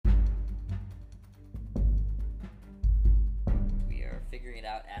figuring it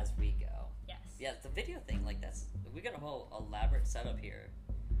out as we go. Yes. Yeah, the video thing, like we got a whole elaborate setup here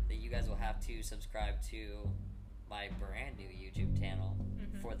that you guys will have to subscribe to my brand new YouTube channel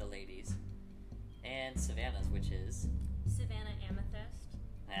for the ladies. And Savannah's, which is... Savannah Amethyst.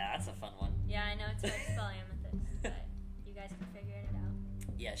 Yeah, that's a fun one. Yeah, I know it's hard to spell amethyst, but you guys can figure it out.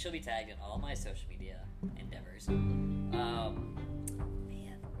 Yeah, she'll be tagged in all my social media endeavors. Man,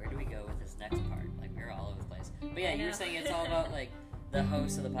 where do we go with this next part? Like, we're all over the place. But yeah, you were saying it's all about, like, the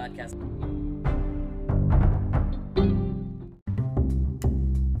host of the podcast.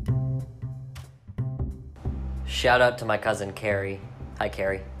 Shout out to my cousin, Carrie. Hi,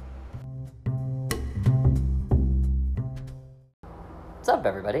 Carrie. What's up,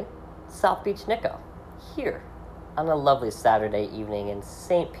 everybody? South Beach Nico, here on a lovely Saturday evening in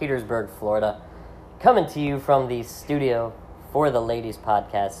St. Petersburg, Florida, coming to you from the studio for the Ladies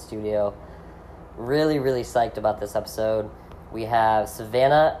Podcast studio. Really, really psyched about this episode. We have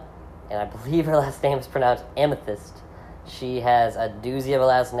Savannah, and I believe her last name is pronounced Amethyst. She has a doozy of a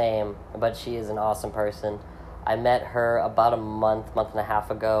last name, but she is an awesome person. I met her about a month and a half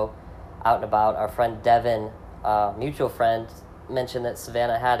ago, out and about. Our friend Devin, mutual friend, mentioned that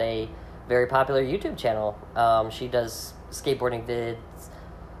Savannah had a very popular YouTube channel. She does skateboarding vids,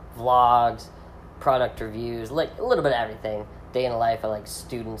 vlogs, product reviews, like a little bit of everything. Day in the life of like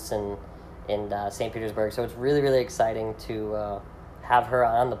students in St. Petersburg. So it's really, really exciting to have her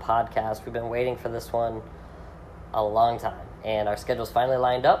on the podcast. We've been waiting for this one a long time, and our schedule's finally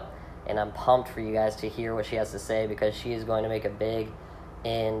lined up, and I'm pumped for you guys to hear what she has to say, because she is going to make it big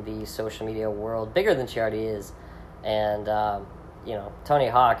in the social media world, bigger than she already is. And Tony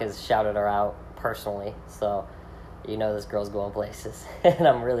Hawk has shouted her out personally, so this girl's going places. And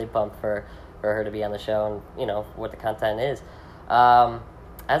I'm really pumped for her to be on the show and what the content is.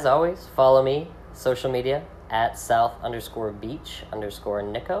 As always, follow me, social media, at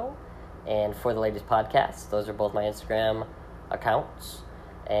South_Beach_Nico, and For the Ladies Podcast. Those are both my Instagram accounts.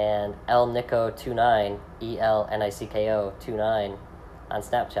 And elnico29, ELNICKO29 on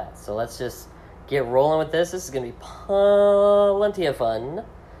Snapchat. So let's just get rolling with this. This is going to be plenty of fun.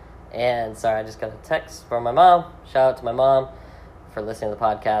 And sorry, I just got a text from my mom. Shout out to my mom for listening to the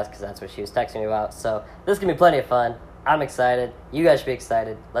podcast, because that's what she was texting me about. So this is going to be plenty of fun. I'm excited. You guys should be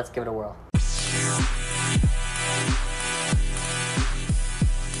excited. Let's give it a whirl.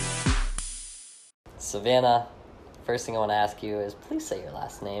 Savannah, first thing I want to ask you is, please say your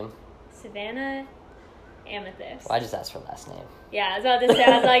last name. Savannah Amethyst. Well, I just asked for last name. Yeah, I was about to say,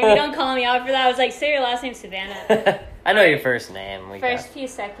 I was like, you don't call me out for that. I was like, say your last name, Savannah. I know your first name. First few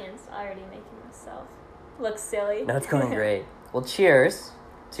seconds, already making myself look silly. No, it's going great. Well, cheers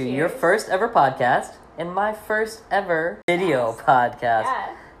to your first ever podcast and my first ever video podcast.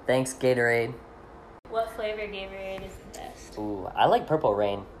 Yeah. Thanks, Gatorade. What flavor Gatorade is the best? Ooh, I like Purple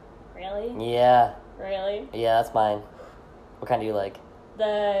Rain. Really? Yeah. Really? Yeah, that's mine. What kind do you like?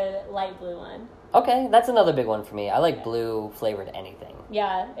 The light blue one. Okay, that's another big one for me. I like blue flavored anything.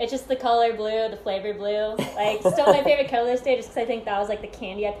 Yeah, it's just the color blue, the flavor blue. Like, still my favorite color today, just because I think that was like the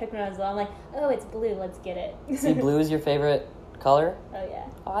candy I picked when I was little. I'm like, oh, it's blue, let's get it. See, blue is your favorite color? Oh, yeah.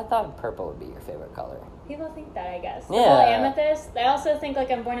 Oh, I thought purple would be your favorite color. People think that, I guess. Yeah. The whole amethyst. They also think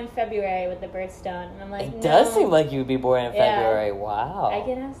like I'm born in February with the birthstone, and I'm like, It no. does seem like you would be born in February. Wow. I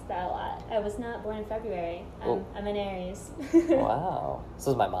get asked that a lot. I was not born in February. I'm an Aries. Wow.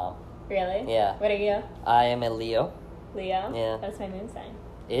 So is my mom. Really? Yeah. What are you? I am a Leo. Leo? Yeah. That's my moon sign.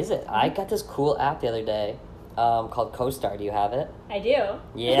 Is it? I got this cool app the other day called CoStar. Do you have it? I do.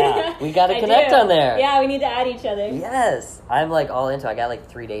 Yeah. We got to connect on there. Yeah, we need to add each other. Yes. I'm like all into it. I got like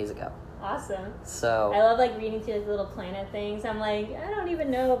 3 days ago. Awesome. So. I love like reading through the little planet things. I'm like, I don't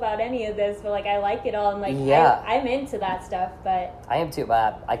even know about any of this, but like I like it all. I'm like, yeah. I'm into that stuff, but. I am too,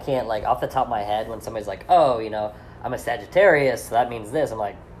 but I can't like off the top of my head when somebody's like, oh, I'm a Sagittarius, so that means this. I'm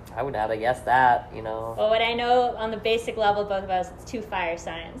like, I would not have guessed that, Well, what I know on the basic level, both of us, it's 2 fire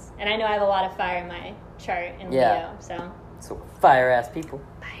signs. And I know I have a lot of fire in my chart in Leo, so. So fire-ass people.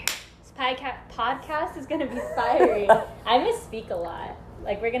 Fire. This podcast is going to be fiery. I misspeak a lot.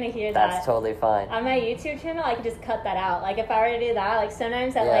 Like, we're going to hear that. That's totally fine. On my YouTube channel, I could just cut that out. Like, if I were to do that, like,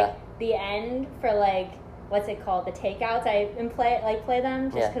 sometimes at, like, the end for, like, what's it called? The takeouts, I play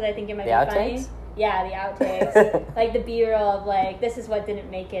them just because I think it might be funny. Outtakes? Yeah, the outtakes. Like the B-roll of like, this is what didn't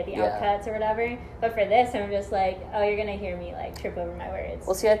make it, the outcuts or whatever. But for this, I'm just like, oh, you're going to hear me like trip over my words.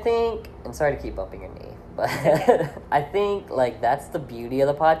 Well, see, I think, and sorry to keep bumping your knee, but okay. I think like that's the beauty of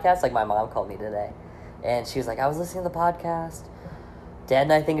the podcast. Like my mom called me today and she was like, I was listening to the podcast. Dad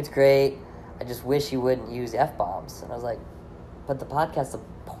and I think it's great. I just wish you wouldn't use F-bombs. And I was like, but the podcast, the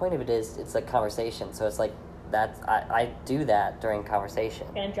point of it is it's like conversation. So it's like I do that during conversation.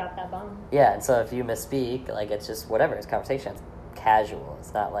 Gonna drop that bomb. Yeah, and so if you misspeak, like, it's just whatever. It's conversation. It's casual.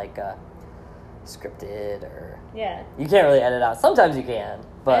 It's not like scripted or... Yeah. You can't really edit out. Sometimes you can,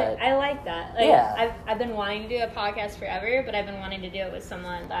 but... I like that. Like, yeah. I've been wanting to do a podcast forever, but I've been wanting to do it with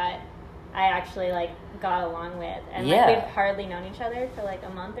someone that I actually, like, got along with. And, like, we've hardly known each other for, like, a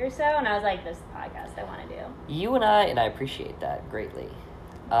month or so, and I was like, this is the podcast I want to do. You and I appreciate that greatly.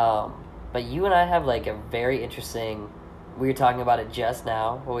 But you and I have, like, a very interesting... We were talking about it just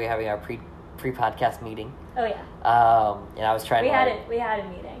now when we were having our pre-podcast meeting. Oh, yeah. And I was trying to... We had a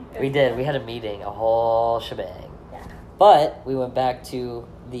meeting. We did. We had a meeting, a whole shebang. Yeah. But we went back to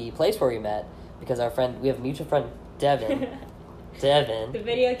the place where we met because we have a mutual friend, Devin. Devin. The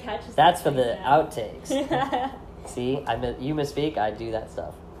video catches... That's for the outtakes. See? You misspeak, I do that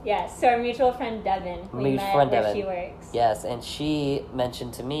stuff. Yes, so our mutual friend Devin. We met where she works. Yes, and she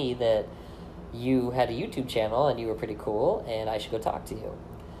mentioned to me that you had a YouTube channel and you were pretty cool and I should go talk to you.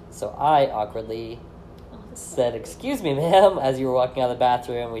 So I awkwardly said, "Excuse me, ma'am," as you were walking out of the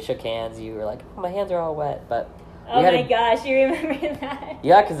bathroom. We shook hands. You were like, "Oh, my hands are all wet." But oh my gosh, you remember that?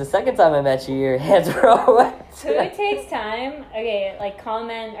 Yeah, because the second time I met you, your hands were all wet. So it takes time. Okay, like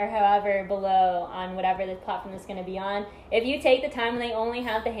comment or however below on whatever the platform is going to be on. If you take the time and they only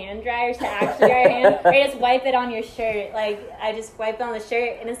have the hand dryers to actually dry your hands, or you just wipe it on your shirt. Like, I just wipe it on the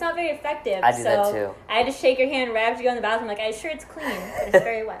shirt, and it's not very effective. I do that too. I just shake your hand right after you go in the bathroom. Like, I'm sure it's clean, but it's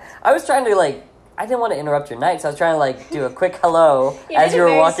very wet. I was trying to, I didn't want to interrupt your night, so I was trying to, do a quick hello as you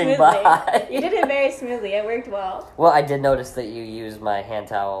were walking by. You did it very smoothly. It worked well. Well, I did notice that you used my hand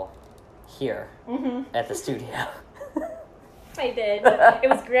towel here at the studio. I did. It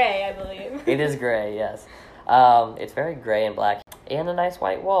was gray, I believe. It is gray, yes. It's very gray and black. And a nice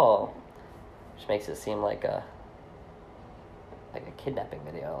white wall, which makes it seem like a kidnapping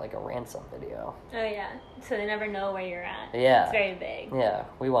video, like a ransom video. Oh, yeah. So they never know where you're at. Yeah. It's very big. Yeah.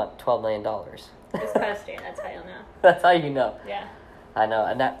 We want $12 million. Just poster. That's how you'll know. That's how you know. Yeah. I know.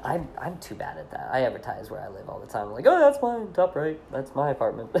 And I'm too bad at that. I advertise where I live all the time. I'm like, oh, that's mine. Top right. That's my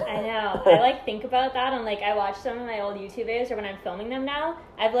apartment. I know. I, think about that. And, I watch some of my old YouTube videos or when I'm filming them now.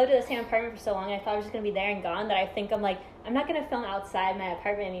 I've lived at the same apartment for so long. I thought I was just going to be there and gone that I think I'm not going to film outside my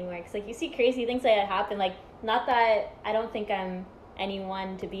apartment anymore. Because, you see crazy things like that happen. Not that I don't think I'm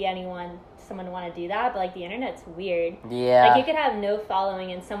anyone to be someone to want to do that, but the internet's weird. Yeah. You could have no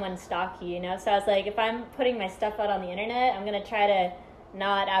following and someone stalk you, So I was if I'm putting my stuff out on the internet, I'm gonna try to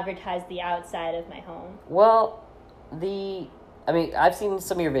not advertise the outside of my home. Well, I've seen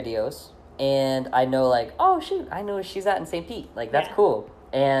some of your videos and I know oh shoot, I know she's at in St. Pete. That's cool.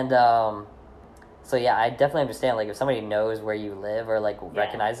 And so yeah, I definitely understand if somebody knows where you live or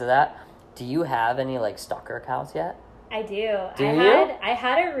recognizes that. Do you have any stalker accounts yet? I do. I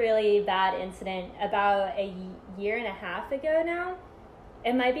had a really bad incident about a year and a half ago now.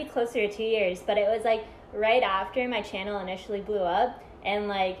 It might be closer to 2 years, but it was right after my channel initially blew up, and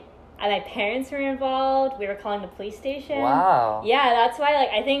my parents were involved. We were calling the police station. Wow. Yeah, that's why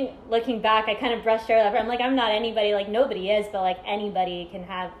I think looking back, I kind of brushed over that. I'm I'm not anybody. Nobody is, but anybody can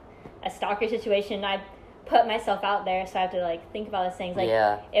have a stalker situation. I put myself out there, so I have to think about those things.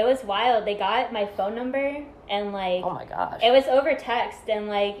 Yeah. It was wild. They got my phone number and oh my gosh, it was over text, and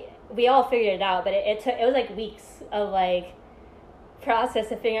we all figured it out, but it was weeks of process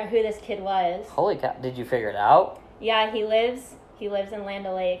to figure out who this kid was. Holy cow! Did you figure it out? Yeah, he lives in Land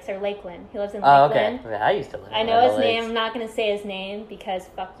O'Lakes or Lakeland. He lives in Oh, Lakeland. okay. I used to live. I know his name. I'm not gonna say his name because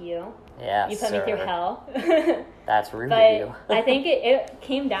fuck you. Yeah, you put me through hell. That's rude but of you. I think it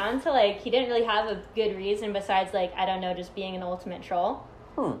came down to he didn't really have a good reason besides I don't know, just being an ultimate troll.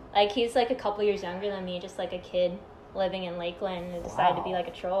 He's a couple years younger than me, just a kid living in Lakeland and decided to be a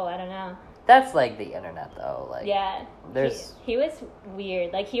troll. I don't know. That's the internet though. Yeah, there's he was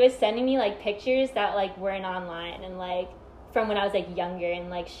weird. He was sending me pictures that weren't online and from when I was younger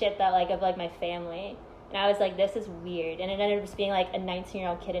and shit that of my family. And I was this is weird. And it ended up just being a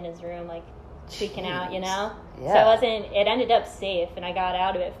 19-year-old kid in his room freaking out, Yeah. So it ended up safe and I got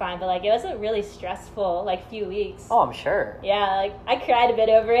out of it fine, but it was a really stressful few weeks. Oh, I'm sure. Yeah, I cried a bit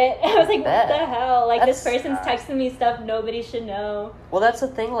over it. I was what the hell? This person's sucks. texting me stuff nobody should know. Well, that's the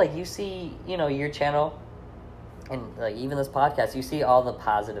thing, you see, your channel and even this podcast, you see all the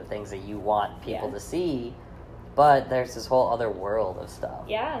positive things that you want people to see, but there's this whole other world of stuff.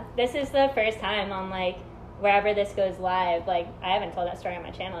 Yeah, this is the first time on wherever this goes live, I haven't told that story on my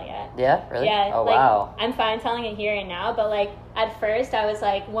channel yet. Yeah, really? Yeah. Oh, wow. I'm fine telling it here and now, but at first I was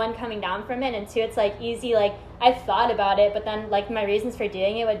one, coming down from it, and two, it's easy, I thought about it, but then my reasons for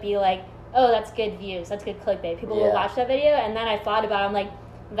doing it would be oh, that's good views, that's good clickbait, people will watch that video, and then I thought about it,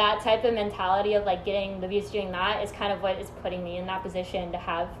 I'm that type of mentality of like getting the views doing that is kind of what is putting me in that position to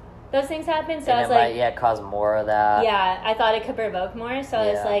have those things happen. So and I was it like, might, cause more of that. Yeah, I thought it could provoke more. So I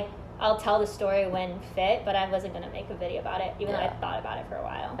was Yeah. like, I'll tell the story when fit, but I wasn't going to make a video about it, even though Yeah. I thought about it for a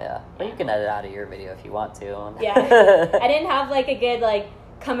while. Yeah, but you can edit out of your video if you want to. Yeah. I didn't have like a good like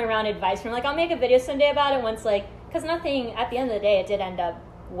come around advice from like, I'll make a video someday about it once like, because nothing, at the end of the day, it did end up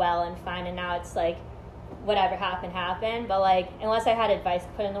well and fine, and now it's like, whatever happened, but like, unless I had advice to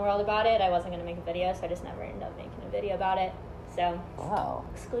put in the world about it, I wasn't going to make a video, so I just never ended up making a video about it. So, wow.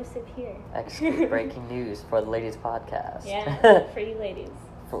 Exclusive here. Breaking news for the Ladies Podcast. Yeah, for you ladies.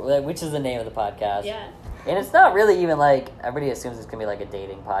 Which is the name of the podcast. Yeah. And it's not really even like, everybody assumes it's going to be like a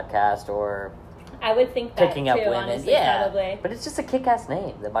dating podcast or I would think that picking too, up women. honestly, Yeah, probably. but it's just a kick-ass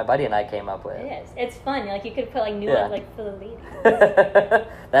name that my buddy and I came up with. It is. It's fun. Like, you could put like new Yeah. ones like for the ladies.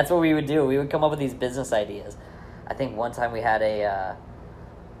 That's what we would do. We would come up with these business ideas. I think one time we had it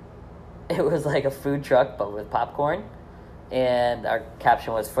was like a food truck, but with popcorn. And our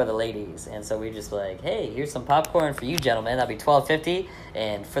caption was for the ladies. And so we just like, hey, here's some popcorn for you gentlemen. That'll be $12.50.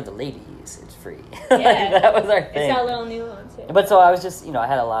 And for the ladies, it's free. Yeah. That was our thing. It's got little new ones too. But so I was just, I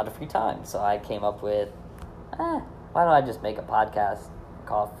had a lot of free time. So I came up with, why don't I just make a podcast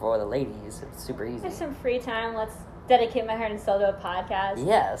called For the Ladies? It's super easy. There's some free time. Let's dedicate my heart and soul to a podcast.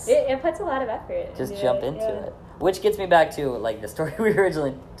 Yes. It puts a lot of effort. Just jump into it. Which gets me back to like the story we were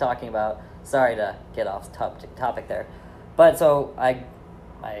originally talking about. Sorry to get off topic there. But so I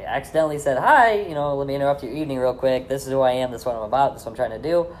accidentally said, hi, let me interrupt your evening real quick. This is who I am. This is what I'm about. This is what I'm trying to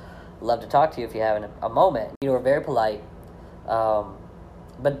do. Love to talk to you if you have a moment. You were very polite. But,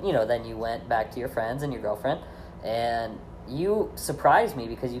 then you went back to your friends and your girlfriend. And you surprised me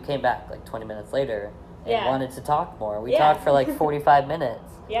because you came back like 20 minutes later and wanted to talk more. We talked for like 45 minutes.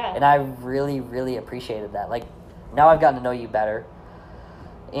 Yeah. And I really, really appreciated that. Like, now I've gotten to know you better.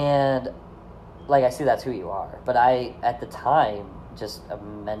 And like, I see that's who you are. But I, at the time, just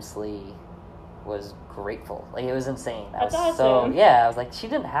immensely was grateful. Like, it was insane. That's I was awesome. I was like, she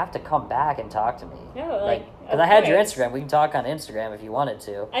didn't have to come back and talk to me. No, because I had your Instagram. We can talk on Instagram if you wanted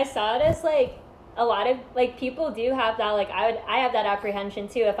to. I saw it as like a lot of like people do have that. Like I have that apprehension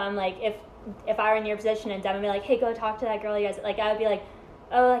too. If I'm like if I were in your position and Deb would be like, hey, go talk to that girl. You guys, like, I would be like,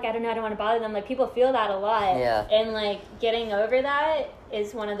 oh, like, I don't know, I don't want to bother them. Like, people feel that a lot. Yeah. And, like, getting over that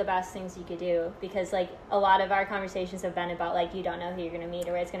is one of the best things you could do. Because, like, a lot of our conversations have been about, like, you don't know who you're going to meet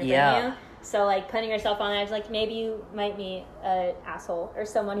or where it's going to bring you. So, like, putting yourself on edge, like, maybe you might meet an asshole or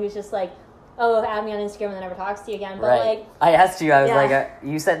someone who's just, like, oh, add me on Instagram and then never talks to you again. But, like... I asked you, I was like,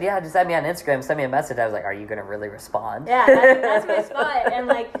 you said, just add me on Instagram, send me a message. I was like, are you going to really respond? Yeah, that's my spot. And,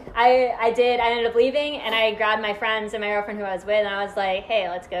 like, I ended up leaving, and I grabbed my friends and my girlfriend who I was with, and I was like, hey,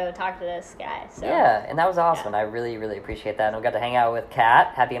 let's go talk to this guy. So, yeah, and that was awesome. I really, really appreciate that. And we got to hang out with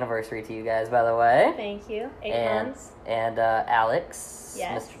Kat. Happy anniversary to you guys, by the way. Thank you. 8 months. And Alex.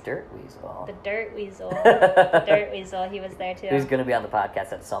 Yes. Mr. Dirt Weasel. The Dirt Weasel. The Dirt Weasel. He was there, too. Who's going to be on the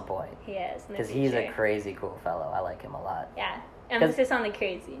podcast at some point. He is. Because he's a crazy cool fellow. I like him a lot. Yeah. Emphasis on the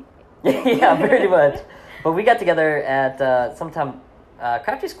crazy. Yeah, pretty much. But we got together at sometime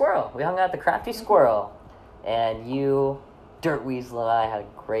Crafty Squirrel. We hung out at the Crafty Squirrel. And you, Dirt Weasel, and I had a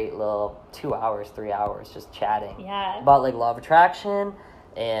great little 2 hours, 3 hours just chatting. Yeah. About like law of attraction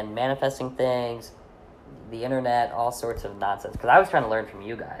and manifesting things, the internet, all sorts of nonsense. Because I was trying to learn from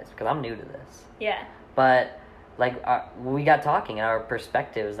you guys, because I'm new to this. Yeah. But, like, we got talking, and our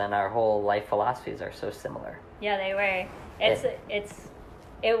perspectives and our whole life philosophies are so similar. Yeah, they were.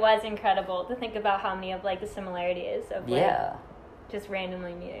 It was incredible to think about how many of, like, the similarities of, like, just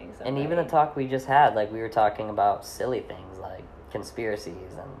randomly meeting somebody. And even the talk we just had, like, we were talking about silly things, like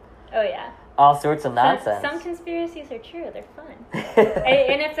conspiracies and... Oh, yeah. All sorts of nonsense. Some conspiracies are true. They're fun.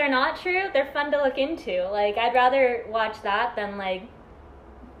 and if they're not true, they're fun to look into. Like, I'd rather watch that than, like,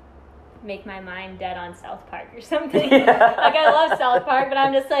 make my mind dead on South Park or something. Like, I love South Park, but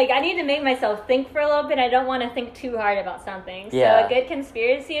I'm just like, I need to make myself think for a little bit. I don't want to think too hard about something. So a good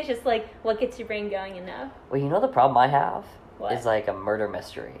conspiracy is just, like, what gets your brain going enough. Well, you know the problem I have? What? Is, like, a murder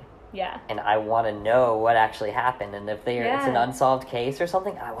mystery. Yeah. And I want to know what actually happened. And if it's an unsolved case or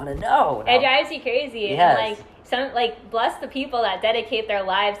something, I want to know. It drives you crazy. Yes. And, bless the people that dedicate their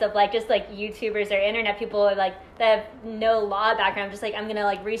lives of, like, just, like, YouTubers or internet people, like, that have no law background. Just, like, I'm going to,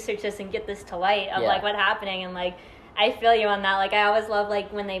 like, research this and get this to light of, like, what's happening. And, like, I feel you on that. Like, I always love,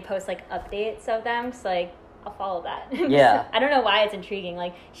 like, when they post, like, updates of them. So, like, I'll follow that. Yeah. I don't know why it's intriguing.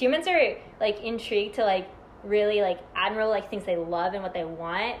 Like, humans are, like, intrigued to, like, really like admirable like things they love and what they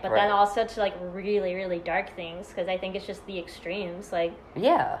want, but Right. then also to like really really dark things, because I think it's just the extremes. Like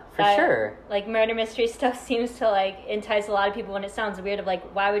Yeah, for sure. Like murder mystery stuff seems to like entice a lot of people, and it sounds weird of like,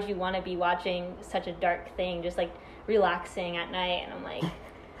 why would you want to be watching such a dark thing just like relaxing at night? And I'm like,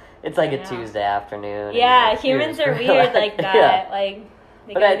 It's like a Tuesday afternoon. Yeah, humans are weird like that. Yeah. Like,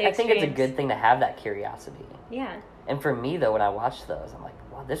 but I think it's a good thing to have that curiosity. Yeah. And for me, though, when I watch those, I'm like,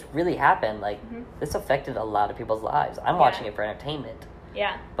 wow, this really happened. Like, this affected a lot of people's lives. I'm watching it for entertainment.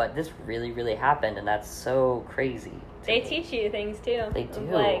 Yeah. But this really, really happened, and that's so crazy. They teach you things, too. They do.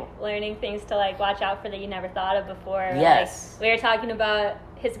 Like, learning things to, like, watch out for that you never thought of before. Yes. Like, we were talking about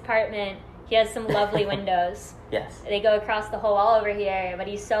his apartment. He has some lovely windows. Yes. They go across the whole wall over here, but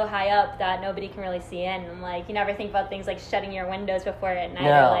he's so high up that nobody can really see in. I'm like, you never think about things like shutting your windows before at night.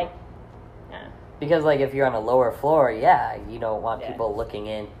 No. Or like, Because, like, if you're on a lower floor, yeah, you don't want people looking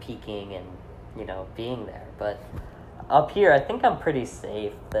in, peeking, and, you know, being there. But up here, I think I'm pretty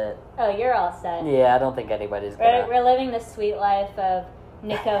safe. That oh, you're all set. Yeah, I don't think anybody's gonna... We're living the sweet life of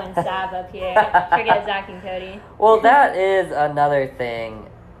Nico and Sav up here. Forget Zach and Cody. Well, that is another thing.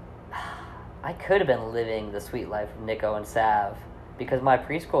 I could have been living the sweet life of Nico and Sav, because my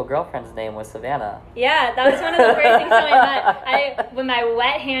preschool girlfriend's name was Savannah. Yeah, that was one of the first things when I met. With my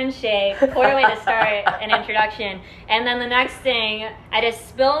wet handshake, poor way to start an introduction. And then the next thing, I just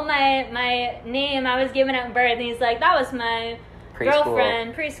spilled my name I was given at birth, and he's like, that was my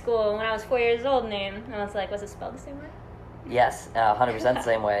girlfriend, preschool, when I was 4 years old name. And I was like, was it spelled the same way? Yes, 100% the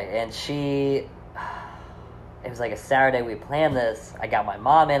same way. And it was like a Saturday we planned this. I got my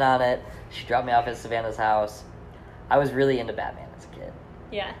mom in on it. She dropped me off at Savannah's house. I was really into Batman as a kid.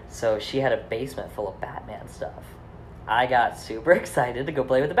 Yeah. So she had a basement full of Batman stuff. I got super excited to go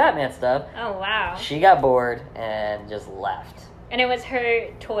play with the Batman stuff. Oh, wow. She got bored and just left. And it was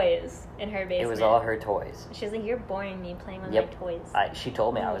her toys in her basement. It was all her toys. She's like, you're boring me playing with my toys. She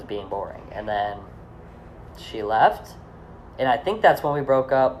told me I was being boring. And then she left. And I think that's when we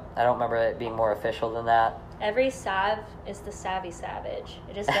broke up. I don't remember it being more official than that. Every Sav is the Savvy Savage.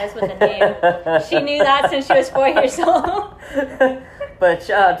 It just goes with the name. She knew that since she was 4 years old. But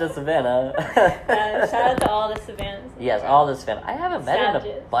shout out to Savannah. Shout out to all the Savannahs. Yes, all the Savannah. I haven't met an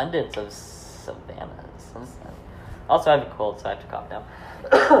Savages. abundance of Savannahs since then. Also, I have a cold, so I have to cough now.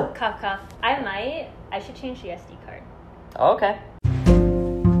 Cough, cough. I should change the SD card. Okay.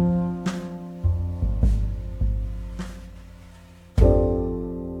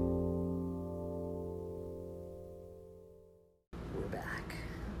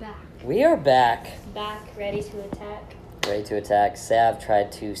 We are back. Back, ready to attack. Ready to attack. Sav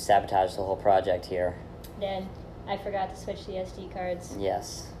tried to sabotage the whole project here. Did. I forgot to switch the SD cards.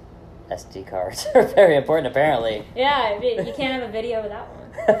 Yes. SD cards are very important, apparently. Yeah, you can't have a video without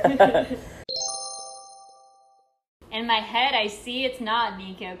one. In my head, I see it's not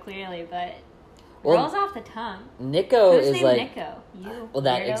Nico, clearly, but rolls off the tongue. Nico Who's is named like... Nico? You, well,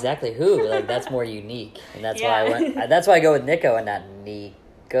 that weirdo? exactly who. Like, that's more unique. And that's why I go with Nico and not Nico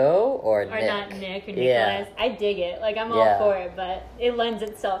or Nick. Or not Nick or Nicholas. Yeah. I dig it. Like, I'm all for it, but it lends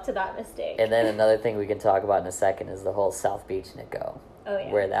itself to that mistake. And then another thing we can talk about in a second is the whole South Beach Nico. Oh, yeah.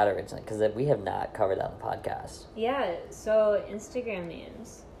 Where that originated. Because we have not covered that on the podcast. Yeah, so Instagram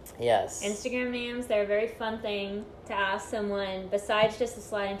names. Yes. Instagram names, they're a very fun thing to ask someone, besides just to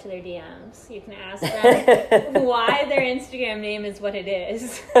slide into their DMs. You can ask them why their Instagram name is what it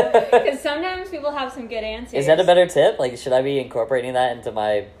is. Because sometimes people have some good answers. Is that a better tip? Like, should I be incorporating that into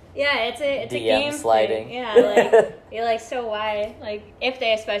my... Yeah, it's a DM game sliding. Thing. Yeah, like you're like, so why? Like, if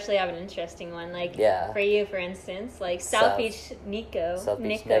they especially have an interesting one, like for you, for instance, like South Beach Nico. South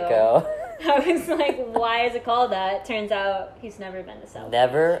Beach Nico. I was like, why is it called that? Turns out he's never been to South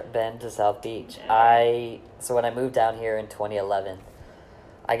Beach. Been to South Beach. So when I moved down here in 2011,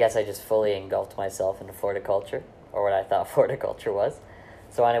 I guess I just fully engulfed myself into Florida culture, or what I thought Florida culture was.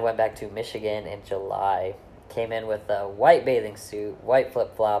 So when I went back to Michigan in July, came in with a white bathing suit, white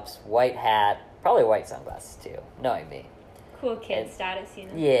flip-flops, white hat, probably white sunglasses too, knowing me. Cool kid status, you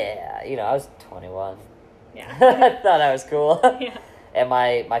know? Yeah, I was 21. Yeah. I thought I was cool. Yeah. And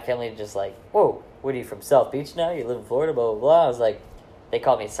my family just like, whoa, what are you, from South Beach now? You live in Florida, blah, blah, blah. I was like, they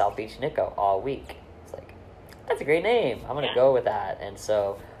called me South Beach Nico all week. It's like, that's a great name. I'm going to go with that. And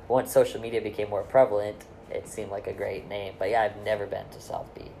so once social media became more prevalent, it seemed like a great name. But yeah, I've never been to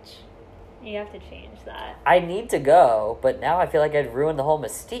South Beach. You have to change that. I need to go, but now I feel like I'd ruin the whole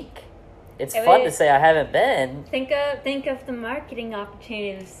mystique. It's fun to say I haven't been. Think of the marketing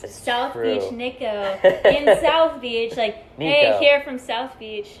opportunities. It's South true. Beach Nico. In South Beach, like, Nico. Hey, here from South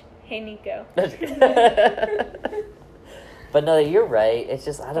Beach. Hey, Nico. But no, you're right. It's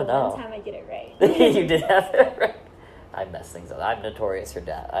just, I don't know. One time I get it right. You did have it right. I mess things up. I'm notorious for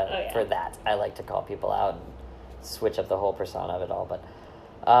that. For that, I like to call people out and switch up the whole persona of it all. But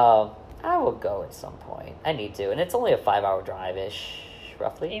I will go at some point. I need to, and it's only a 5-hour drive-ish,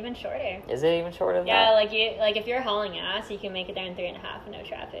 roughly. Even shorter. Is it even shorter than that? Yeah, like if you're hauling ass, you can make it there in 3.5 with no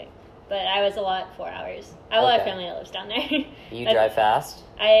traffic. But I was a lot 4 hours. I have a lot of family that lives down there. You drive fast?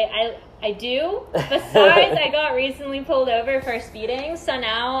 I do. Besides, I got recently pulled over for speeding, so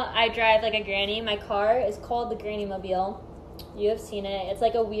now I drive like a granny. My car is called the Granny Mobile. You have seen it. It's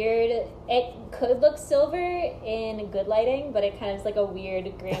like a weird. It could look silver in good lighting, but it kind of is like a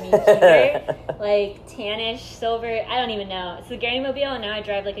weird granny cheater, like tannish silver. I don't even know. It's the Granny Mobile, and now I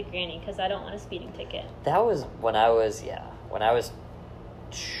drive like a granny because I don't want a speeding ticket. That was when I was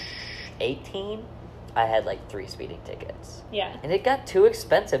 18. I had like 3 speeding tickets. Yeah. And it got too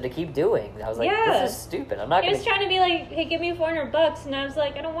expensive to keep doing. I was like, this is stupid. I'm not going to... He was trying to be like, hey, give me $400. And I was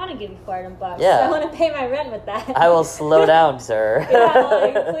like, I don't want to give you $400. Yeah. I want to pay my rent with that. I will slow down, sir. Yeah,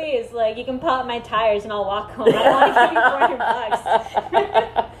 like, please. Like, you can pop my tires and I'll walk home. I don't want to give you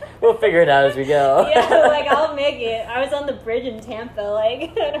 $400. We'll figure it out as we go. Yeah, like, I'll make it. I was on the bridge in Tampa,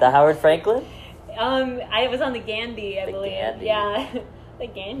 like... The Howard Franklin? I was on the Gandy, I believe. Gandy. Yeah. The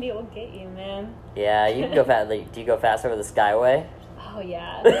Gandy will get you, man. Yeah, you can go fast. Like, do you go fast over the Skyway? Oh,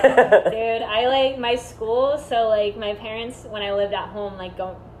 yeah. Dude, I like my school. So, like, my parents, when I lived at home, like,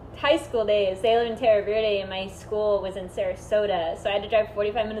 high school days, they lived in Terra Verde, and my school was in Sarasota. So I had to drive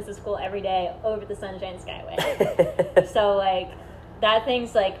 45 minutes to school every day over the Sunshine Skyway. So, like, that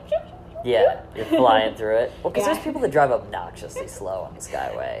thing's like... Yeah, you're flying through it. Well, because there's people that drive obnoxiously slow on the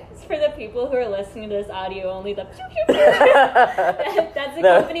Skyway. It's for the people who are listening to this audio only. That's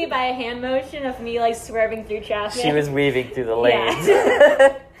accompanied by a hand motion of me, like, swerving through traffic. She was weaving through the lanes.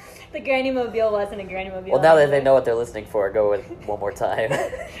 Yeah. The Granny Mobile wasn't a Granny Mobile. Well, now that they know what they're listening for, go with one more time.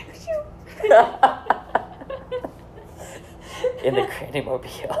 In the Granny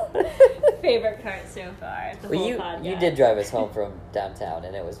Mobile. Favorite part so far. The whole podcast. You did drive us home from downtown,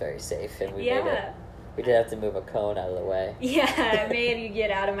 and it was very safe, and we made it. We did have to move a cone out of the way. Yeah, I made you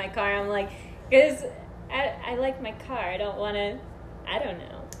get out of my car. I'm like, because I like my car. I don't want to. I don't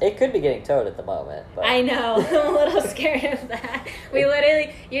know. It could be getting towed at the moment. But. I know. I'm a little scared of that. We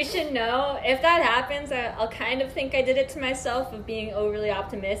literally, you should know, if that happens, I'll kind of think I did it to myself of being overly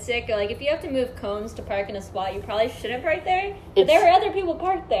optimistic. Like, if you have to move cones to park in a spot, you probably shouldn't park there. But there were other people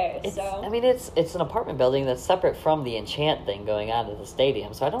parked there, so. I mean, it's an apartment building that's separate from the Enchant thing going on at the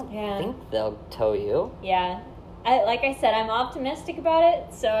stadium, so I don't think they'll tow you. Yeah. Like I said, I'm optimistic about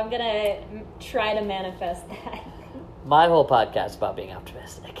it, so I'm going to try to manifest that. My whole podcast is about being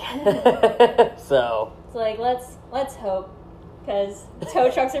optimistic. So it's like, let's hope, because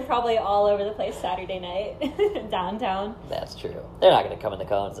tow trucks are probably all over the place Saturday night downtown. That's true. They're not going to come in the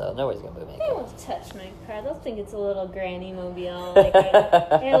cones, though. Nobody's going to move in. They won't touch my car. They'll think it's a little Granny Mobile. Like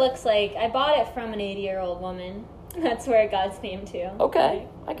it looks like I bought it from an 80-year-old woman. That's where it got its name too. Okay,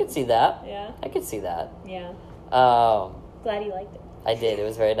 I could see that. Yeah, I could see that. Yeah. Glad you liked it. I did. It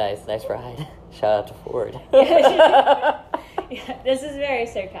was very nice. Nice ride. Shout out to Ford. Yeah, this is very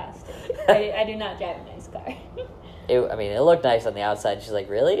sarcastic. I do not drive a nice car. It looked nice on the outside. She's like,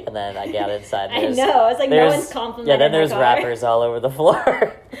 really? And then I got inside. I know. I was like, no one's complimenting. Yeah, then there's wrappers all over the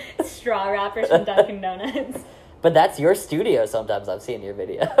floor. Straw wrappers from Dunkin' Donuts. But that's your studio sometimes. I've seen your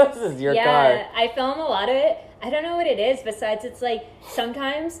videos. This is your car. Yeah, I film a lot of it. I don't know what it is, besides it's like,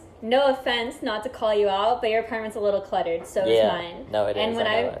 sometimes, no offense, not to call you out, but your apartment's a little cluttered, so is mine. No, it is. And when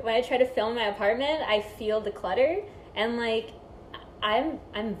I try to film my apartment, I feel the clutter, and like, I'm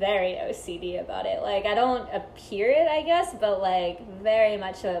very OCD about it. Like, I don't appear it, I guess, but like, very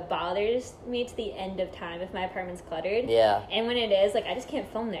much so it bothers me to the end of time if my apartment's cluttered. Yeah. And when it is, like, I just can't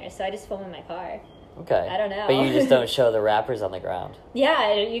film there, so I just film in my car. Okay. I don't know. But you just don't show the wrappers on the ground.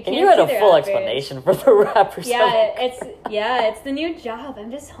 Yeah, you can't. And you had a full wrappers. Explanation for the wrappers. Yeah, it's the new job. I'm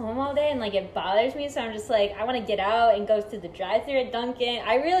just home all day, and like it bothers me. So I'm just like, I want to get out and go to the drive-thru at Dunkin'.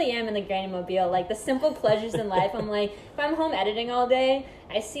 I really am in the Granny Mobile. Like the simple pleasures in life. I'm like, if I'm home editing all day,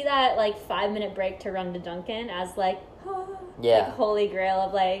 I see that like 5-minute break to run to Dunkin' as like, like holy grail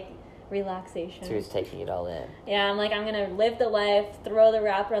of like relaxation. So he's taking it all in. Yeah, I'm like, I'm gonna live the life, throw the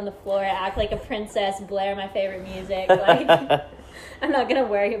wrapper on the floor, act like a princess, blare my favorite music. Like, I'm not gonna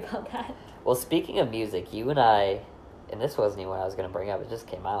worry about that. Well, speaking of music, you and I, and this wasn't even what I was gonna bring up, it just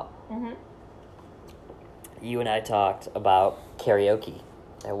came out. Mm-hmm. You and I talked about karaoke,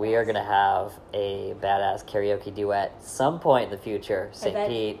 and we are gonna have a badass karaoke duet some point in the future. St.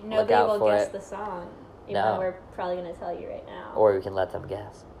 Pete, look out for it. Nobody will guess the song, even though we're probably gonna tell you right now. Or we can let them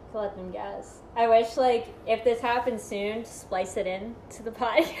guess. Let them guess. I wish, like, if this happens soon, to splice it in to the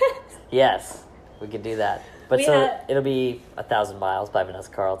podcast. Yes. we could do that. But it'll be 1,000 Miles by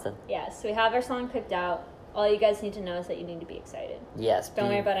Vanessa Carlton. Yes, we have our song picked out. All you guys need to know is that you need to be excited. Yes, don't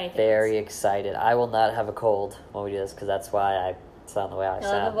worry about anything. Very excited. I will not have a cold when we do this because that's why I sound the way I sound.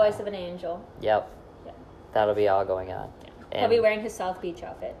 You'll have the voice of an angel. Yep. Yeah. That'll be all going on. Yeah. And he'll be wearing his South Beach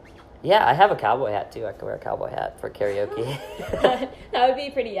outfit. Yeah, I have a cowboy hat too. I can wear a cowboy hat for karaoke. That would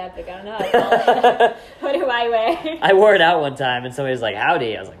be pretty epic. I don't know how to call it. What do I wear? I wore it out one time and somebody was like,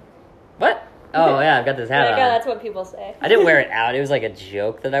 "Howdy." I was like, "What?" Oh, yeah, I've got this hat on. Oh, that's what people say. I didn't wear it out. It was like a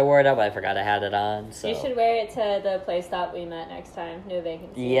joke that I wore it out, but I forgot I had it on. So you should wear it to the place that we met next time, No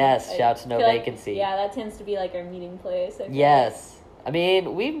Vacancy. Yes, shout to No Vacancy. Yeah, that tends to be like our meeting place. Yes. I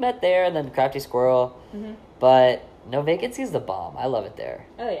mean, we met there and then Crafty Squirrel, but No Vacancy is the bomb. I love it there.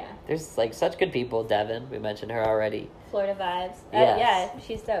 Oh, yeah. There's like such good people. Devin, we mentioned her already. Florida vibes. Yes. Yeah,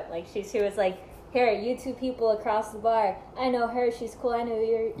 she's dope. Like, she was like, here, you two people across the bar. I know her. She's cool. I know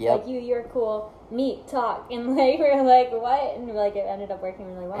you're like you're cool. Meet, talk, and like we were like, what? And like it ended up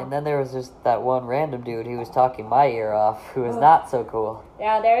working really well. And then there was just that one random dude who was talking my ear off, who was not so cool.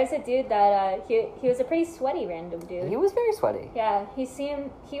 Yeah, there was a dude that he was a pretty sweaty random dude. He was very sweaty. Yeah,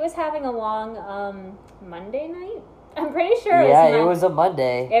 he was having a long Monday night. I'm pretty sure it was a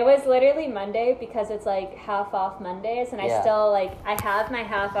Monday. It was literally Monday because it's like half off Mondays, and I still I have my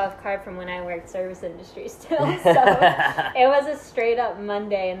half off card from when I worked service industry still. So it was a straight up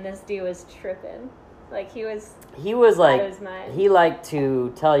Monday, and this dude was tripping. Like he was like he liked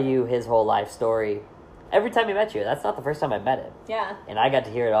to tell you his whole life story every time he met you. That's not the first time I met him. Yeah. And I got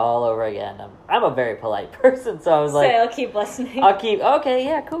to hear it all over again. I'm a very polite person, so I was like... So I'll keep listening. Okay,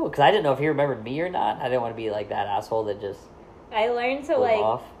 yeah, cool. Because I didn't know if he remembered me or not. I didn't want to be like that asshole that just... I learned to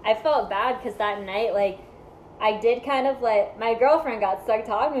off. I felt bad because that night, I did kind of my girlfriend got stuck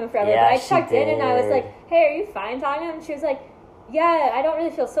talking to him forever. Yeah, but I checked in and I was like, hey, are you fine talking to him? And she was like, yeah, I don't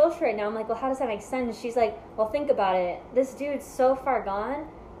really feel social right now. I'm like, well, how does that make sense? She's like, well, think about it. This dude's so far gone.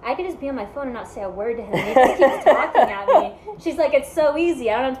 I could just be on my phone and not say a word to him. He just keeps talking at me. She's like, it's so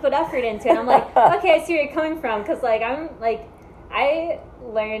easy. I don't have to put effort into it. And I'm like, okay, I see where you're coming from. Because, I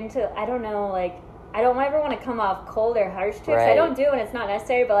learned to, I don't know, I don't ever want to come off cold or harsh to it. Right. I don't do it when it's not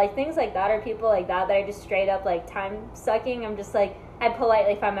necessary. But, things like that or people like that are just straight up, time-sucking. I'm just, I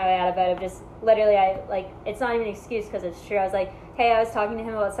politely find my way out of bed. Of just, literally, it's not even an excuse because it's true. I was like, hey, I was talking to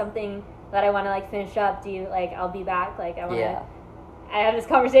him about something that I want to, finish up. Do you, I'll be back. I want to... I have this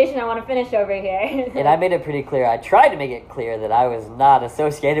conversation I want to finish over here. And I made it pretty clear. I tried to make it clear that I was not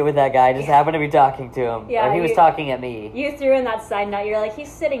associated with that guy. I just happened to be talking to him. Yeah, or he was talking at me. You threw in that side note. You're like,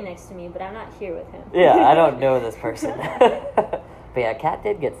 he's sitting next to me, but I'm not here with him. Yeah, I don't know this person. But yeah, Kat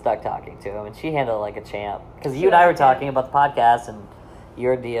did get stuck talking to him, and she handled it like a champ. Because you and I were talking about the podcast and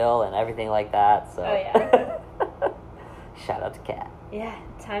your deal and everything like that. So. Oh, yeah. Shout out to Kat. Yeah,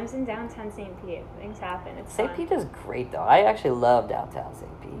 times in downtown St. Pete. Things happen. It's St. Pete is great, though. I actually love downtown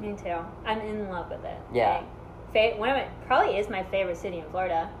St. Pete. Me too. I'm in love with it. Yeah. Probably is my favorite city in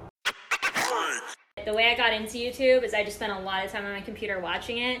Florida. The way I got into YouTube is I just spent a lot of time on my computer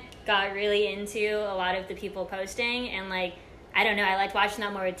watching it, got really into a lot of the people posting, and I don't know, I liked watching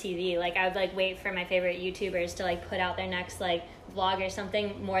that more with TV. I would wait for my favorite YouTubers to put out their next vlog or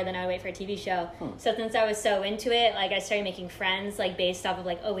something more than I would wait for a TV show. So since I was so into it, I started making friends based off of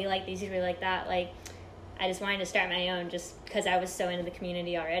oh, we like these, we like that. I just wanted to start my own just because I was so into the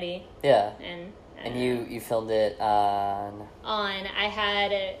community already. Yeah. And you filmed it on I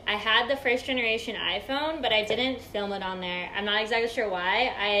had the first generation iPhone, but I didn't film it on there. I'm not exactly sure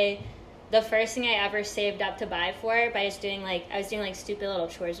why. The first thing I ever saved up to buy for it by just doing I was doing stupid little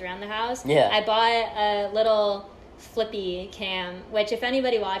chores around the house. Yeah. I bought a little flippy cam, which if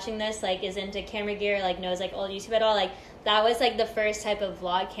anybody watching this is into camera gear, knows old YouTube at all, that was the first type of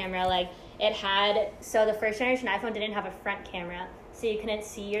vlog camera. It had, so the first generation iPhone didn't have a front camera, so you couldn't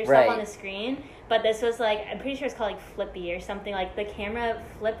see yourself on the screen. But this was I'm pretty sure it's called Flippy or something. The camera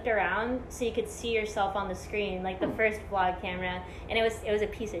flipped around so you could see yourself on the screen, the first vlog camera, and it was a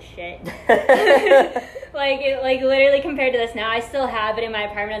piece of shit. Literally compared to this now, I still have it in my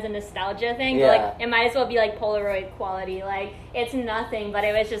apartment as a nostalgia thing. Yeah. But it might as well be Polaroid quality. It's nothing, but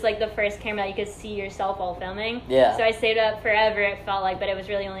it was just the first camera that you could see yourself while filming. Yeah. So I saved up forever. It felt but it was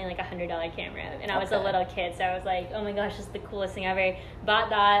really only $100 camera, and I was a little kid, so I was oh my gosh, this is the coolest thing ever. Bought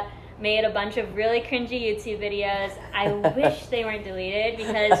that. Made a bunch of really cringy YouTube videos. I wish they weren't deleted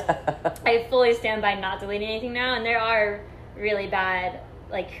because I fully stand by not deleting anything now. And there are really bad,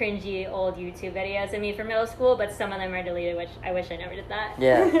 cringy old YouTube videos of me from middle school, but some of them are deleted, which I wish I never did that.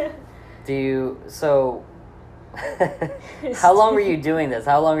 Yeah. How long were you doing this?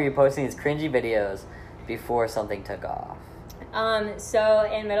 How long were you posting these cringy videos before something took off? So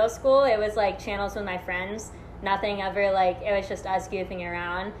in middle school, it was like channels with my friends. Nothing ever, like, it was just us goofing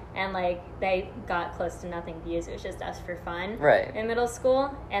around, and like they got close to nothing views. It was just us for fun. Right. In middle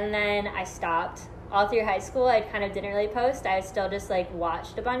school, and then I stopped. All through high school, I kind of didn't really post. I still just like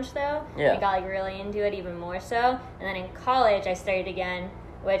watched a bunch though. Yeah. I got like really into it even more so. And then in college, I started again,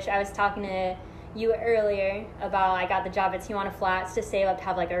 which I was talking to you earlier about. I got the job at Tijuana Flats to save up to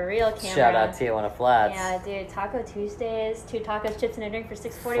have like a real camera. Shout out Tijuana Flats. Yeah, dude. Taco Tuesdays, 2 tacos, chips, and a drink for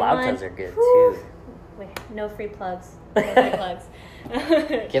 $6.41. Flautas are good too. Wait, no free plugs. No free plugs.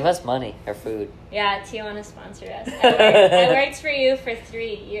 Give us money or food. Yeah, Tijuana sponsor us. I worked for you for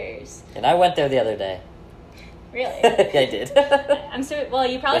 3 years. And I went there the other day. Really? Yeah, I did. I'm so well.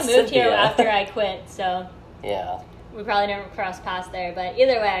 You probably With moved here Cynthia. after I quit, so Yeah. we probably never crossed paths there. But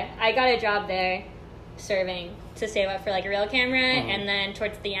either way, I got a job there, serving to save up for like a real camera. And then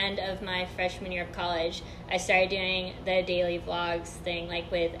towards the end of my freshman year of college, I started doing the daily vlogs thing,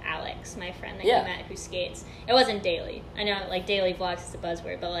 like with Alex, my friend that you met who skates. It wasn't daily. I know like daily vlogs is a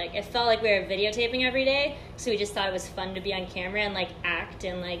buzzword, but like it felt like we were videotaping every day. So we just thought it was fun to be on camera and like act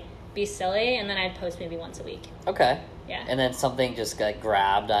and like be silly. And then I'd post maybe once a week. Okay. Yeah. And then something just got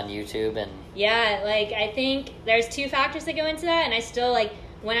grabbed on YouTube and... Yeah, like I think there's 2 factors that go into that. And I still like,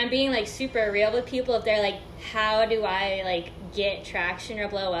 when I'm being like super real with people, if they're like, how do I like get traction or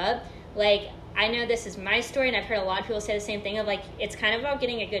blow up? Like, I know this is my story, and I've heard a lot of people say the same thing of like, it's kind of about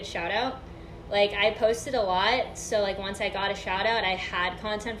getting a good shout out. Like, I posted a lot, so like once I got a shout out, I had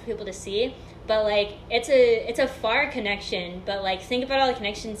content for people to see. But like, it's a far connection, but like think about all the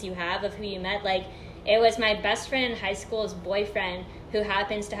connections you have of who you met. Like, it was my best friend in high school's boyfriend who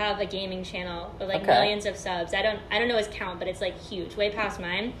happens to have a gaming channel with like millions of subs. I don't know his count, but it's like huge, way past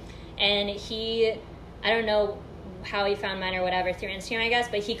mine. And I don't know how he found mine or whatever, through Instagram, I guess,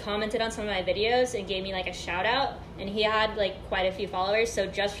 but he commented on some of my videos and gave me like a shout out, and he had like quite a few followers. So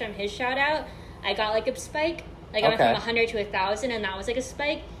just from his shout out, I got like a spike. Like I went from 100 to 1,000, and that was like a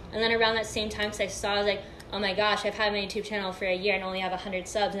spike. And then around that same time, because I saw, I was like, oh my gosh, I've had my YouTube channel for a year and only have 100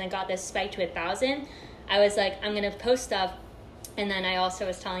 subs, and I got this spike to 1,000. I was like, I'm gonna post stuff. And then I also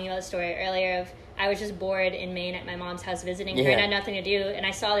was telling you about the story earlier of I was just bored in Maine at my mom's house visiting her and I had nothing to do, and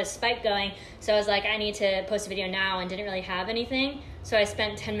I saw this spike going, so I was like, I need to post a video now, and didn't really have anything. So I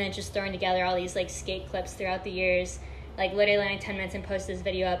spent 10 minutes just throwing together all these like skate clips throughout the years, like literally like 10 minutes, and post this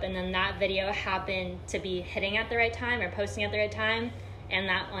video up. And then that video happened to be hitting at the right time or posting at the right time, and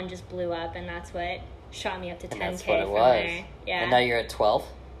that one just blew up, and that's what shot me up to 10K that's what it from was. there. Yeah. And now you're at 12?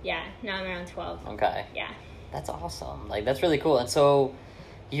 Yeah, now I'm around 12. Okay. Yeah. That's awesome. Like, that's really cool. And so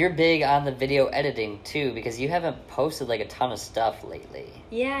you're big on the video editing too, because you haven't posted like a ton of stuff lately.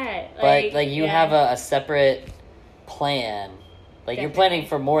 Yeah. But like you have a separate plan. Like you're planning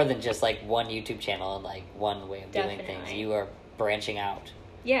for more than just like one YouTube channel and like one way of doing things. You are branching out.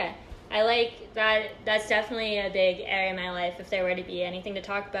 Yeah. I like that. That's definitely a big area in my life. If there were to be anything to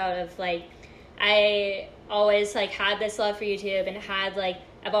talk about, of like, I always like had this love for YouTube, and had like,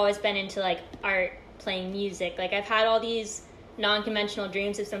 I've always been into like art, playing music. Like I've had all these non-conventional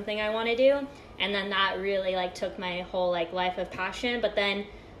dreams of something I want to do, and then that really like took my whole like life of passion. But then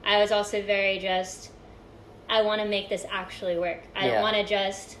I was also very just, I want to make this actually work. I don't want to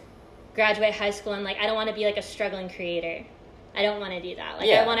just graduate high school and like, I don't want to be like a struggling creator. I don't want to do that. Like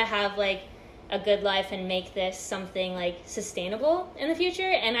I want to have like a good life and make this something like sustainable in the future.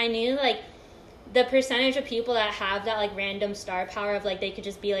 And I knew like the percentage of people that have that like random star power of like they could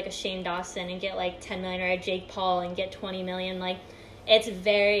just be like a Shane Dawson and get like 10 million, or a Jake Paul and get 20 million, like it's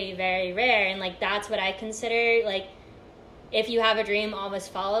very, very rare. And like that's what I consider, like, if you have a dream, always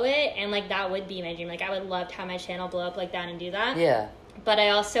follow it. And like that would be my dream. Like I would love to have my channel blow up like that and do that. Yeah. But I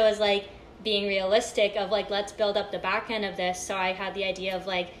also was like being realistic of like, let's build up the back end of this. So I had the idea of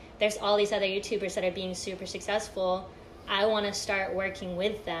like, there's all these other YouTubers that are being super successful. I want to start working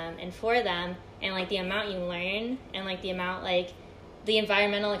with them and for them. And like the amount you learn, and like the amount, like the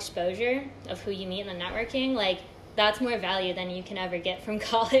environmental exposure of who you meet in the networking, like that's more value than you can ever get from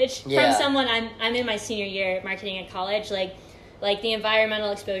college. From someone, I'm in my senior year marketing at college, like the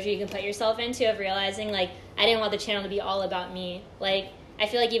environmental exposure you can put yourself into of realizing like I didn't want the channel to be all about me. Like I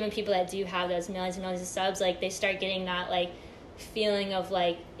feel like even people that do have those millions and millions of subs, like they start getting that like feeling of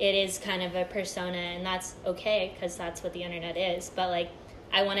like it is kind of a persona, and that's okay because that's what the internet is. But like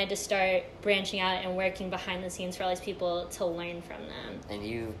I wanted to start branching out and working behind the scenes for all these people to learn from them. And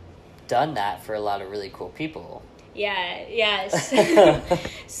you've done that for a lot of really cool people. Yeah, yes.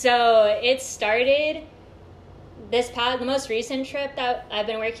 So it started the most recent trip that I've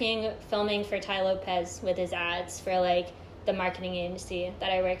been filming for Ty Lopez with his ads for like the marketing agency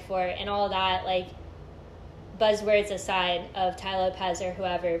that I work for, and all that, like buzzwords aside of Ty Lopez or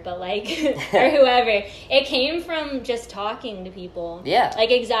whoever, but like, or whoever, it came from just talking to people. Yeah. Like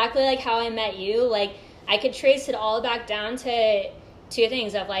exactly like how I met you. Like I could trace it all back down to two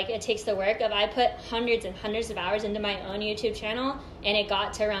things of like, it takes the work of, I put hundreds and hundreds of hours into my own YouTube channel, and it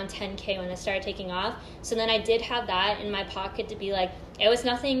got to around 10K when it started taking off. So then I did have that in my pocket to be like, it was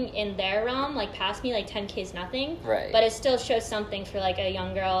nothing in their realm, like past me, like 10K is nothing. Right. But it still shows something for like a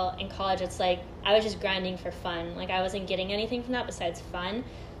young girl in college. It's like, I was just grinding for fun. Like I wasn't getting anything from that besides fun.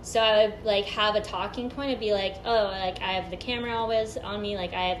 So I would like have a talking point and be like, oh, like I have the camera always on me,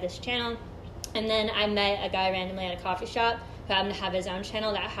 like I have this channel. And then I met a guy randomly at a coffee shop who happened to have his own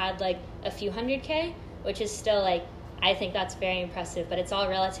channel that had like a few 100K, which is still like, I think that's very impressive, but it's all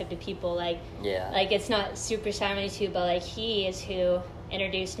relative to people. Like, yeah, like it's not super 72, but like he is who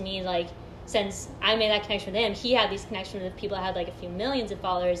introduced me. Like since I made that connection with him, he had these connections with people that had like a few millions of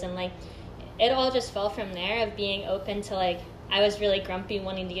followers, and like it all just fell from there of being open to like, I was really grumpy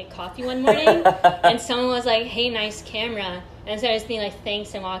wanting to get coffee one morning, and someone was like, hey, nice camera. And instead of just being like,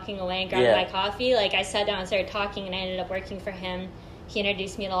 thanks, and walking away and grabbing my coffee, like I sat down and started talking, and I ended up working for him. He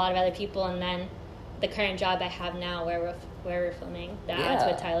introduced me to a lot of other people, and then the current job I have now where we're filming the ads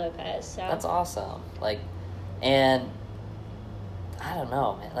with Ty Lopez. So that's awesome. Like, and I don't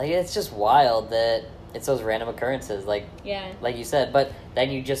know, man. Like, it's just wild that it's those random occurrences. Like, like you said, but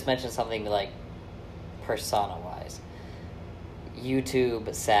then you just mentioned something like persona-wise.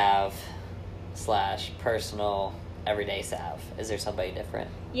 YouTube Sav / personal everyday Sav. Is there somebody different?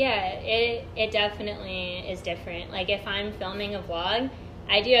 Yeah, it definitely is different. Like if I'm filming a vlog,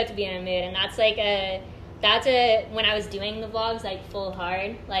 I do have to be in a mood, and that's when I was doing the vlogs like full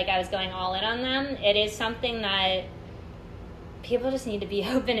hard, like I was going all in on them. It is something that people just need to be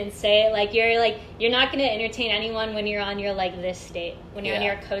open and say it. Like you're not going to entertain anyone when you're on your like this state, when you're on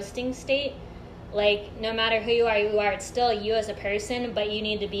your coasting state. Like no matter who you are, it's still you as a person, but you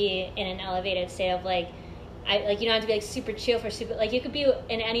need to be in an elevated state of like, you don't have to be like super chill for super, like you could be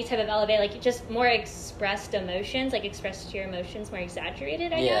in any type of elevate, like just more expressed emotions, like expressed your emotions more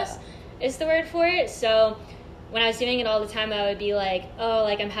exaggerated, I guess is the word for it. So when I was doing it all the time, I would be like, oh,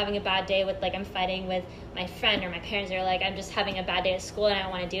 like I'm having a bad day with like I'm fighting with my friend or my parents, or like I'm just having a bad day at school and I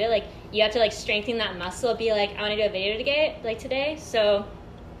don't want to do it. Like you have to like strengthen that muscle, be like, I want to do a video today. So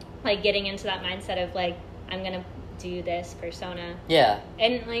like getting into that mindset of like, I'm gonna do this persona. Yeah.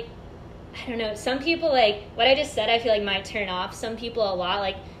 And like, I don't know, some people, like, what I just said, I feel like might turn off some people a lot.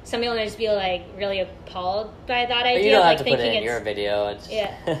 Like, some people just feel, like, really appalled by that idea. But you don't like, have to put it in your video.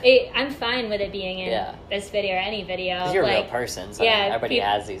 I'm fine with it being in this video or any video. Because you're a real person, so everybody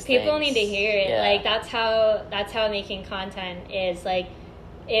has these things. People need to hear it. Yeah. Like, that's how making content is. Like,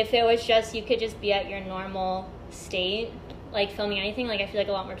 if it was just, you could just be at your normal state, like, filming anything, like, I feel like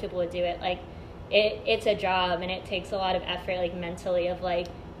a lot more people would do it. Like, it's a job, and it takes a lot of effort, like, mentally of, like,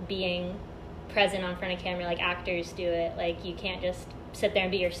 being present on front of camera, like actors do it. Like you can't just sit there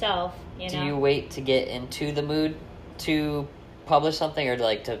and be yourself, you know? Do you wait to get into the mood to publish something, or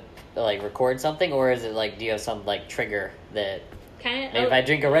to record something, or is it like, do you have some like trigger that kind of, maybe if I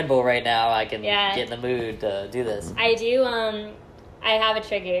drink a Red Bull right now I can get in the mood to do this? I do I have a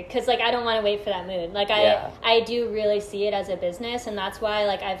trigger because like I don't want to wait for that mood. Like I do really see it as a business, and that's why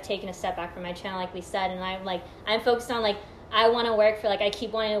like I've taken a step back from my channel, like we said, and I'm focused on like, I want to work for, like, I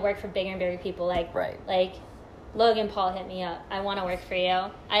keep wanting to work for bigger and bigger people. Like, like, Logan Paul hit me up. I want to work for you.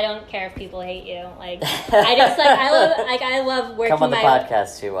 I don't care if people hate you. Like, I just, like, I love working. Come on the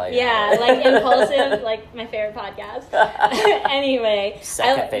podcast, too, while you're like, Impulsive, like, my favorite podcast. Anyway.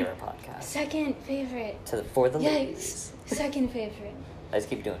 Second favorite podcast. Second favorite. For the ladies. Second favorite. I just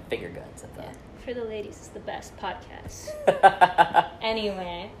keep doing finger guns at that. For the ladies is the best podcast.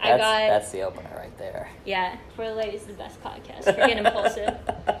 Anyway, that's the opener right there. Yeah, For the ladies is the best podcast. Forget Impulsive.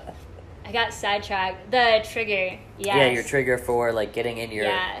 I got sidetracked. The trigger, yes. Yeah, your trigger for like getting in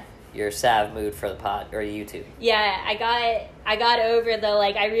your Sav mood for the pod or YouTube. Yeah, I got over the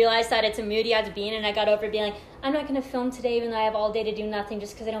like, I realized that it's a mood you have to be in, and I got over being like, I'm not going to film today even though I have all day to do nothing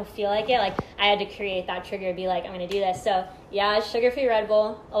just because I don't feel like it. Like, I had to create that trigger, be like, I'm going to do this. So, yeah, sugar-free Red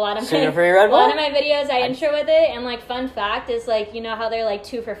Bull. A lot of my videos I intro with it. And, like, fun fact is, like, you know how they're, like,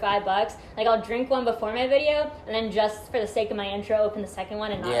 2 for $5? Like, I'll drink one before my video, and then just for the sake of my intro, open the second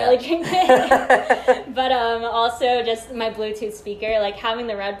one and not really drink it. But also just my Bluetooth speaker, like, having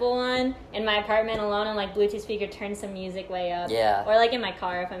the Red Bull on in my apartment alone, and, like, Bluetooth speaker turns some music way up. Yeah. Or, like, in my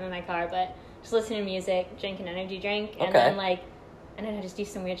car if I'm in my car, but just listen to music, drink an energy drink, and then, like, I don't know, just do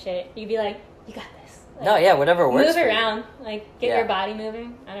some weird shit. You'd be like, you got this. Like, whatever works. Move around. Like, get your body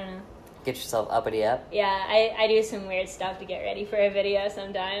moving. I don't know. Get yourself uppity up. Yeah, I do some weird stuff to get ready for a video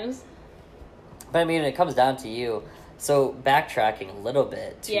sometimes. But I mean, it comes down to you. So backtracking a little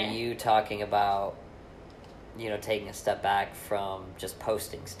bit to Yeah. you talking about, taking a step back from just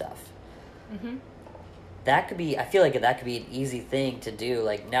posting stuff. Mm-hmm. That could be, I feel like that could be an easy thing to do.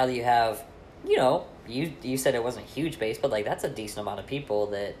 Like, now that you have, you said it wasn't a huge base, but, like, that's a decent amount of people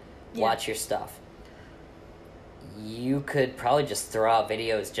that watch your stuff. You could probably just throw out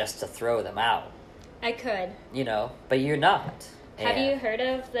videos just to throw them out. I could. But you're not. Have you heard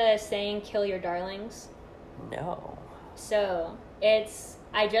of the saying, kill your darlings? No. So,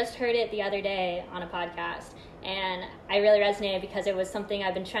 I just heard it the other day on a podcast, and I really resonated because it was something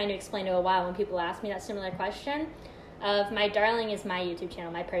I've been trying to explain to a while when people ask me that similar question. My darling is my YouTube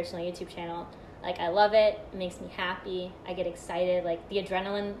channel, my personal YouTube channel. Like, I love it. It makes me happy. I get excited. Like, the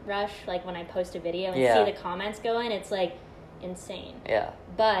adrenaline rush, like, when I post a video and see the comments go in, it's, like, insane. Yeah.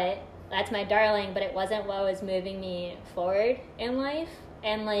 But that's my darling, but it wasn't what was moving me forward in life.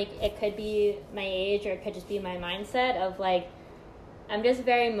 And, like, it could be my age or it could just be my mindset of, like, I'm just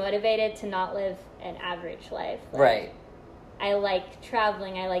very motivated to not live an average life. Like, right. I like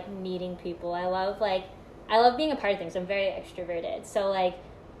traveling. I like meeting people. I love being a part of things. I'm very extroverted. So, like,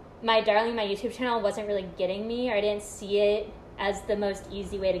 my darling, my YouTube channel wasn't really getting me, or I didn't see it as the most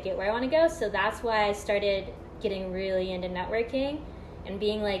easy way to get where I want to go. So that's why I started getting really into networking and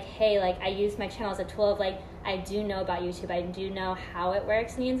being like, hey, like, I use my channel as a tool of, like, I do know about YouTube. I do know how it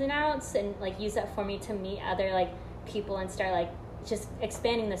works, the ins and outs, and, like, use that for me to meet other, like, people and start, like, just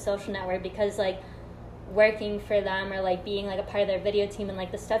expanding the social network, because, like, working for them or, like, being, like, a part of their video team and,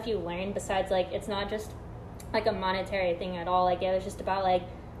 like, the stuff you learn besides, like, it's not just, like, a monetary thing at all. Like, it was just about, like,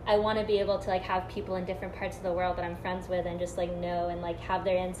 I want to be able to, like, have people in different parts of the world that I'm friends with and just, like, know and, like, have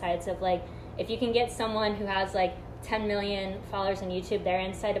their insights of, like, if you can get someone who has, like, 10 million followers on YouTube, their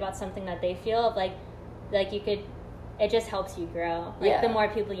insight about something that they feel of, like you could, it just helps you grow. Like, the more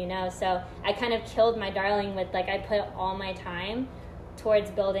people you know. So I kind of killed my darling with, like, I put all my time towards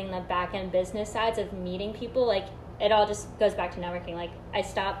building the back-end business sides of meeting people. Like, it all just goes back to networking. Like, I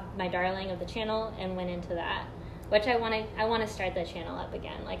stopped my darling of the channel and went into that. Which I want to start the channel up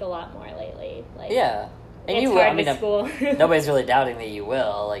again, like, a lot more lately. Like, yeah, and it's you hard will. I mean, with school. Nobody's really doubting that you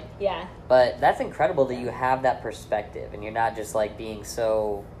will. Like, yeah. But that's incredible that you have that perspective, and you're not just, like, being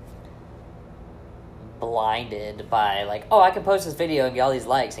so blinded by, like, oh, I can post this video and get all these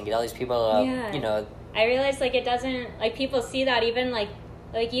likes and get all these people. I realized, like, it doesn't, like, people see that even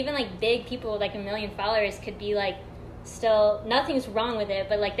big people with, like, 1 million followers could be, like, still, nothing's wrong with it,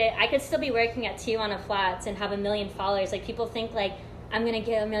 but, like, I could still be working at Tijuana Flats and have 1 million followers. Like, people think, like, I'm gonna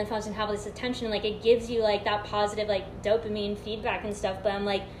get 1 million followers and have all this attention. Like, it gives you, like, that positive, like, dopamine feedback and stuff. But I'm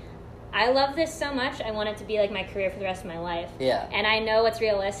like, I love this so much. I want it to be, like, my career for the rest of my life. Yeah. And I know what's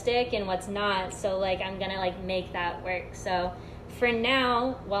realistic and what's not. So, like, I'm gonna, like, make that work. So for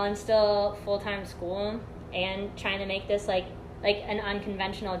now, while I'm still full-time school and trying to make this, like an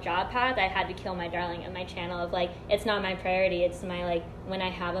unconventional job path, I had to kill my darling at my channel of, like, it's not my priority. It's my, like, when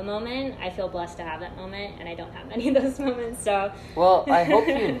I have a moment, I feel blessed to have that moment, and I don't have many of those moments. So, well, I hope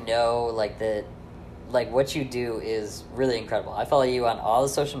you know, like, that, like, what you do is really incredible. I follow you on all the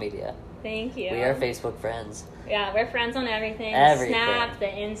social media. Thank you. We are Facebook friends. Yeah, we're friends on everything. Everything. Snap, the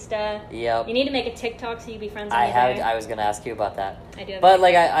Insta. Yep. You need to make a TikTok so you can be friends with me there. I was gonna ask you about that. I do. But,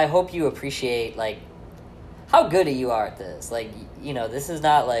 like, I hope you appreciate, like, how good you are at this. Like, this is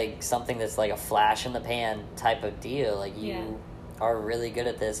not, like, something that's, like, a flash in the pan type of deal. Like, you are really good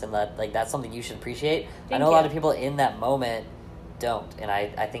at this, and that's something you should appreciate. I know a lot of people in that moment don't, and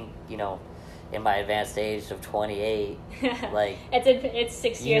I think, in my advanced age of 28, like, it's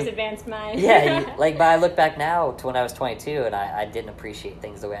 6 years advanced mine. but I look back now to when I was 22, and I didn't appreciate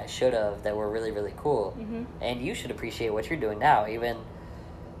things the way I should have that were really, really cool. Mm-hmm. And you should appreciate what you're doing now. Even,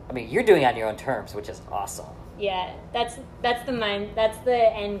 I mean, you're doing it on your own terms, which is awesome. Yeah, that's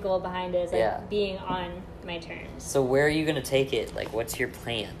the end goal behind it, is, like, being on my terms. So where are you going to take it? Like, what's your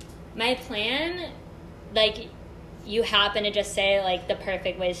plan? My plan, like, you happen to just say, like, the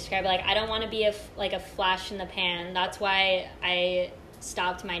perfect way to describe it. Like, I don't want to be a flash in the pan. That's why I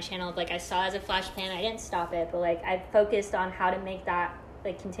stopped my channel. Like, I saw it as a flash pan. I didn't stop it, but, like, I focused on how to make that,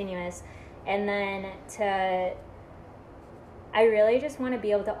 like, continuous. And then I really just want to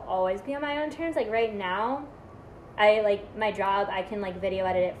be able to always be on my own terms. Like, right now, I, like, my job, I can, like, video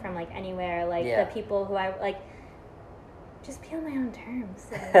edit it from, like, anywhere. Like, the people who I, like, just be on my own terms.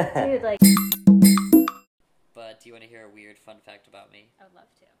 Like, dude, like... But do you want to hear a weird fun fact about me? I would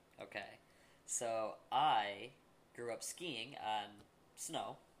love to. Okay. So, I grew up skiing on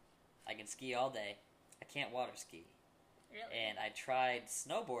snow. I can ski all day. I can't water ski. Really? And I tried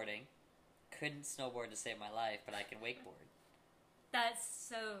snowboarding. Couldn't snowboard to save my life, but I can wakeboard. That's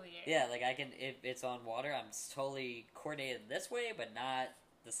so weird. Yeah, like I can, if it's on water, I'm totally coordinated this way, but not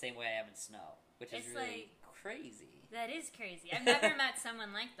the same way I am in snow, which is really crazy. That is crazy. I've never met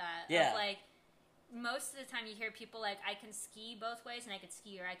someone like that. Yeah. Of like, most of the time you hear people like, I can ski both ways and I could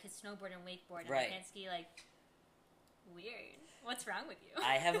ski, or I could snowboard and wakeboard and I can't ski. Like, weird. What's wrong with you?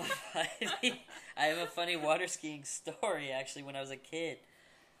 I have a funny water skiing story actually when I was a kid.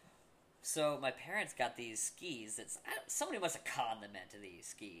 So my parents got these skis. Somebody must have conned them into these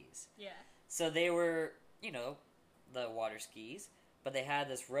skis. Yeah. So they were, the water skis, but they had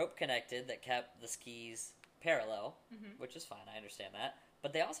this rope connected that kept the skis parallel, which is fine. I understand that.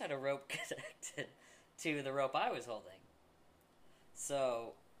 But they also had a rope connected to the rope I was holding.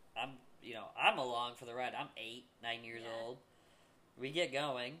 So I'm along for the ride. I'm 8, 9 years old. We get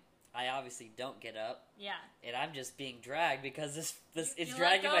going. I obviously don't get up. Yeah. And I'm just being dragged because it's You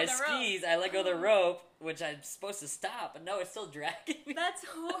dragging my skis. Rope. I let go of the rope, which I'm supposed to stop, but no, it's still dragging me. That's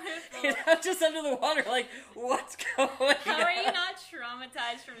horrible. And I'm just under the water, like, what's going on? How are you not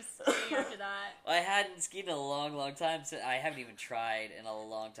traumatized from skiing after that? I hadn't skied in a long, long time. So I haven't even tried in a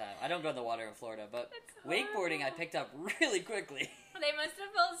long time. I don't go in the water in Florida, but wakeboarding I picked up really quickly. They must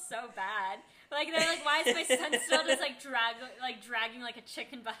have felt so bad. Like, they're like, why is my son still just, dragging, like, a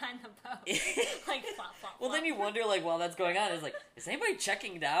chicken behind the boat? Like, flop, flop, Well, then you wonder, like, while that's going on, it's like, is anybody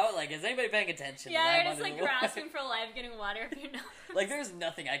checking it out? Like, is anybody paying attention? Yeah, they're just, like, grasping for life, getting water if you're not. Like, there's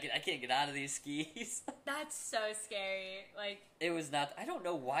nothing I can't get out of these skis. That's so scary. Like, it was not, I don't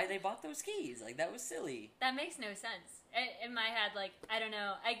know why they bought those skis. Like, that was silly. That makes no sense. In my head, like, I don't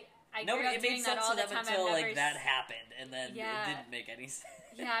know. I no, grew up it doing made that sense all to the them time. until like that happened, and then it didn't make any sense.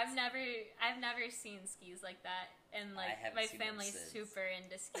 Yeah, I've never seen skis like that, and like my family's super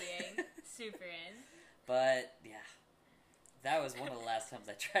into skiing, super in. But yeah, that was one of the last times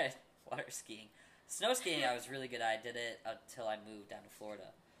I tried water skiing. Snow skiing, I was really good at. I did it until I moved down to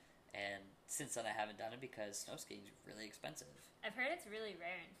Florida, and since then I haven't done it because snow skiing is really expensive. I've heard it's really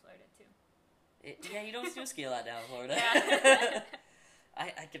rare in Florida too. Yeah, you don't snow ski a lot down in Florida. Yeah.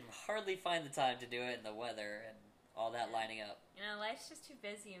 I can hardly find the time to do it in the weather and all that lining up. You know, life's just too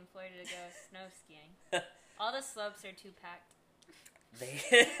busy in Florida to go snow skiing. All the slopes are too packed.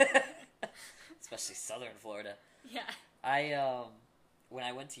 Especially southern Florida. Yeah. When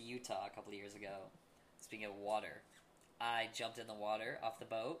I went to Utah a couple of years ago, speaking of water, I jumped in the water off the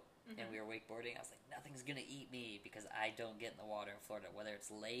boat and we were wakeboarding. I was like, nothing's gonna eat me because I don't get in the water in Florida, whether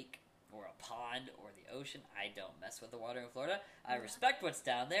it's lake or a pond or the ocean. I don't mess with the water in Florida. I respect what's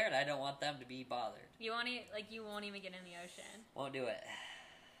down there, and I don't want them to be bothered. You won't even get in the ocean. Won't do it.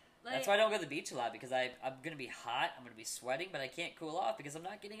 Like, that's why I don't go to the beach a lot, because I'm going to be hot, I'm going to be sweating, but I can't cool off because I'm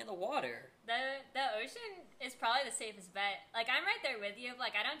not getting in the water. The ocean is probably the safest bet. Like, I'm right there with you.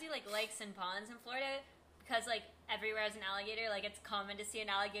 Like, I don't do, like, lakes and ponds in Florida because, like, everywhere is an alligator. Like, it's common to see an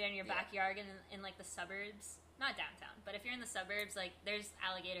alligator in your backyard in, like, the suburbs. Not downtown, but if you're in the suburbs, like, there's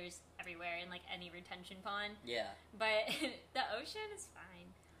alligators everywhere in, like, any retention pond. Yeah. But the ocean is fine.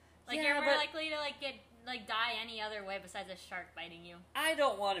 Like, you're more likely to, like, die any other way besides a shark biting you. I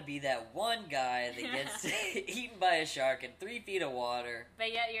don't want to be that one guy that gets eaten by a shark in 3 feet of water.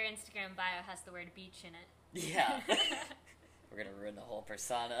 But yet your Instagram bio has the word beach in it. Yeah. We're going to ruin the whole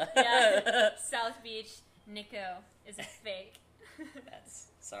persona. Yeah. South Beach, Nico is a fake.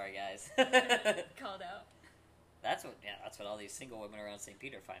 Sorry, guys. Called out. That's what all these single women around St.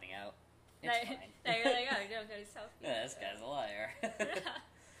 Peter are finding out. It's fine. You're like, oh, don't go to South Beach. Yeah, this guy's a liar.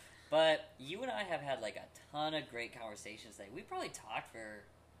 But you and I have had like a ton of great conversations today. We probably talked for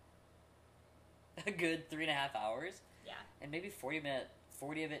a good 3.5 hours. Yeah. And maybe 40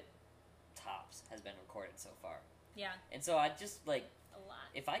 of it tops has been recorded so far. Yeah. And so I just like, a lot.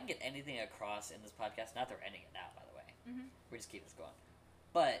 If I can get anything across in this podcast, not that we're ending it now, by the way. Mm-hmm. We just keep this going.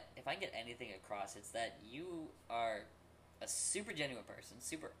 But if I can get anything across, it's that you are a super genuine person,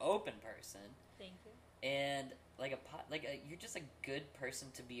 super open person. Thank you. And you're just a good person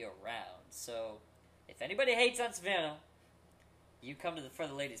to be around. So if anybody hates on Savannah, you come to the For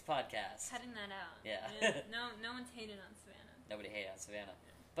the Ladies podcast. Cutting that out. Yeah. No one's hated on Savannah. Nobody hated on Savannah.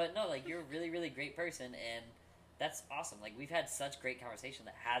 But no, like, you're a really, really great person, and that's awesome. Like, we've had such great conversation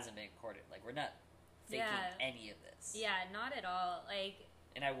that hasn't been recorded. Like, we're not faking any of this. Yeah, not at all. Like,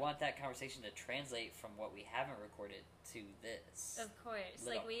 and I want that conversation to translate from what we haven't recorded to this. Of course.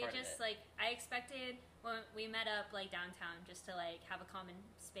 Like, we just, like, I expected when we met up, like, downtown just to, like, have a common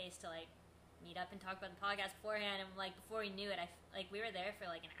space to, like, meet up and talk about the podcast beforehand. And, like, before we knew it, we were there for,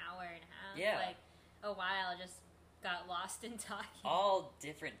 like, an hour and a half. Yeah. Like, a while, just got lost in talking. All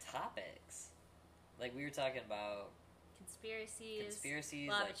different topics. Like, we were talking about Conspiracies.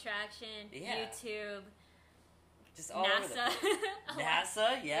 Law of Attraction. YouTube. Just all over the NASA. place.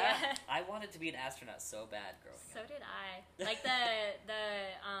 NASA, yeah. I wanted to be an astronaut so bad growing up. So did I. Like the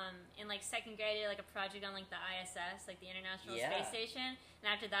in like second grade, I did like a project on like the ISS, like the International Space Station.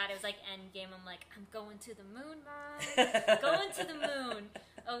 And after that, it was like Endgame. I'm like, I'm going to the moon, Mom. Going to the moon.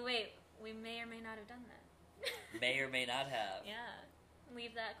 Oh wait, we may or may not have done that. May or may not have. Yeah.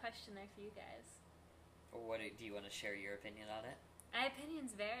 Leave that question there for you guys. Or what do you want to share your opinion on it? My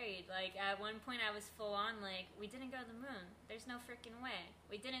opinions varied. Like, at one point I was full on, like, we didn't go to the moon. There's no freaking way.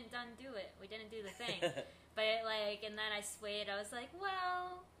 We didn't do it. We didn't do the thing. But, like, and then I swayed. I was like,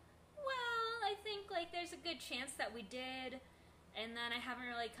 well, I think, like, there's a good chance that we did. And then I haven't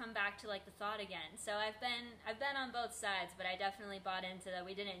really come back to, like, the thought again. So I've been on both sides, but I definitely bought into that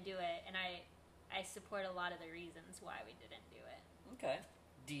we didn't do it. And I support a lot of the reasons why we didn't do it. Okay.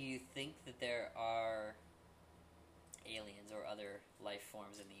 Do you think that there are aliens or other life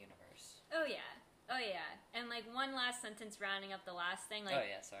forms in the universe? Oh yeah, and like one last sentence rounding up the last thing, like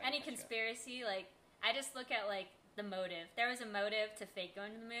any conspiracy, like I just look at like the motive. There was a motive to fake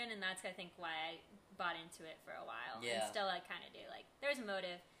going to the moon, and that's I think why I bought into it for a while, and still I kind of do. Like there's a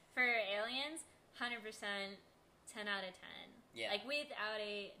motive for aliens, 100%, 10 out of 10. Yeah, like without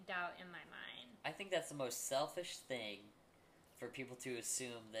a doubt in my mind. I think that's the most selfish thing for people to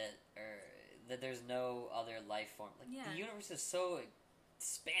assume that there's no other life form. Like the universe is so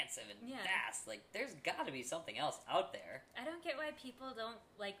expansive and vast. Like there's got to be something else out there. I don't get why people don't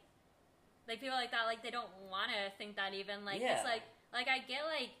like people like that. Like they don't want to think that even. Like it's like I get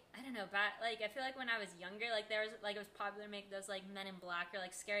like I don't know. Like I feel like when I was younger, like there was like it was popular to make those like Men in Black or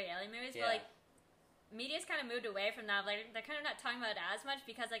like scary alien movies, but like media's kind of moved away from that. Like they're kind of not talking about it as much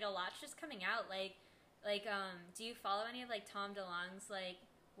because like a lot's just coming out. Like do you follow any of like Tom DeLonge's like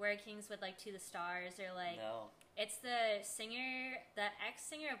workings with like To the Stars or like no. It's the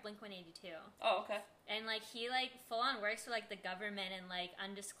ex-singer of Blink-182. Oh, okay. And like he like full on works for like the government and like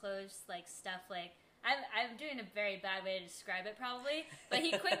undisclosed like stuff. Like I'm doing a very bad way to describe it probably, but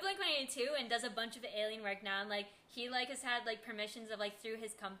he quit Blink-182 and does a bunch of alien work now. And like he like has had like permissions of like through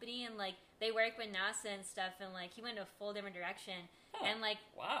his company and like they work with NASA and stuff. And like he went in a full different direction. Oh, and like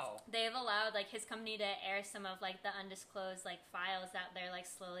wow, they've allowed like his company to air some of like the undisclosed like files that they're like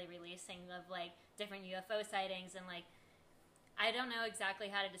slowly releasing of like different UFO sightings. And like I don't know exactly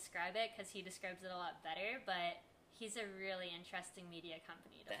how to describe it because he describes it a lot better, but he's a really interesting media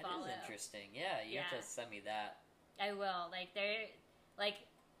company to follow. That is interesting. Yeah, you have to send me that. I will. Like they're like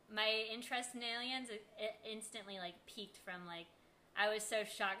my interest in aliens it instantly like peaked from like I was so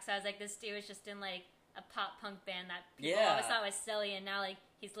shocked. So I was like, this dude was just in like a pop punk band that people always thought was silly, and now like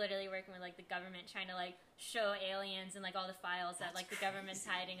he's literally working with like the government trying to like show aliens and like all the files that like the government's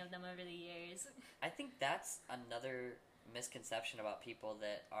hiding of them over the years. I think that's another misconception about people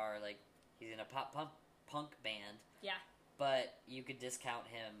that are like he's in a pop punk band. Yeah. But you could discount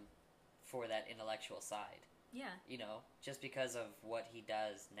him for that intellectual side. Yeah. You know, just because of what he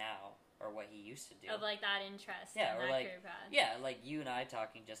does now or what he used to do. Of like that interest. Yeah, in or that like career path. Yeah, like you and I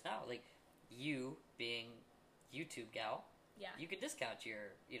talking just now, like you being YouTube gal. Yeah. You could discount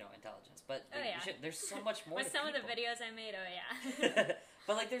your, intelligence, but there's so much more. With to some people. of the videos I made,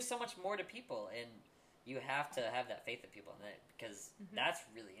 But like, there's so much more to people, and you have to have that faith in people, because that's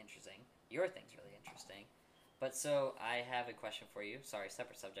really interesting. Your thing's really interesting. But so I have a question for you. Sorry,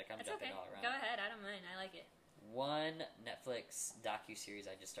 separate subject. I'm jumping all around. Go ahead. I don't mind. I like it. One Netflix docuseries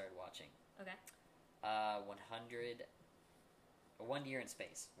I just started watching. Okay. 1 year in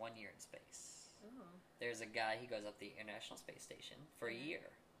space. 1 year in space. Ooh. There's a guy, he goes up the International Space Station for a year.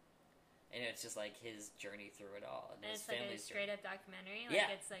 And it's just like his journey through it all. And it's like a straight up documentary?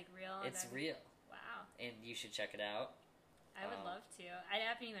 Like it's like real? It's real. Wow. And you should check it out. I would love to. I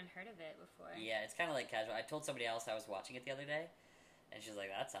haven't even heard of it before. Yeah, it's kind of like casual. I told somebody else I was watching it the other day, and she's like,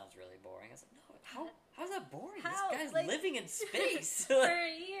 that sounds really boring. I was like, no, how's that boring? How? This guy's living in space. For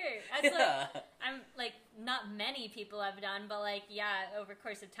a year. That's like, I'm like, not many people have done, but like, over the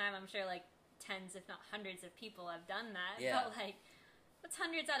course of time, I'm sure like tens, if not hundreds of people have done that. Yeah. But like, what's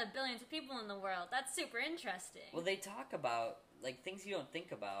hundreds out of billions of people in the world? That's super interesting. Well, they talk about, like, things you don't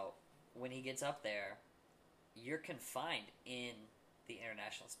think about when he gets up there. You're confined in the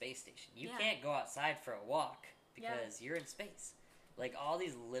International Space Station. You can't go outside for a walk because you're in space. Like, all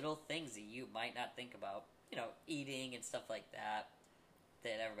these little things that you might not think about, eating and stuff like that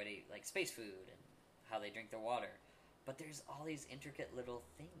everybody, like space food and how they drink their water. But there's all these intricate little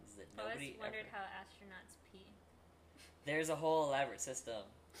things that nobody I always wondered how astronauts pee. There's a whole elaborate system.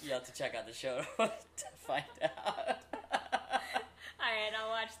 You have to check out the show to find out. Alright, I'll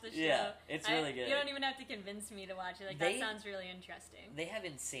watch the show. Yeah, it's really good. You don't even have to convince me to watch it. Like, that sounds really interesting. They have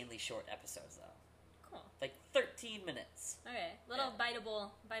insanely short episodes, though. cool. Like 13 minutes. Okay, little biteable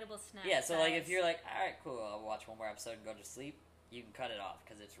snack. Yeah, so like if you're like, all right, cool, I'll watch one more episode and go to sleep, you can cut it off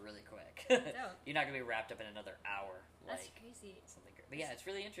because it's really quick. You're not gonna be wrapped up in another hour. That's crazy. Something, but yeah, it's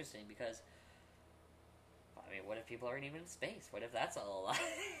really interesting because, I mean, what if people aren't even in space? What if that's all a lie?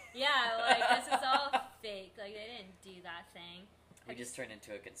 Yeah, like this is all fake. Like they didn't do that thing. We just turned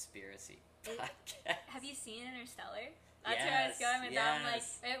into a conspiracy podcast. Have you seen Interstellar? That's where I was going with that. I'm like,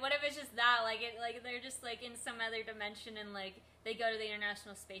 what if it's just that? Like they're just like in some other dimension, and like they go to the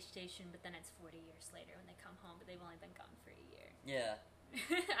International Space Station, but then it's 40 years later when they come home, but they've only been gone for a year. Yeah.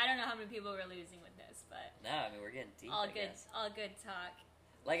 I don't know how many people we're losing with this, but no, I mean we're getting deep. All good talk.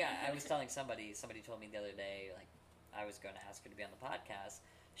 Like I was telling somebody told me the other day, like I was going to ask her to be on the podcast.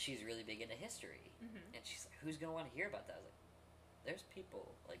 She's really big into history, and she's like, "Who's going to want to hear about that?" I was like, "There's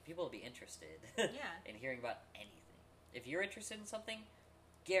people. Like people will be interested in hearing about anything. If you're interested in something,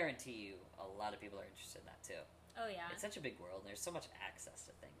 guarantee you a lot of people are interested in that too." Oh yeah, it's such a big world, and there's so much access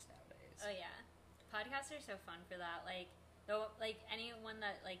to things nowadays. Oh yeah, podcasts are so fun for that. Like anyone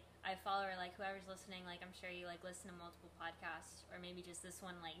that like I follow or like whoever's listening, like I'm sure you like listen to multiple podcasts or maybe just this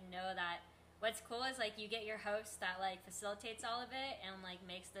one. Like know that what's cool is like you get your host that like facilitates all of it and like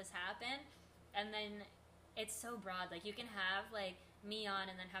makes this happen, and then it's so broad. Like you can have like me on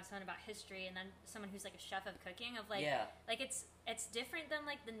and then have someone about history and then someone who's like a chef of cooking of like like it's different than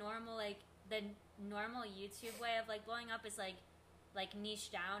like the normal YouTube way of like blowing up is like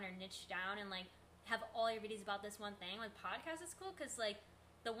niche down or niche down and like have all your videos about this one thing. With podcasts it's cool because like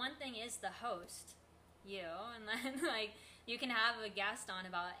the one thing is the host you, and then like you can have a guest on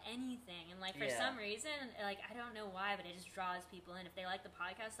about anything, and like for some reason like I don't know why, but it just draws people in. If they like the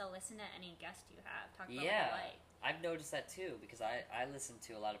podcast, they'll listen to any guest you have talk about what they like. I've noticed that too because I listen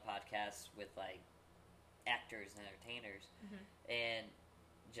to a lot of podcasts with like actors and entertainers, and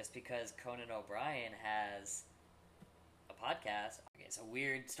just because Conan O'Brien has a podcast, okay, it's a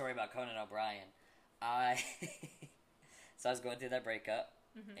weird story about Conan O'Brien. So I was going through that breakup,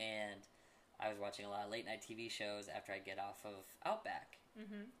 and I was watching a lot of late night TV shows after I'd get off of Outback,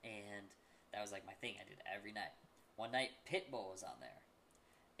 and that was like my thing. I did it every night. One night, Pitbull was on there.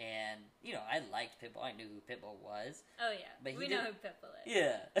 And, you know, I liked Pitbull. I knew who Pitbull was. Oh, yeah. But we know who Pitbull is.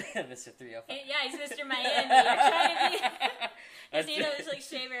 Yeah. Mr. 305. Yeah, he's Mr. Miami. You're trying to be... You see, just, like,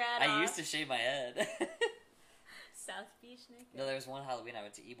 shave your head off. I used to shave my head. South Beach, Nick? No, there was one Halloween I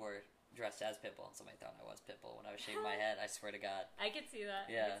went to Ybor dressed as Pitbull, and somebody thought I was Pitbull when I was shaving my head. I swear to God. I could see that.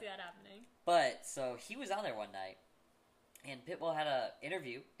 Yeah. I could see that happening. But, so, he was on there one night, and Pitbull had an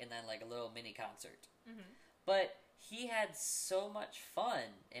interview, and then, like, a little mini concert. But... he had so much fun,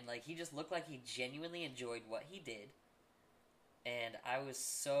 and like he just looked like he genuinely enjoyed what he did, and I was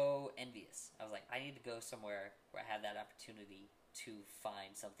so envious. I was like, I need to go somewhere where I have that opportunity to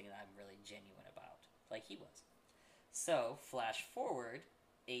find something that I'm really genuine about, like he was. So, flash forward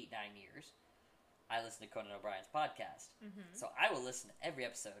 8-9 years, I listen to Conan O'Brien's podcast. So I will listen to every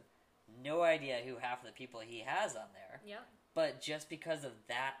episode. No idea who half of the people he has on there. Yep. But just because of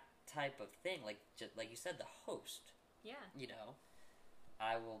that type of thing, like you said, the host. Yeah. You know,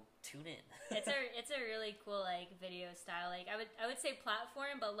 I will tune in. it's a really cool like video style. Like I would say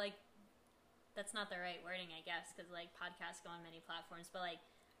platform, but like that's not the right wording, I guess, because like podcasts go on many platforms. But like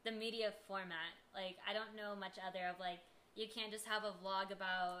the media format, like I don't know much other of like you can't just have a vlog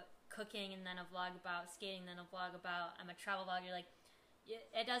about cooking and then a vlog about skating, then a vlog about I'm a travel vlogger. Like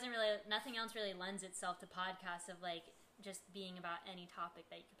it doesn't really, nothing else really lends itself to podcasts of like just being about any topic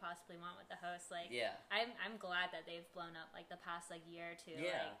that you could possibly want with the host. Like, I'm glad that they've blown up like the past like year or two.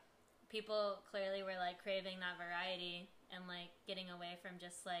 Yeah. Like, people clearly were like craving that variety and like getting away from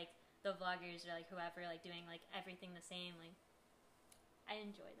just like the vloggers or like whoever like doing like everything the same. Like, I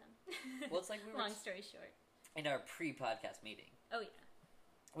enjoy them. Well, it's like we were long story short. In our pre-podcast meeting. Oh yeah.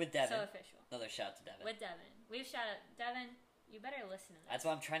 With Devin. So official. Another shout to Devin. With Devin, we've shout out Devin. You better listen to this. That's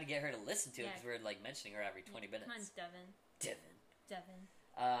why I'm trying to get her to listen to it because we're like mentioning her every 20 minutes. Come on, Devin. Devin.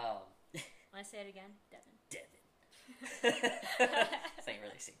 Want to say it again? Devin. It's like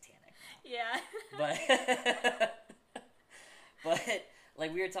really satanic. Yeah. But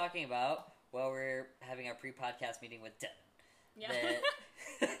like we were talking about while we're having our pre-podcast meeting with Devin. Yeah.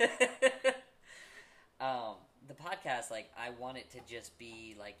 The podcast, like I want it to just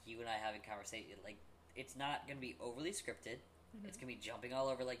be like you and I having conversation. Like it's not going to be overly scripted. It's going to be jumping all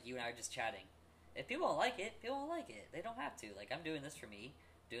over like you and I are just chatting. If people don't like it, people don't like it. They don't have to. Like, I'm doing this for me,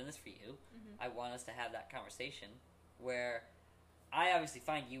 doing this for you. I want us to have that conversation where I obviously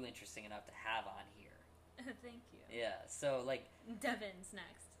find you interesting enough to have on here. Thank you. Yeah, so, like... Devin's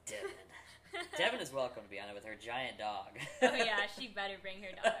next. Devin is welcome to be on it with her giant dog. Oh, yeah, she better bring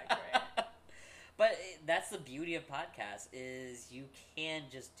her dog for it. But that's the beauty of podcasts is you can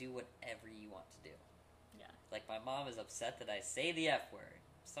just do whatever you want to do. Yeah. Like, my mom is upset that I say the F word.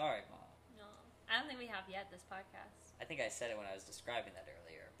 Sorry, Mom. No. I don't think we have yet this podcast. I think I said it when I was describing that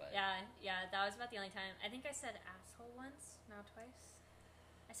earlier, but... Yeah, that was about the only time. I think I said asshole once, now twice.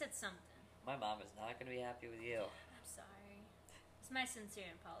 I said something. My mom is not going to be happy with you. I'm sorry. It's my sincere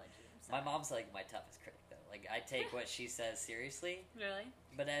apology. I'm My sorry. mom's, like, my toughest critic, though. Like, I take what she says seriously. Really?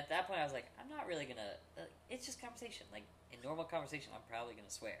 But at that point, I was like, I'm not really going to... it's just conversation. Like, in normal conversation, I'm probably going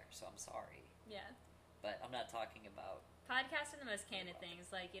to swear, so I'm sorry. Yeah. But I'm not talking about... Podcasts are the most candid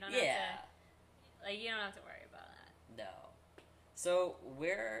things. Like, you don't Yeah. have to... Like, you don't have to worry about that. No. So,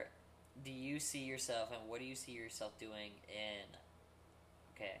 where do you see yourself, and what do you see yourself doing in,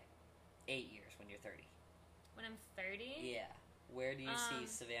 8 years when you're 30? When I'm 30? Yeah. Where do you see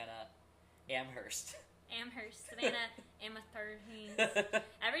Savannah Amherst? Amherst. Savannah Amherst.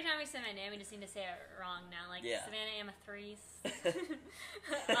 Every time we say my name, we just need to say it wrong now. Like, Yeah. Savannah Amherst.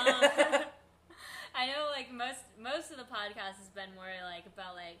 I know, like, most of the podcast has been more, like,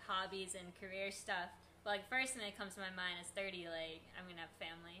 about, like, hobbies and career stuff. But, like, first thing that comes to my mind is 30, like, I'm going to have a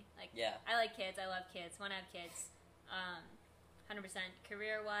family. Like, Yeah. I like kids. I love kids. Want to have kids. 100%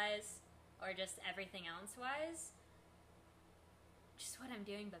 career-wise or just everything else-wise. Just what I'm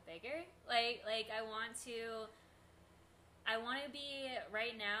doing, but bigger. Like I want to be,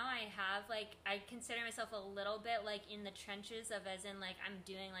 right now, I consider myself a little bit, like, in the trenches of, as in, like, I'm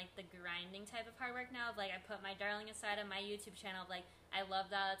doing, like, the grinding type of hard work now of, like, I put my darling aside on my YouTube channel of, like, I love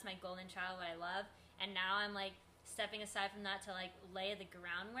that, that's my golden child, what I love, and now I'm, like, stepping aside from that to, like, lay the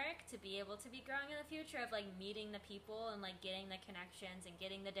groundwork to be able to be growing in the future of, like, meeting the people and, like, getting the connections and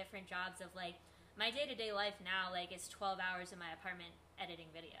getting the different jobs of, like, my day-to-day life now, like, is 12 hours in my apartment editing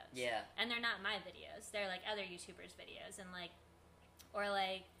videos. Yeah. And they're not my videos. They're, like, other YouTubers' videos. And, like, or,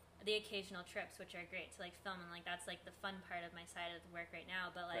 like, the occasional trips, which are great to, like, film. And, like, that's, like, the fun part of my side of the work right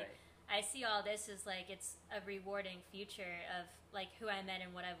now. But, like, Right. I see all this as, like, it's a rewarding future of, like, who I met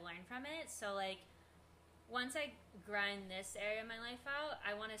and what I've learned from it. So, like, once I grind this area of my life out,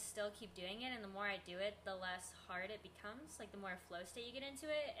 I want to still keep doing it. And the more I do it, the less hard it becomes. Like, the more flow state you get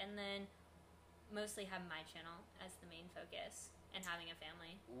into it. And then mostly have my channel as the main focus and having a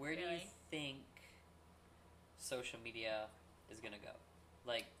family. Where do you think social media is going to go?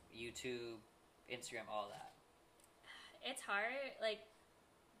 Like, YouTube, Instagram, all that. It's hard. Like,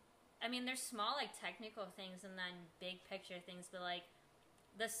 I mean, there's small, like, technical things and then big picture things, but, like,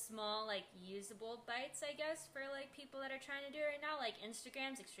 the small, like, usable bites, I guess, for, like, people that are trying to do it right now. Like,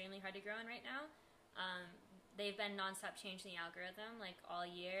 Instagram's extremely hard to grow in right now. They've been nonstop changing the algorithm, like, all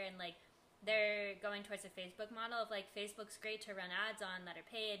year, and, like, they're going towards a Facebook model of, like, Facebook's great to run ads on that are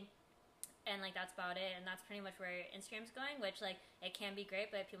paid, and, like, that's about it, and that's pretty much where Instagram's going, which, like, it can be great,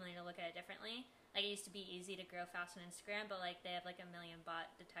 but people need to look at it differently. Like, it used to be easy to grow fast on Instagram, but, like, they have, like, 1 million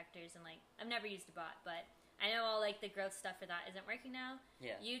bot detectors, and, like, I've never used a bot, but I know all, like, the growth stuff for that isn't working now.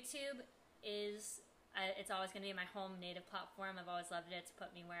 Yeah. YouTube is, it's always going to be my home native platform. I've always loved it. It's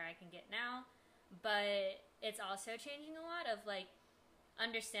put me where I can get now, but it's also changing a lot of, like,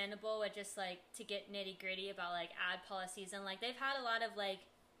 understandable with just, like, to get nitty-gritty about, like, ad policies, and, like, they've had a lot of, like,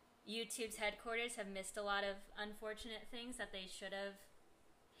 YouTube's headquarters have missed a lot of unfortunate things that they should have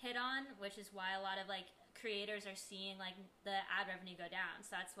hit on, which is why a lot of, like, creators are seeing, like, the ad revenue go down.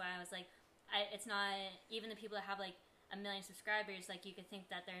 So that's why I was like, it's not, even the people that have, like, 1 million subscribers, like, you could think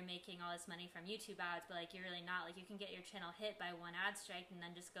that they're making all this money from YouTube ads, but, like, you're really not. Like, you can get your channel hit by one ad strike and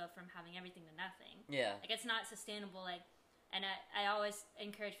then just go from having everything to nothing. Yeah. Like, it's not sustainable, like, and I always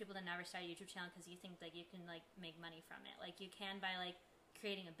encourage people to never start a YouTube channel because you think, like, you can, like, make money from it. Like, you can by, like,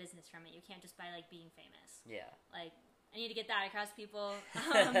 creating a business from it. You can't just by, like, being famous. Yeah. Like, I need to get that across to people.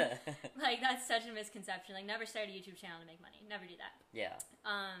 Like, that's such a misconception. Like, never start a YouTube channel to make money. Never do that. Yeah.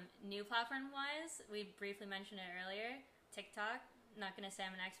 New platform-wise, we briefly mentioned it earlier. TikTok. Not going to say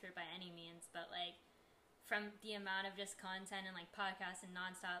I'm an expert by any means, but, like, from the amount of just content and, like, podcasts and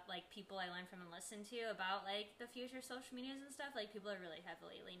nonstop, like, people I learn from and listen to about, like, the future of social medias and stuff, like, people are really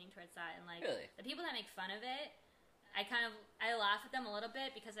heavily leaning towards that. And, like, Really? the people that make fun of it, I laugh at them a little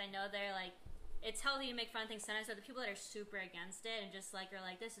bit because I know they're, like, it's healthy to make fun of things sometimes, but the people that are super against it and just, like, are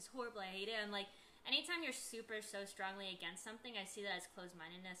like, this is horrible, I hate it. I'm like, anytime you're so strongly against something, I see that as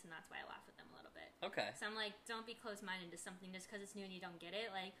closed-mindedness, and that's why I laugh at them a little bit. Okay. So I'm like, don't be closed-minded to something just because it's new and you don't get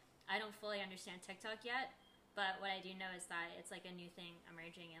it. Like, I don't fully understand TikTok yet, but what I do know is that it's, like, a new thing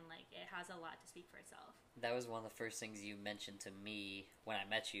emerging, and, like, it has a lot to speak for itself. That was one of the first things you mentioned to me when I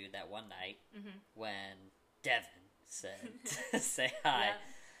met you that one night when Devin said, say hi. Yeah.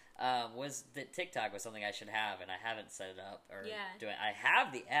 Was that TikTok was something I should have, and I haven't set it up or Yeah. do it. I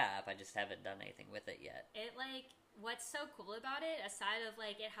have the app, I just haven't done anything with it yet. It, like, what's so cool about it, aside of,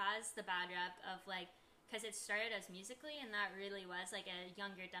 like, it has the bad rep of, like, because it started as Musically, and that really was, like, a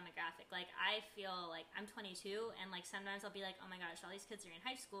younger demographic. Like, I feel like I'm 22, and, like, sometimes I'll be like, oh my gosh, all these kids are in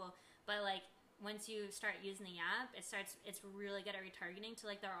high school. But, like, once you start using the app, it's really good at retargeting to,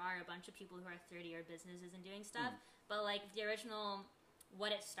 like, there are a bunch of people who are 30 or businesses and doing stuff. But, like, the original,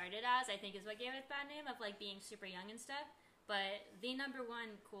 what it started as, I think, is what gave it the bad name of, like, being super young and stuff. But the number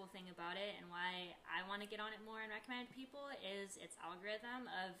one cool thing about it, and why I want to get on it more and recommend it to people, is its algorithm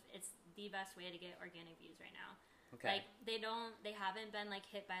of it's the best way to get organic views right now. Okay. Like, they haven't been, like,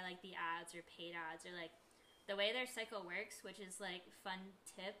 hit by, like, the ads or paid ads, or, like, the way their cycle works, which is, like, fun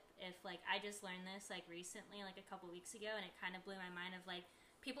tip, if, like, I just learned this, like, recently, like, a couple weeks ago, and it kind of blew my mind of, like,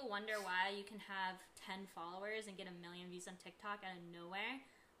 people wonder why you can have 10 followers and get 1 million views on TikTok out of nowhere,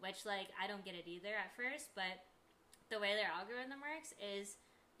 which, like, I don't get it either at first, but the way their algorithm works is,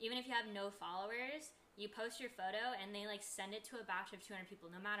 even if you have no followers, you post your photo, and they, like, send it to a batch of 200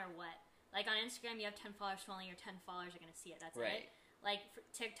 people, no matter what. Like, on Instagram, you have 10 followers, so only your 10 followers are going to see it. That's Right. it. Like, for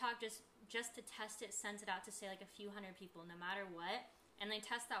TikTok, just to test it, sends it out to, say, like, a few hundred people, no matter what, and they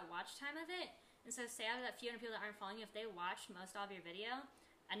test that watch time of it. And so, say out of that few hundred people that aren't following you, if they watched most of your video,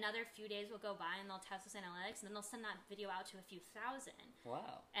 another few days will go by, and they'll test this analytics, and then they'll send that video out to a few thousand.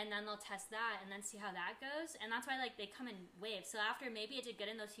 Wow. And then they'll test that, and then see how that goes. And that's why, like, they come in waves. So after maybe it did good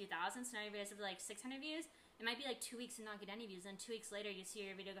in those few thousand, so now your videos have, like, 600 views, it might be, like, 2 weeks and not get any views. Then 2 weeks later, you see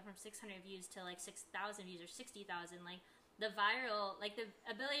your video go from 600 views to, like, 6,000 views or 60,000. Like, the viral, like, the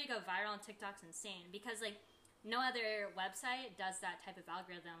ability to go viral on TikTok's insane. Because, like, no other website does that type of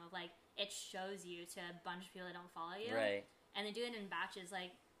algorithm of, like, it shows you to a bunch of people that don't follow you. Right. And they do it in batches,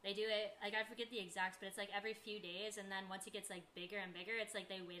 like, they do it, like, I forget the exacts, but it's, like, every few days, and then once it gets, like, bigger and bigger, it's, like,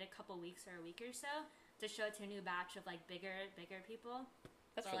 they wait a couple weeks or a week or so to show it to a new batch of, like, bigger people.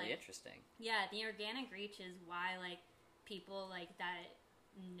 That's So, really like, interesting. Yeah, the organic reach is why, like, people, like, that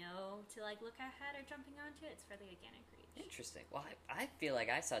know to, like, look ahead are jumping onto it. It's for the organic reach. Interesting. Well, I feel like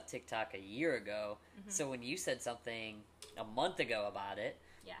I saw TikTok a year ago, so when you said something a month ago about it,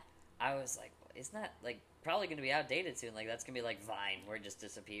 Yeah. I was like, well, isn't that, like, probably going to be outdated soon? Like, that's going to be like Vine, where it just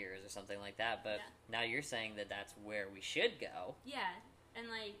disappears or something like that. But now you're saying that that's where we should go. Yeah, and,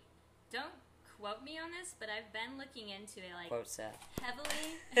 like, don't quote me on this, but I've been looking into it, like, Quote Sav.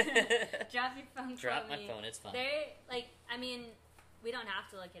 heavily. Drop your phone, Drop quote my me. phone, it's fine. They're, like, I mean, we don't have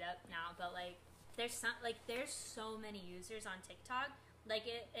to look it up now, but, like, there's so many users on TikTok, like,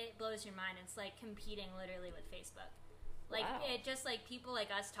 it blows your mind. It's, like, competing literally with Facebook. Like, Wow. it just, like, people like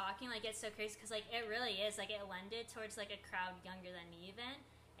us talking, like, it's so crazy, because, like, it really is, like, it lended towards, like, a crowd younger than me even,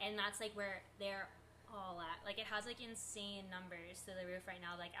 and that's, like, where they're all at. Like, it has, like, insane numbers to the roof right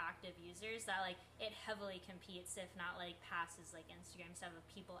now, like, active users, that, like, it heavily competes, if not, like, passes, like, Instagram stuff of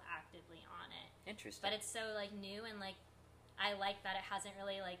people actively on it. Interesting. But it's so, like, new, and, like, I like that it hasn't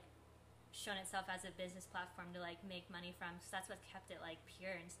really, like, shown itself as a business platform to, like, make money from, so that's what kept it, like,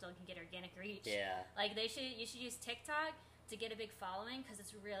 pure and still can get organic reach. Yeah. Like, you should use TikTok to get a big following, because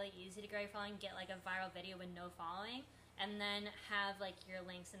it's really easy to grow your following, get, like, a viral video with no following, and then have, like, your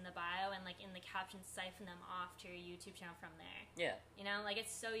links in the bio and, like, in the captions, siphon them off to your YouTube channel from there. Yeah. You know, like,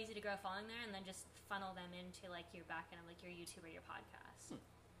 it's so easy to grow a following there, and then just funnel them into, like, your back end of, like, your YouTube or your podcast.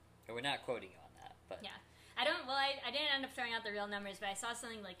 And we're not quoting you on that, but Yeah. I didn't end up throwing out the real numbers, but I saw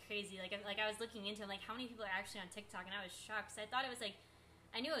something, like, crazy. Like, I was looking into, like, how many people are actually on TikTok, and I was shocked, because I thought it was, like,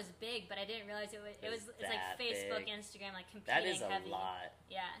 I knew it was big, but I didn't realize it's like that Facebook, big. Instagram, like, competing that is a heavy. lot.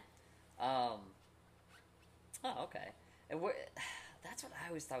 Yeah. Oh, okay. And that's what I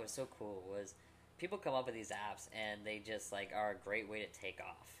always thought was so cool, was people come up with these apps, and they just, like, are a great way to take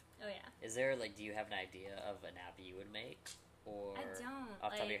off. Oh, yeah. Is there, like, do you have an idea of an app you would make? Or I don't.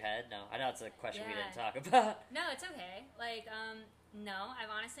 off the top of like, your head? No. I know it's a question we Yeah. didn't talk about. No, it's okay. Like, no, I've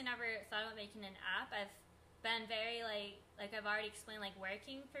honestly never thought about making an app. I've been very, like I've already explained, like,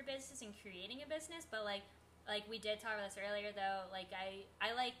 working for business and creating a business, but, like we did talk about this earlier, though, like, I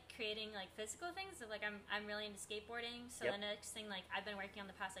like creating, like, physical things, so, like, I'm really into skateboarding, so Yep. the next thing, like, I've been working on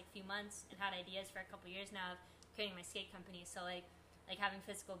the past, like, few months, and had ideas for a couple years now of creating my skate company, so, like having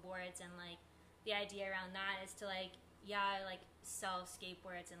physical boards, and, like, the idea around that is to, like, sell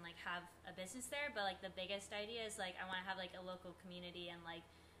skateboards and, like, have a business there, but, like, the biggest idea is, like, I want to have, like, a local community, and, like,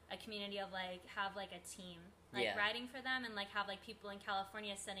 a community of, like, have, like, a team, like, Yeah. riding for them, and, like, have, like, people in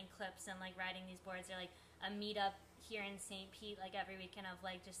California sending clips and, like, riding these boards, or, like, a meetup here in St. Pete, like, every weekend of,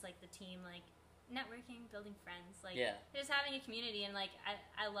 like, just, like, the team, like, networking, building friends, like, Yeah. just having a community, and, like,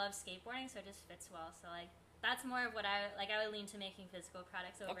 I love skateboarding, so it just fits well, so, like, that's more of what I would lean to making physical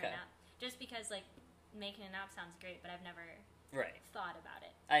products over Okay. an app, just because like making an app sounds great, but I've never thought about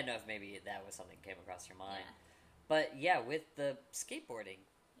it. I don't know if maybe that was something that came across your mind. Yeah. But yeah, with the skateboarding,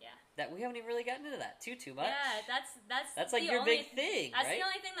 Yeah. that we haven't even really gotten into that too much. Yeah, that's like the your only, big thing, That's right? the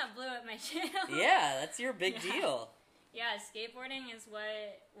only thing that blew up my channel. Yeah, that's your big Yeah. deal. Yeah, skateboarding is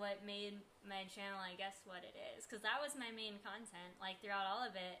what made my channel, I guess, what it is, because that was my main content, like throughout all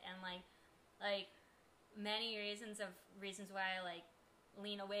of it, and like many reasons why I like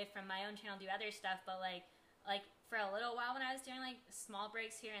lean away from my own channel, do other stuff, but like for a little while when I was doing like small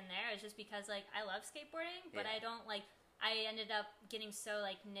breaks here and there, it's just because like I love skateboarding, but Yeah. I don't like. I ended up getting so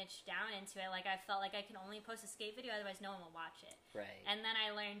like niched down into it, like I felt like I could only post a skate video, otherwise no one will watch it. Right. And then I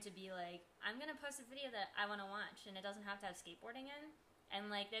learned to be like, I'm gonna post a video that I want to watch, and it doesn't have to have skateboarding in.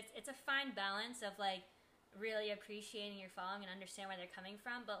 And like it's a fine balance of like really appreciating your following and understand where they're coming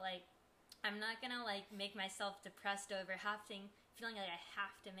from, but like I'm not gonna like make myself depressed over feeling like I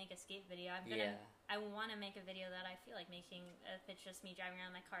have to make a skate video. I want to make a video that I feel like making if it's just me driving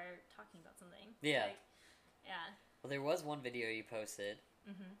around my car talking about something. Yeah. Like, yeah. Well, there was one video you posted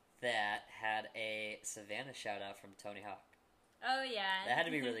that had a Savannah shout out from Tony Hawk. Oh yeah. That had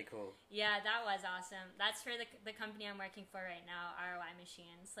to be really cool. Yeah, that was awesome. That's for the company I'm working for right now, ROI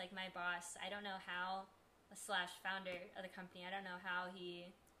Machines. Like my boss, I don't know how / founder of the company, I don't know how he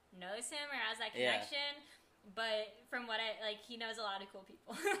knows him or has that connection. But from what he knows a lot of cool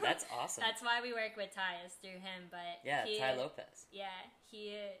people. That's awesome. That's why we work with Ty, is through him. But yeah, Ty Lopez. Yeah,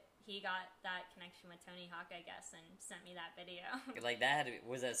 he got that connection with Tony Hawk, I guess, and sent me that video. Like that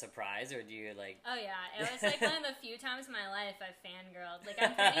was that a surprise, or do you like? Oh yeah, it was like one of the few times in my life I fangirled. Like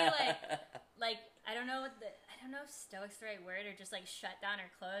I'm pretty like I don't know if stoic's the right word, or just like shut down or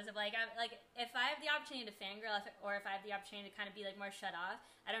close. Of like if I have the opportunity to fangirl, or if I have the opportunity to kind of be like more shut off,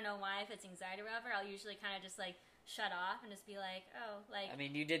 I don't know why, if it's anxiety or whatever, I'll usually kind of just like shut off and just be like, oh, like. I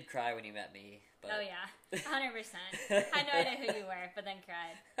mean, you did cry when you met me. But... Oh yeah, 100%. I had no idea who you were, but then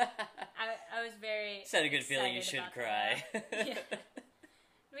cried. I was very. Just had a good feeling you should cry. Yeah.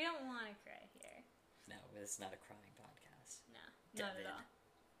 We don't want to cry here. No, it's not a crying podcast. No, not Devin. at all.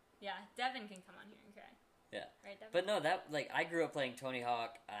 Yeah, Devin can come on here and cry. Yeah. Right, Devin? But no, that like I grew up playing Tony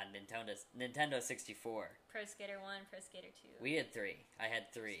Hawk on Nintendo 64. Pro Skater 1, Pro Skater 2. We had 3. I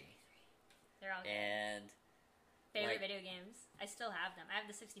had 3. They're all good. And favorite video games. I still have them. I have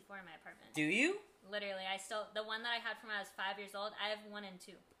the 64 in my apartment. do you? Literally, the one that I had from when I was 5 years old, I have 1 and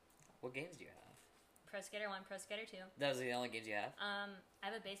 2. What games do you have? Pro Skater 1, Pro Skater 2. Those are the only games you have? I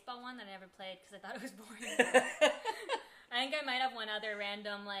have a baseball one that I never played because I thought it was boring. I think I might have one other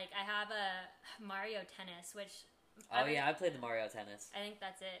random, like, I have a Mario Tennis, which... Oh, yeah, I played the Mario Tennis. I think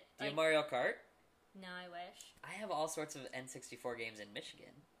that's it. Do you have Mario Kart? No, I wish. I have all sorts of N64 games in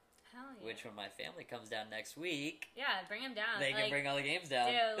Michigan. Hell yeah. Which, when my family comes down next week... Yeah, bring them down. They can bring all the games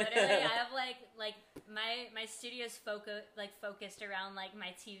down. Dude, literally, I have, like my studio's focused around, like,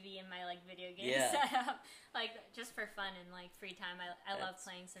 my TV and my, like, video game setup. Like, just for fun and, like, free time. I love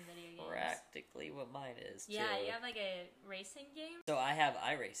playing some video games. Practically what mine is, too. Yeah, you have, like, a racing game? So I have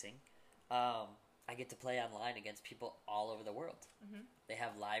iRacing. I get to play online against people all over the world. Mm-hmm. They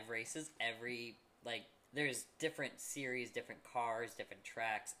have live races there's different series, different cars, different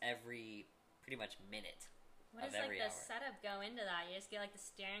tracks, every pretty much minute. What does like the setup go into that? You just get like the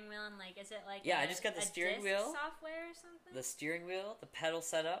steering wheel and like, is it like I just got the steering wheel software or something? The steering wheel, the pedal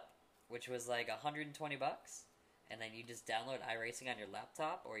setup, which was like $120, and then you just download iRacing on your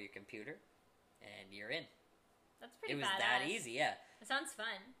laptop or your computer, and you're in. That's pretty badass. It was badass. that easy, yeah. It sounds fun.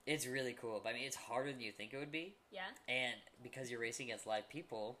 It's really cool. But I mean, it's harder than you think it would be. Yeah. And because you're racing against live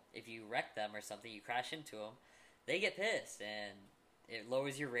people, if you wreck them or something, you crash into them, they get pissed, and it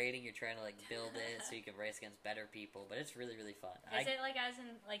lowers your rating. You're trying to like build it so you can race against better people, but it's really, really fun. Is it like as in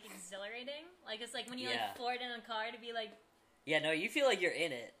like exhilarating? Like it's like when you like floor it in a car to be like. Yeah, no, you feel like you're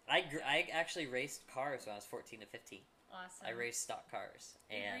in it. I actually raced cars when I was 14 to 15. Awesome. I raced stock cars.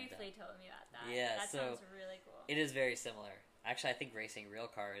 You briefly told me about that. Yeah, that sounds really cool. It is very similar. Actually, I think racing real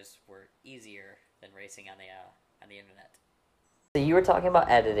cars were easier than racing on the internet. So you were talking about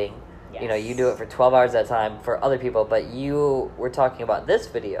editing. Yes. You know, you do it for 12 hours at a time for other people, but you were talking about this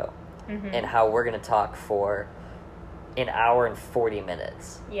video and how we're going to talk for an hour and 40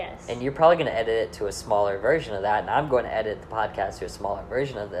 minutes. Yes. And you're probably going to edit it to a smaller version of that, and I'm going to edit the podcast to a smaller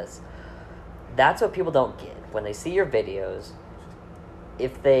version of this. That's what people don't get. When they see your videos,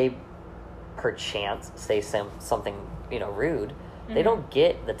 if they perchance say something, rude, they don't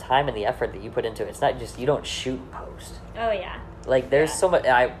get the time and the effort that you put into it. It's not just you don't shoot and post. Oh, yeah. Like, there's so much...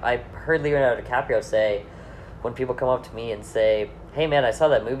 I heard Leonardo DiCaprio say, when people come up to me and say, hey man, I saw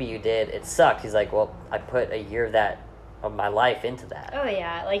that movie you did. It sucked. He's like, well, I put a year of my life into that. Oh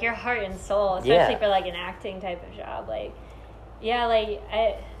yeah, like your heart and soul, especially for like an acting type of job. Like, yeah, like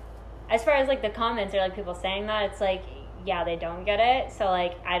as far as like the comments or like people saying that, it's like, yeah, they don't get it. So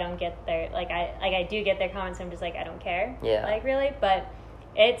like I don't get their I do get their comments. I'm just like, I don't care. Yeah. Like really, but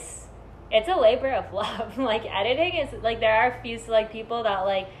it's a labor of love. Like editing is like, there are a few select people that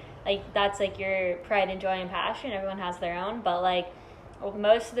like that's like your pride and joy and passion. Everyone has their own, but like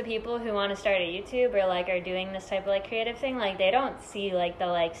most of the people who want to start a YouTube or like are doing this type of like creative thing, like they don't see like the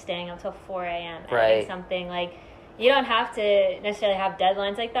like staying up till 4 a.m. editing something. Like you don't have to necessarily have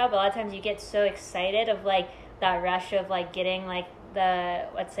deadlines like that, but a lot of times you get so excited of like that rush of like getting like the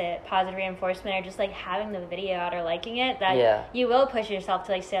positive reinforcement or just like having the video out or liking it, that you will push yourself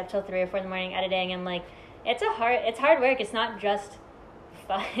to like stay up till 3 or 4 in the morning editing. And like it's hard work. It's not just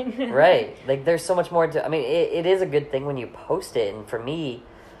fun. Right. Like there's so much more to, I mean, it is a good thing when you post it, and for me,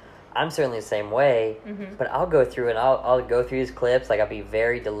 I'm certainly the same way. But I'll go through and I'll go through these clips, like I'll be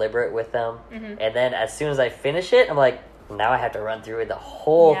very deliberate with them, and then as soon as I finish it, I'm like, now I have to run through the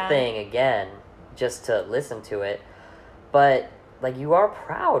whole thing again just to listen to it. But like you are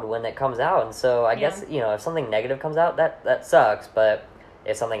proud when it comes out, and so I guess, you know, if something negative comes out, that sucks, but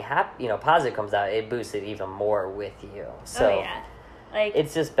if something positive comes out, it boosts it even more with you. So like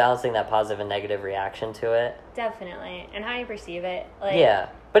it's just balancing that positive and negative reaction to it. Definitely. And how you perceive it. Like,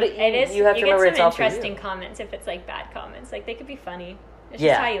 but it is, you have to remember it's all for you. You get some interesting comments if it's like bad comments. Like they could be funny. It's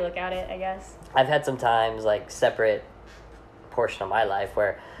just how you look at it, I guess. I've had some times like separate portion of my life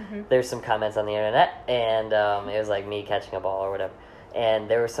where there's some comments on the internet, and it was like me catching a ball or whatever, and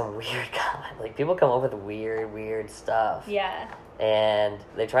there was some weird comments. Like people come up with weird stuff, and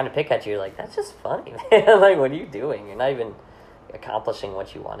they're trying to pick at you. Like, that's just funny, man. Like, what are you doing? You're not even accomplishing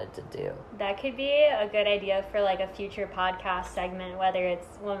what you wanted to do. That could be a good idea for like a future podcast segment, whether it's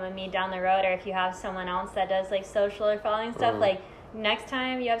one with me down the road or if you have someone else that does like social or following stuff. Like next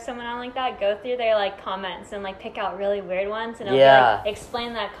time you have someone on like that, go through their like comments and like pick out really weird ones, and it'll be, like,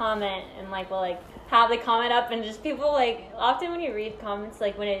 explain that comment, and like we'll like have the comment up, and just people like, often when you read comments,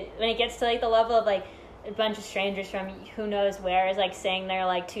 like when it gets to like the level of like a bunch of strangers from who knows where is like saying their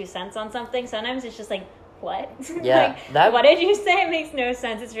like 2 cents on something, sometimes it's just like, what? Like, what did you say? It makes no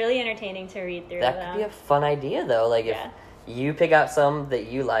sense. It's really entertaining to read through that them. Could be a fun idea though, like if you pick out some that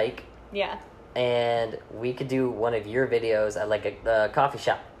you like, and we could do one of your videos at like a coffee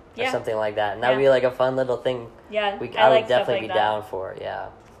shop or something like that, and that would be like a fun little thing. I would definitely be down for it.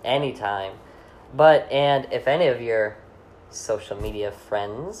 Anytime. And if any of your social media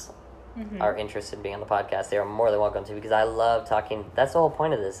friends are interested in being on the podcast, they are more than welcome to, because I love talking. That's the whole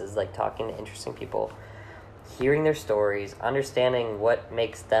point of this, is like talking to interesting people, hearing their stories, understanding what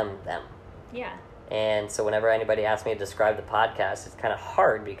makes them them. And so whenever anybody asks me to describe the podcast, it's kind of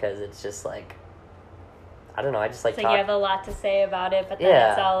hard, because it's just like, I don't know, I just like you have a lot to say about it, but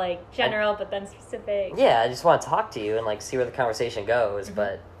then it's all like general, but then specific. I just want to talk to you and like see where the conversation goes,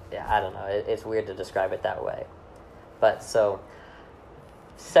 but I don't know, it's weird to describe it that way. But so,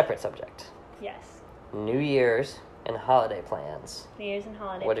 separate subject. New Year's and holiday plans. New Year's and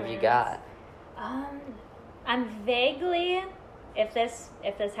holiday What plans. have you got? I'm vaguely, if this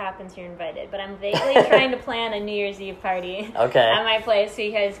happens, you're invited, but I'm vaguely trying to plan a New Year's Eve party at my place,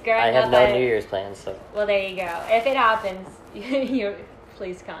 because growing up, I have no New Year's plans, so. Well, there you go. If it happens, you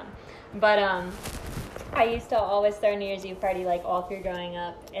please come. But I used to always throw a New Year's Eve party like all through growing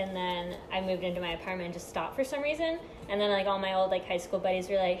up, and then I moved into my apartment and just stopped for some reason. And then like all my old like high school buddies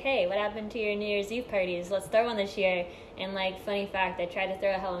were like, "Hey, what happened to your New Year's Eve parties? Let's throw one this year." And like, funny fact, I tried to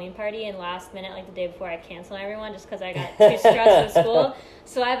throw a Halloween party, and last minute, like the day before, I canceled everyone just because I got too stressed with school.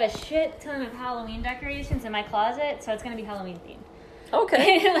 So I have a shit ton of Halloween decorations in my closet, so it's gonna be Halloween themed.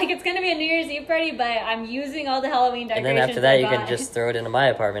 Okay. Like, it's gonna be a New Year's Eve party, but I'm using all the Halloween decorations. And then after that, you can just throw it into my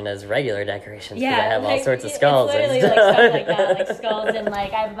apartment as regular decorations. because I have like, all sorts of skulls. It's literally like stuff like that, like skulls, and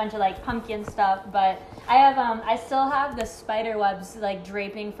like I have a bunch of like pumpkin stuff. But I have I still have the spider webs like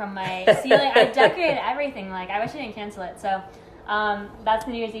draping from my ceiling. I decorated everything. Like, I wish I didn't cancel it. So that's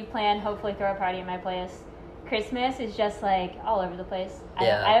the New Year's Eve plan. Hopefully, throw a party at my place. Christmas is just like all over the place. I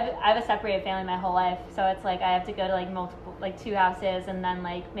have a separated family my whole life, so it's like I have to go to like multiple, like 2 houses, and then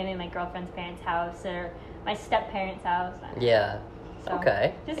like maybe my girlfriend's parents' house or my step parents' house. So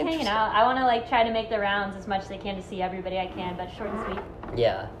okay. Just hanging out. I want to like try to make the rounds as much as I can to see everybody I can, but short and sweet.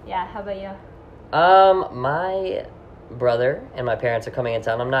 Yeah. How about you? My brother and my parents are coming in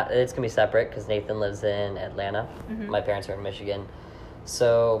town. It's gonna be separate because Nathan lives in Atlanta. My parents are in Michigan,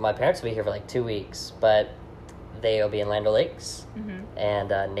 so my parents will be here for like 2 weeks, but they'll be in Land O'Lakes. Mm-hmm.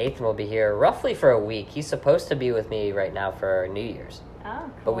 And Nathan will be here roughly for a week. He's supposed to be with me right now for New Year's. Oh,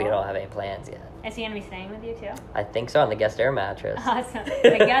 cool. But we don't have any plans yet. Is he going to be staying with you, too? I think so, on the guest air mattress. Awesome.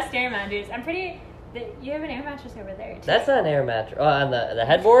 The guest air mattress. I'm pretty... You have an air mattress over there, too. That's not an air mattress. Oh, on the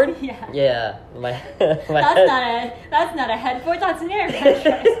headboard? Yeah. Yeah. My That's not a headboard, that's an air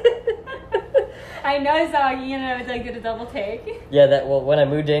mattress. I noticed how, it's like did a double take. Yeah, when I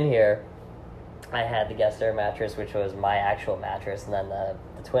moved in here, I had the guest air mattress, which was my actual mattress, and then the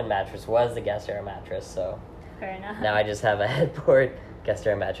twin mattress was the guest air mattress, so... Fair enough. Now I just have a headboard, guest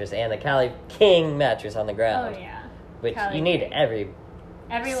air mattress, and the Cali King mattress on the ground. Oh, yeah. Which Cali you need King.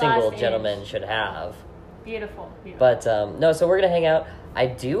 Every single last gentleman inch. should have. Beautiful. But, no, so we're going to hang out. I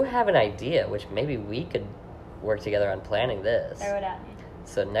do have an idea, which maybe we could work together on planning this. Throw it at me.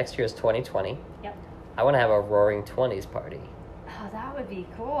 So next year is 2020. Yep. I want to have a Roaring 20s party. Oh, that would be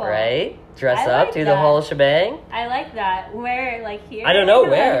cool. Right? Dress I up, like do the that. whole shebang. I like that. Where, like here? I don't know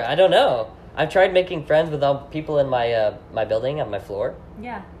where. I don't know. I've tried making friends with all people in my my building on my floor.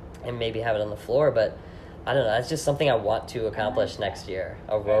 Yeah. And maybe have it on the floor, but I don't know. That's just something I want to accomplish next year.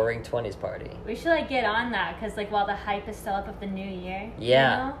 A Roaring 20s party. We should, get on that, because, while the hype is still up of the new year.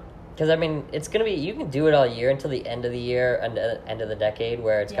 Yeah. Because, it's going to be... You can do it all year until the end of the year and end of the decade,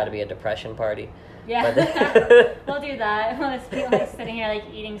 where it's got to be a depression party. Yeah. But We'll do that. We'll just be, sitting here,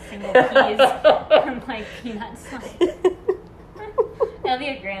 eating single peas from, peanuts. It'll be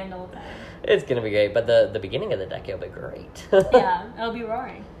a grand old time. It's going to be great, but the beginning of the decade will be great. Yeah, it'll be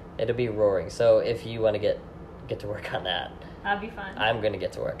roaring. It'll be roaring. So if you want to get to work on that, That'd be fun. I'm going to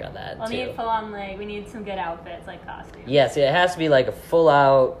get to work on that, We'll too. need full-on, we need some good outfits, costumes. Yes, it has to be a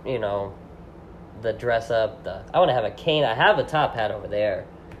full-out, the dress-up. I want to have a cane. I have a top hat over there.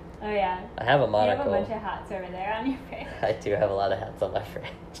 Oh, yeah. I have a monocle. You have a bunch of hats over there on your fridge. I do have a lot of hats on my fridge.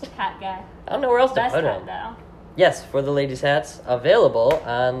 Hat guy. I don't know where else to Best put hat, them. though. Yes, for the ladies' hats, available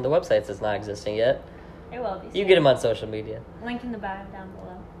on the websites. It's not existing yet. It will be soon. You get them on social media. Link in the bio down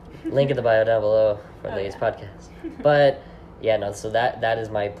below. Link in the bio down below for Oh, ladies' yeah. podcast. But yeah, no. So that is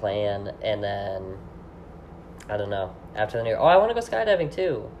my plan, and then I don't know. After the new year, I want to go skydiving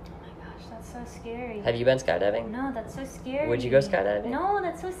too. Oh my gosh, that's so scary. Have you been skydiving? No, that's so scary. Would you go skydiving? No,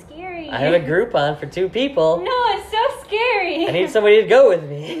 that's so scary. I have a Groupon for 2 people. No, it's so scary. I need somebody to go with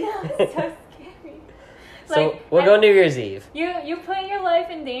me. No, it's so scary. So we'll go New Year's Eve. You put your life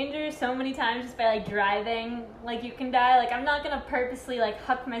in danger so many times just by driving. You can die. I'm not gonna purposely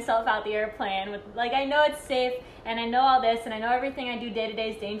huck myself out the airplane with I know it's safe and I know all this and I know everything I do day to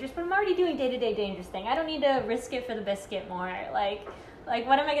day is dangerous, but I'm already doing day to day dangerous thing. I don't need to risk it for the biscuit more.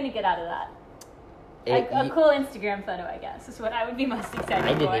 What am I gonna get out of that? A cool Instagram photo, I guess, is what I would be most excited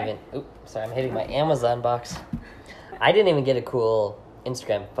I for. didn't even. Oops, sorry, I'm hitting my Amazon box. I didn't even get a cool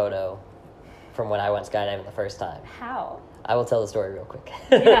Instagram photo from when I went skydiving the first time. How? I will tell the story real quick.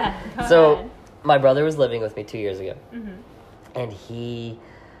 Yeah, go So, ahead. my brother was living with me 2 years ago, Mm-hmm. and he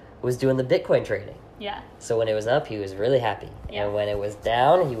was doing the Bitcoin trading. Yeah. So when it was up, he was really happy, Yeah. and when it was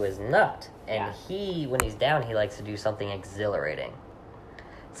down, he was not. And Yeah. when he's down, he likes to do something exhilarating.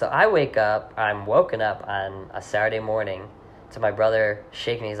 So I wake up, I'm woken up on a Saturday morning to my brother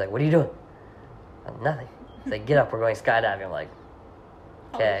shaking me. He's like, "What are you doing?" I'm, "Nothing." He's like, "Get up, we're going skydiving." I'm like,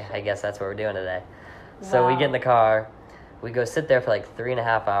 "Okay, I guess that's what we're doing today." So we Wow. get in the car, we go sit there for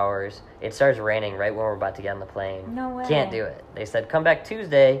 3.5 hours. It starts raining right when we're about to get on the plane. No way. Can't do it. They said, "Come back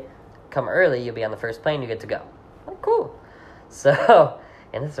Tuesday, come early, you'll be on the first plane, you get to go." Oh, cool. So,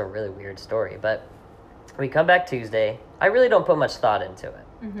 and this is a really weird story, but we come back Tuesday. I really don't put much thought into it.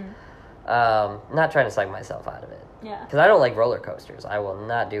 Mm-hmm. Not trying to psych myself out of it. Yeah. Because I don't like roller coasters. I will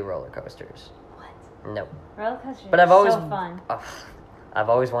not do roller coasters. What? No. Roller coasters But I've are always so fun. I've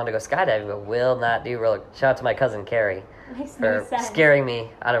always wanted to go skydiving, but will not do roller. Shout out to my cousin Carrie Makes for no sense. scaring me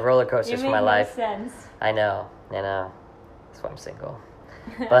out of roller You coasters for make my no life. sense. I know. That's why I'm single.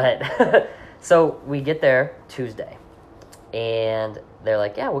 But so we get there Tuesday, and they're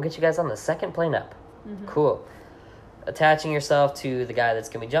like, "Yeah, we'll get you guys on the second plane up." Mhm. Cool. Attaching yourself to the guy that's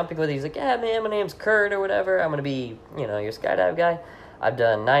gonna be jumping with you. He's like, "Yeah, man, my name's Kurt or whatever. I'm gonna be, your skydive guy. I've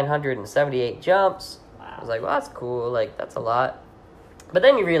done 978 jumps." Wow. I was like, "Well, that's cool. That's a lot." But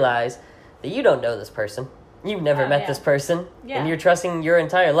then you realize that you don't know this person. You've never Oh, met yeah. this person, Yeah. and you're trusting your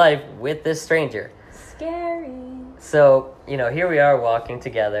entire life with this stranger. Scary. So, here we are walking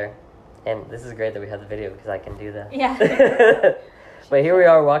together, and this is great that we have the video because I can do that. Yeah. But here we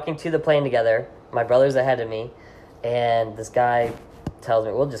are walking to the plane together. My brother's ahead of me, and this guy tells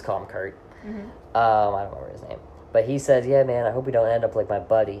me, we'll just call him Kurt. Mm-hmm. I don't remember his name. But he says, "Yeah, man, I hope we don't end up like my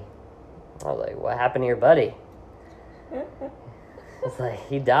buddy." I was like, "What happened to your buddy?" It's like,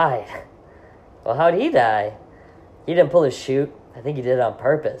 "He died." "Well, how'd he die?" he didn't pull his chute. I think he did it on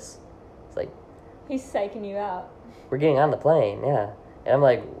purpose. It's like, He's psyching you out. we're getting on the plane, yeah. And I'm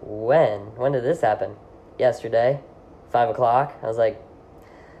like, when? When did this happen? Yesterday, 5 o'clock. I was like,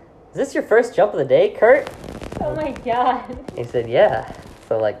 is this your first jump of the day, Kurt? Oh my god. He said, yeah.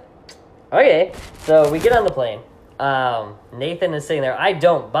 So I'm like, okay. So we get on the plane. Nathan is sitting there. I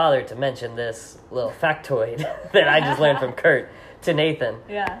don't bother to mention this little factoid that I just learned from Kurt to Nathan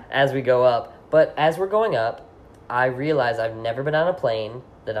as we go up. But as we're going up, I realize I've never been on a plane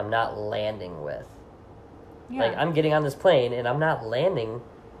that I'm not landing with. Yeah. Like, I'm getting on this plane, and I'm not landing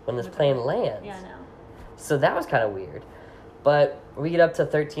when this plane lands. Yeah, no. So that was kind of weird. But we get up to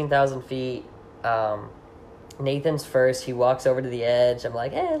 13,000 feet. Nathan's first. He walks over to the edge. I'm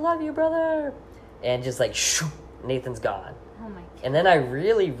like, hey, I love you, brother. And just like, shoo, Nathan's gone. Oh my god. And then I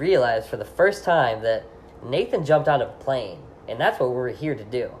really realized for the first time that Nathan jumped out of a plane. And that's what we're here to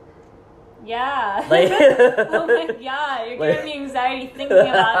do. Yeah. Like, oh my god, you're giving me anxiety thinking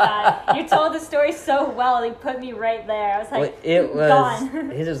about that. You told the story so well, they put me right there. I was like,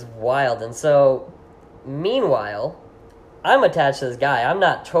 gone. It was wild. And so, meanwhile, I'm attached to this guy I'm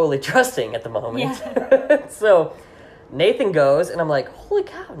not totally trusting at the moment. Yeah. So, Nathan goes, and I'm like, holy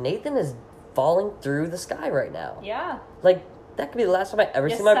cow, Nathan is falling through the sky right now. Yeah. Like, that could be the last time I ever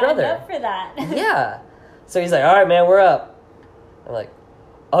You see my brother. signed up for that. Yeah. So he's like, all right, man, we're up. I'm like,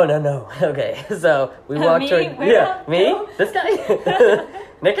 oh, no. Okay. So we walk toward... Yeah, me? Who? This guy?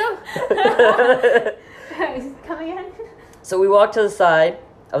 Nico? Is he coming in? So we walk to the side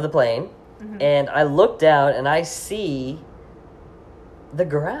of the plane, and I look down, and I see the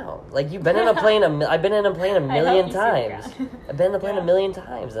ground. Like, you've been in a plane... I've been in a plane a million times. I've been in the plane a million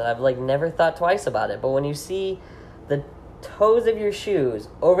times, and I've, like, never thought twice about it. But when you see the toes of your shoes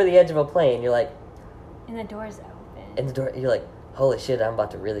over the edge of a plane, you're like... And the door's open. And the door... You're like, holy shit, I'm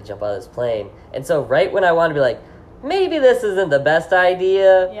about to really jump out of this plane. And so right when I want to be like, maybe this isn't the best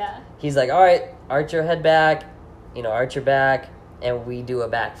idea, he's like, all right, arch your head back, arch your back, and we do a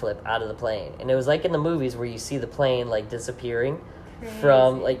backflip out of the plane. And it was like in the movies where you see the plane, like, disappearing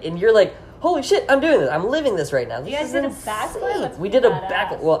from, like, and you're like, holy shit, I'm doing this. I'm living this right now. This you guys did a backflip? We did a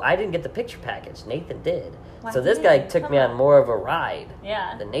backflip. Well, I didn't get the picture package. Nathan did. So this guy took me on more of a ride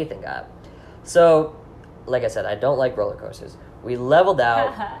than Nathan got. So, like I said, I don't like roller coasters. We leveled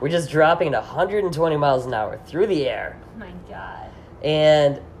out. We're just dropping at 120 miles an hour through the air. Oh my god.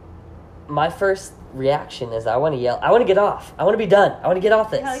 And my first reaction is I want to yell, I want to get off. I want to be done. I want to get off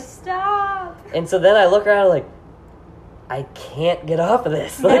this. You're like, stop. And so then I look around like, I can't get off of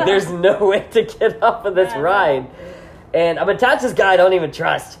this. Like, there's no way to get off of this ride. And I'm attached to this guy I don't even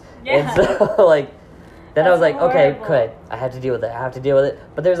trust. And so, like, then I was like, okay, good. I have to deal with it.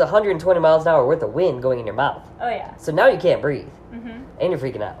 But there's 120 miles an hour worth of wind going in your mouth. Oh, yeah. So now you can't breathe. And you're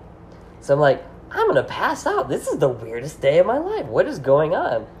freaking out. So I'm like, I'm going to pass out. This is the weirdest day of my life. What is going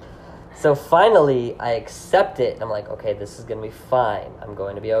on? So finally, I accept it. And I'm like, okay, this is going to be fine. I'm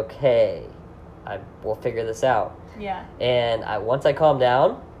going to be okay. We'll figure this out. Yeah. And once I calm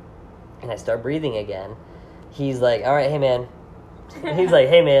down and I start breathing again, he's like, all right, hey, man. He's like,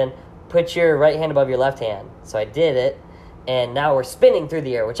 hey, man. Put your right hand above your left hand. So I did it, and now we're spinning through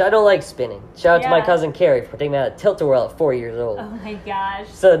the air, which I don't like spinning. Shout out to my cousin Carrie for taking me out of tilt-a-whirl at 4 years old. Oh my gosh.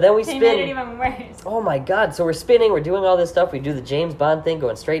 So then we spin. They made it even worse. Oh my god. So we're spinning, we're doing all this stuff. We do the James Bond thing,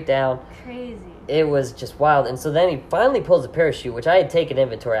 going straight down. Crazy. It was just wild. And so then he finally pulls the parachute, which I had taken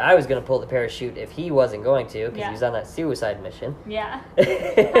inventory. I was going to pull the parachute if he wasn't going to, because he was on that suicide mission. Yeah.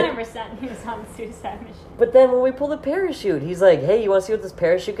 100% he was on the suicide mission. But then when we pull the parachute, he's like, hey, you want to see what this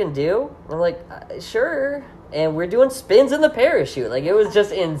parachute can do? I'm like, sure. And we're doing spins in the parachute. Like, it was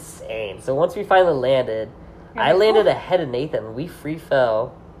just insane. So once we finally landed, I landed ahead of Nathan. We free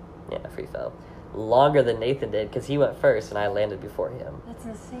fell. Longer than Nathan did, because he went first and I landed before him. That's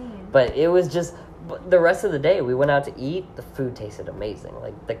insane. But it was just... the rest of the day, we went out to eat. The food tasted amazing.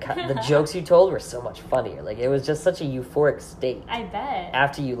 Like, the jokes you told were so much funnier. Like, it was just such a euphoric state. I bet.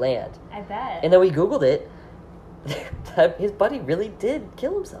 After you land. I bet. And then we Googled it. His buddy really did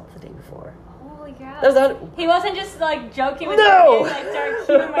kill himself the day before. Holy crap. That was not... He wasn't just, like, joking with like, dark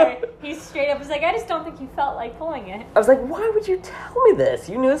humor. He straight up was like, I just don't think you felt like pulling it. I was like, why would you tell me this?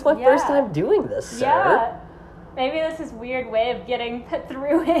 You knew this was my first time doing this, sir. Yeah. Maybe this is weird way of getting put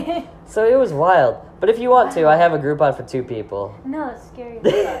through it. So it was wild. But if you want to, I have a Groupon for 2 people. No, it's scary.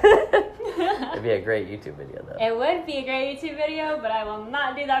 It'd be a great YouTube video, though. It would be a great YouTube video, but I will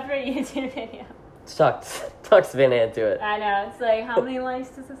not do that for a YouTube video. Talk Savannah into it. I know. It's like, how many likes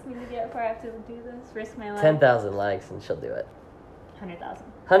does this need to get before I have to do this? Risk my life? 10,000 likes and she'll do it. 100,000.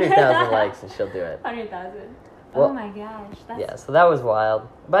 100,000 likes and she'll do it. 100,000. Well, oh my gosh. That's... Yeah, so that was wild.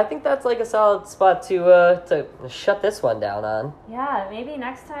 But I think that's like a solid spot to shut this one down on. Yeah, maybe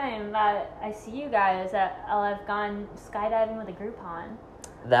next time that I see you guys, I'll have gone skydiving with a Groupon.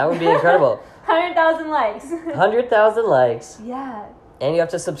 That would be incredible. 100,000 likes. 100,000 likes. Yeah. And you have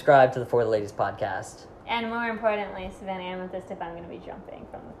to subscribe to the For the Ladies podcast. And more importantly, Savannah Amethyst if I'm going to be jumping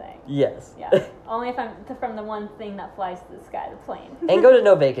from the thing. Yes. Yeah. Only if I'm from the one thing that flies to the sky, the plane. And go to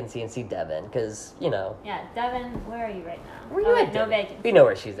No Vacancy and see Devin, because, you know. Yeah, Devin, where are you right now? Where are you at, No Devin? Vacancy. We know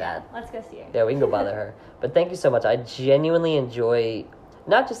where she's at. Let's go see her. Yeah, we can go bother her. But thank you so much. I genuinely enjoy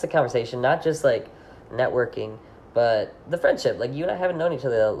not just the conversation, not just like networking, but the friendship. Like, you and I haven't known each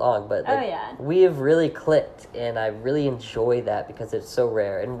other that long, but like, yeah. we have really clicked, and I really enjoy that because it's so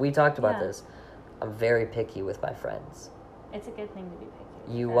rare. And we talked about this. I'm very picky with my friends. It's a good thing to be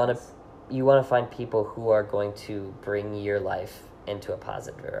picky. You want to find people who are going to bring your life into a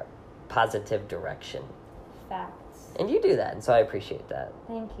positive direction. Facts. And you do that, and so I appreciate that.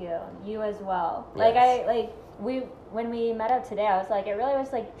 Thank you. You as well. Yes. When we met up today, I was like, it really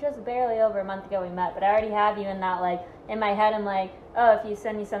was like just barely over a month ago we met, but I already have you in that, like, in my head, I'm like, oh, if you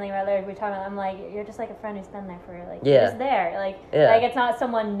send me something right there, we're talking about, I'm like, you're just like a friend who's been there for, like, you're just there. Like, like, it's not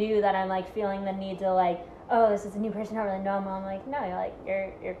someone new that I'm, like, feeling the need to, like, oh, this is a new person I don't really know. I'm like, no, you're like,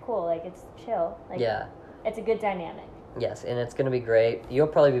 you're cool. Like, it's chill. Like, it's a good dynamic. Yes, and it's going to be great. You'll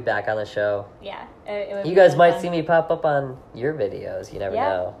probably be back on the show. Yeah. It would you guys really might fun. see me pop up on your videos. You never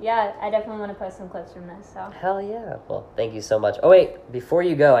know. Yeah, I definitely want to post some clips from this. So. Hell yeah. Well, thank you so much. Oh, wait. Before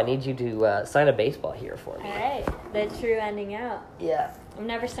you go, I need you to sign a baseball here for me. All right. The true ending out. Yeah. I've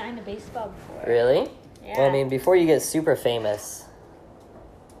never signed a baseball before. Really? Yeah. Well, I mean, before you get super famous.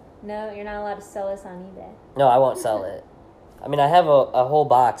 No, you're not allowed to sell this on eBay. No, I won't sell it. I mean, I have a whole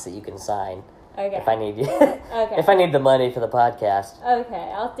box that you can sign. Okay. If I need you. Okay. If I need the money for the podcast.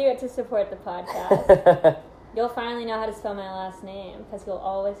 Okay, I'll do it to support the podcast. You'll finally know how to spell my last name because you'll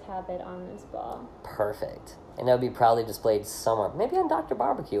always have it on this ball. Perfect. And it'll be proudly displayed somewhere. Maybe on Dr.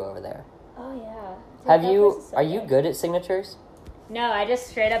 Barbecue over there. Oh, yeah. Are you good at signatures? No, I just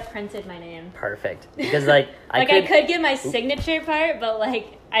straight up printed my name. Perfect. Because, like, I could give my signature part, but,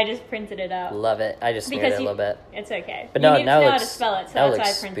 like, I just printed it out. Love it. I just smeared it a little bit. It's okay. But you no, need now to know it how looks, to spell it, so that that's why I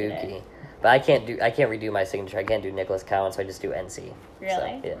looks printed spooky. it. But I can't redo my signature. I can't do Nicholas Cowan, so I just do NC. Really?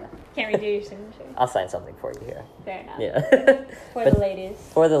 So, yeah. Can't redo your signature. I'll sign something for you here. Fair enough. Yeah. For the ladies.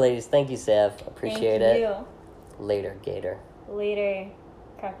 For the ladies. Thank you, Sav. Appreciate it. Thank you. Later, Gator. Later,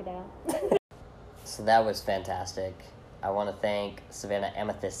 crocodile. So that was fantastic. I want to thank Savannah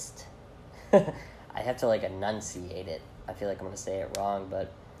Amethyst. I have to, like, enunciate it. I feel like I'm going to say it wrong,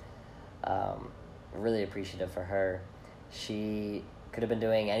 but really appreciative for her. She could have been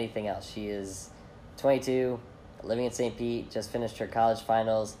doing anything else. She is 22, living in St. Pete, just finished her college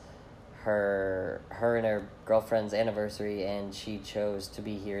finals, her and her girlfriend's anniversary, and she chose to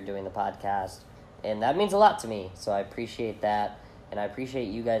be here doing the podcast. And that means a lot to me, so I appreciate that, and I appreciate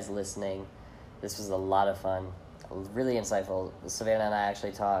you guys listening. This was a lot of fun, really insightful. Savannah and I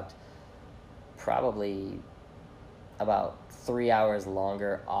actually talked probably about 3 hours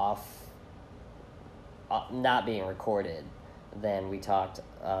longer off, not being recorded, than we talked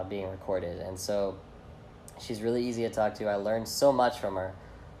being recorded. And so she's really easy to talk to. I learned so much from her.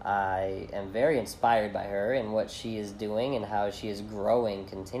 I am very inspired by her and what she is doing and how she is growing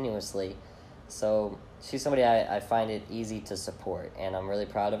continuously. So she's somebody I find it easy to support, and I'm really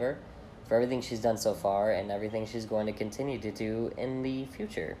proud of her for everything she's done so far and everything she's going to continue to do in the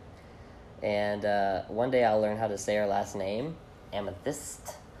future. And one day I'll learn how to say her last name,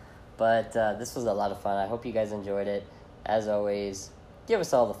 Amethyst. But this was a lot of fun. I hope you guys enjoyed it. As always, give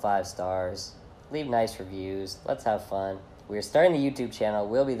us all the 5 stars. Leave nice reviews. Let's have fun. We're starting the YouTube channel.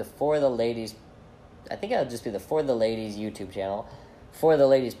 We'll be the For the Ladies. I think it'll just be the For the Ladies YouTube channel. For the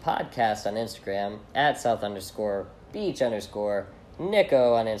Ladies podcast on Instagram. At South_Beach_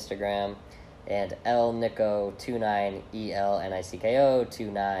 Nico on Instagram. And LNico29,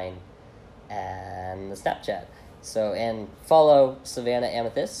 ELNICKO29 and the Snapchat. So, and follow Savannah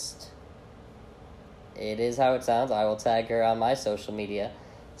Amethyst. It is how it sounds. I will tag her on my social media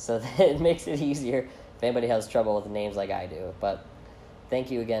so that it makes it easier if anybody has trouble with names like I do. But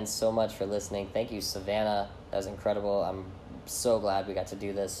thank you again so much for listening. Thank you, Savannah. That was incredible. I'm so glad we got to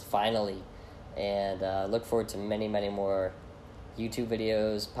do this finally. And look forward to many, many more YouTube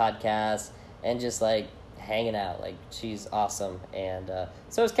videos, podcasts, and just like hanging out. Like, she's awesome. And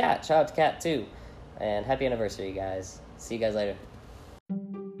so is Kat. Shout out to Kat too. And happy anniversary, guys. See you guys later.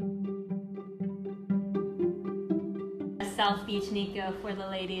 South Beach Nico for the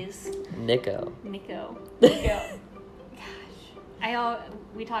ladies. Nico. Gosh. I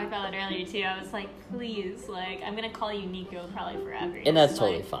we talked about it earlier too. I was like, please, like, I'm gonna call you Nico probably forever. And that's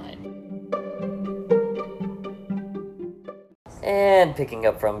totally fine. And picking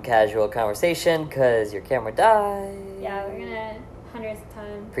up from casual conversation, because your camera died. Yeah, we're gonna hundreds of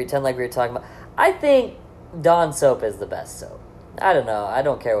times. Pretend like we were talking about... I think Dawn soap is the best soap. I don't know. I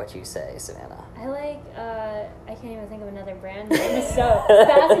don't care what you say, Savannah. I like, I can't even think of another brand name of soap.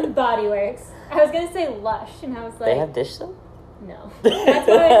 Bath and Body Works. I was gonna say Lush, and I was like... They have dish soap? No. That's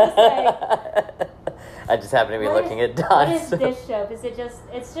what I was just like... I just happen to be looking at Dawn What is soap. dish soap? Is it just...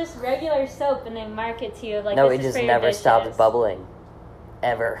 It's just regular soap, and they market to you like, No, this it is just for your never dishes. stops bubbling.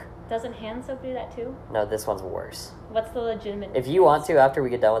 Ever. Doesn't hand soap do that too? No, this one's worse. What's the legitimate If you want to, after we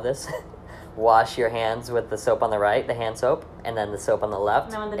get done with this, wash your hands with the soap on the right, the hand soap, and then the soap on the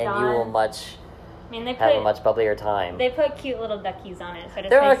left, No, the and Dawn. you will I mean, they have a put... much bubblier time. They put cute little duckies on it, so it just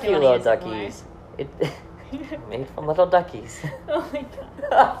There are makes me cute wanna little use it more. duckies. It made from little duckies. Oh my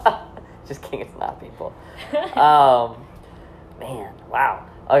god. Just kidding, it's not people. Man, wow.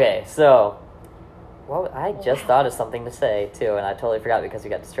 Okay, so I just thought of something to say too, and I totally forgot because we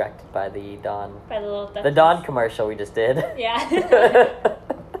got distracted by the Dawn. By the little duckies. The Dawn commercial we just did. Yeah.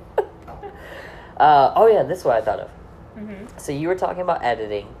 Oh yeah, this is what I thought of. Mm-hmm. So you were talking about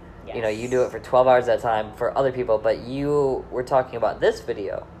editing. Yes. You know, you do it for 12 hours at a time for other people, but you were talking about this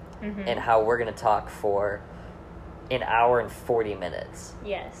video Mm-hmm. and how we're going to talk for an hour and 40 minutes.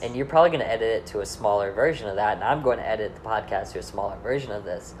 Yes. And you're probably going to edit it to a smaller version of that, and I'm going to edit the podcast to a smaller version of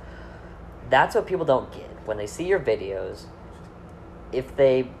this. That's what people don't get. When they see your videos, if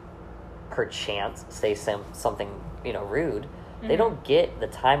they perchance say something, rude, they don't get the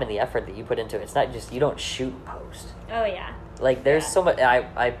time and the effort that you put into it. It's not just, you don't shoot and post. Oh yeah. Like, there's so much...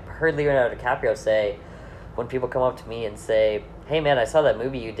 I heard Leonardo DiCaprio say, when people come up to me and say, hey man, I saw that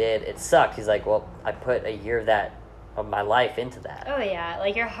movie you did, it sucked. He's like, well, I put a year of my life into that. Oh yeah,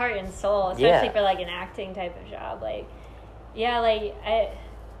 like your heart and soul, especially for like an acting type of job. Like, yeah, like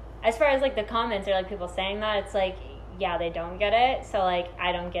as far as like the comments or like people saying that, it's like, yeah, they don't get it. So like,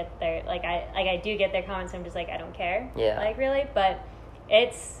 I don't get their I do get their comments. I'm just like, I don't care. Yeah. Like really, but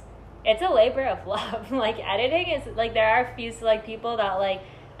it's a labor of love. Like editing is like, there are a few select people that like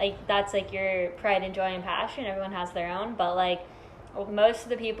that's like your pride and joy and passion. Everyone has their own, but like most of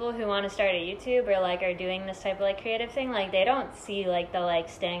the people who want to start a YouTube or like are doing this type of like creative thing, like they don't see like the like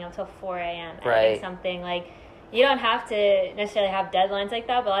staying up till 4 a.m. editing Right. something. Like you don't have to necessarily have deadlines like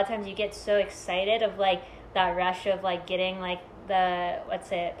that, but a lot of times you get so excited of like that rush of like getting like the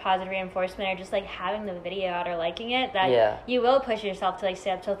positive reinforcement or just like having the video out or liking it, that you will push yourself to like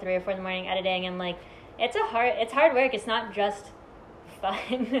stay up till 3 or 4 in the morning editing. And like it's hard work. It's not just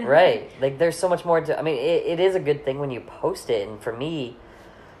fun. Right. Like, there's so much more to... I mean, it is a good thing when you post it, and for me,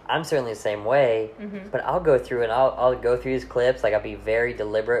 I'm certainly the same way, but I'll go through and I'll go through these clips, like, I'll be very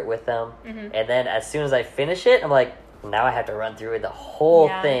deliberate with them, and then as soon as I finish it, I'm like, now I have to run through the whole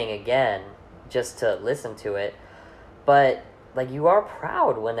thing again, just to listen to it. But, like, you are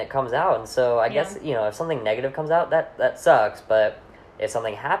proud when it comes out, and so I guess, if something negative comes out, that sucks, but if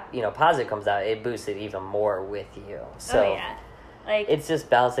something positive comes out, it boosts it even more with you. So like, it's just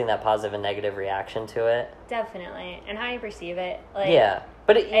balancing that positive and negative reaction to it. Definitely, and how you perceive it. Like,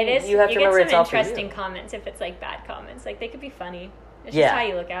 but it is. You have to remember it's all for you. You get some interesting comments if it's like bad comments. Like they could be funny. It's just how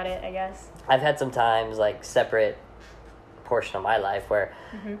you look at it, I guess. I've had some times, like, separate portion of my life where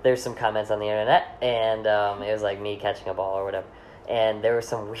there's some comments on the internet, and it was like me catching a ball or whatever, and there was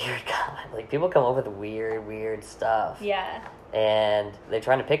some weird comments. Like, people come up with weird stuff. Yeah. And they're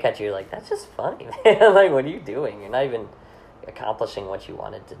trying to pick at you. Like, that's just funny, man. Like, what are you doing? You're not even accomplishing what you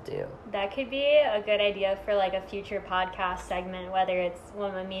wanted to do. That could be a good idea for like a future podcast segment, whether it's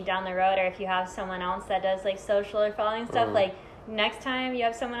one with me down the road or if you have someone else that does like social or following stuff. Like next time you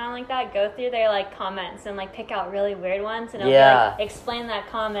have someone on like that, go through their like comments and like pick out really weird ones and it'll be, like, explain that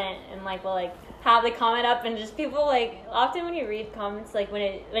comment, and like we'll like have the comment up, and just people like often when you read comments, like when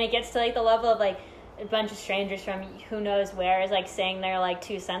it gets to like the level of like a bunch of strangers from who knows where is like saying their like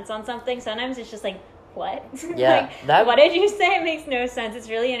 2 cents on something, sometimes it's just like, what? Yeah. Like, what did you say? It makes no sense. It's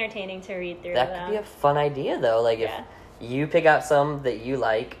really entertaining to read through That could be a fun idea, though. Like, if you pick out some that you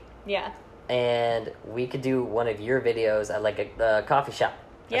like, and we could do one of your videos at, like, a coffee shop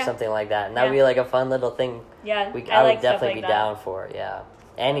or something like that. And that would be, like, a fun little thing. Yeah, I would definitely be down for it,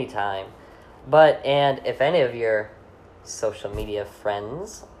 anytime. And if any of your social media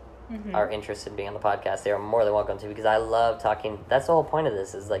friends are interested in being on the podcast, they are more than welcome to, because I love talking. That's the whole point of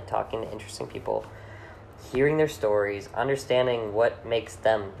this, is, like, talking to interesting people, hearing their stories, understanding what makes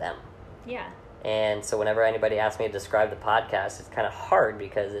them them. Yeah. And so whenever anybody asks me to describe the podcast, it's kind of hard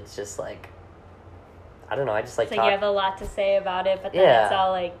because it's just like, I don't know. I just like So talk. you have a lot to say about it, but then Yeah. it's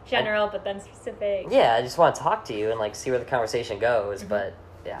all like general, but then specific. Yeah, I just want to talk to you and like see where the conversation goes. Mm-hmm. But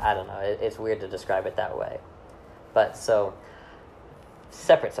yeah, I don't know. It's weird to describe it that way. But so,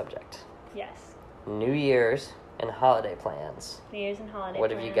 separate subject. Yes. New Year's and holiday plans. New Year's and holiday What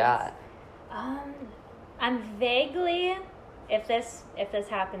plans. have you got? I'm vaguely, if this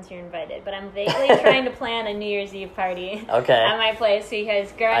happens, you're invited. But I'm vaguely trying to plan a New Year's Eve party Okay. at my place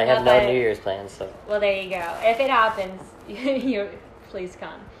because growing I have up, no New Year's plans, so. Well, there you go. If it happens, you please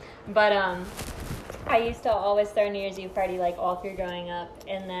come. But I used to always throw a New Year's Eve party like all through growing up,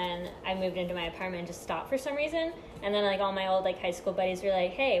 and then I moved into my apartment and just stopped for some reason. And then like all my old like high school buddies were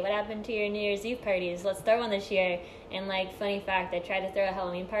like, "Hey, what happened to your New Year's Eve parties? Let's throw one this year." And like funny fact, I tried to throw a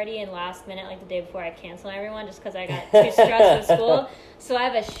Halloween party, and last minute, like the day before, I canceled everyone just because I got too stressed with school. So I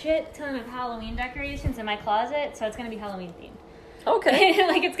have a shit ton of Halloween decorations in my closet, so it's gonna be Halloween themed. Okay.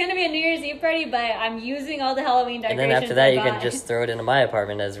 Like it's gonna be a New Year's Eve party, but I'm using all the Halloween And decorations. then after that, I you bought. can just throw it into my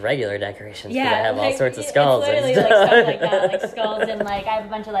apartment as regular decorations. Yeah, because I have all like, sorts of skulls. It's literally and like stuff. stuff like that, like skulls, and like I have a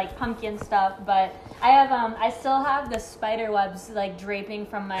bunch of like pumpkin stuff. But I have I still have the spider webs like draping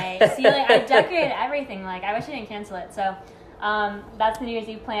from my ceiling. I decorated everything. Like I wish I didn't cancel it. So that's the New Year's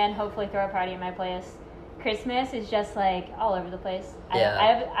Eve plan. Hopefully throw a party at my place. Christmas is just like all over the place. Yeah.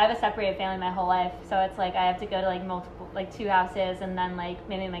 I have a separated family my whole life, so it's like I have to go to like multiple, like 2 houses, and then like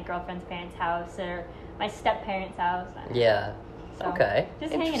maybe my girlfriend's parents' house or my step parents' house. Yeah. So, Okay.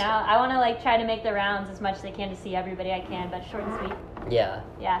 just hanging out. I want to like try to make the rounds as much as I can to see everybody I can, but short and sweet. Yeah.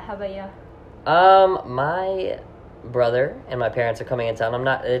 Yeah. How about you? My brother and my parents are coming in town.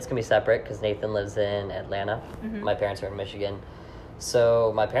 It's gonna be separate because Nathan lives in Atlanta. Mm-hmm. My parents are in Michigan,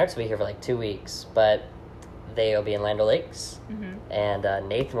 so my parents will be here for like 2 weeks, but they'll be in Land O'Lakes, Mm-hmm. and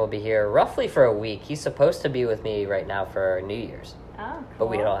Nathan will be here roughly for a week. He's supposed to be with me right now for New Year's, Oh, cool. but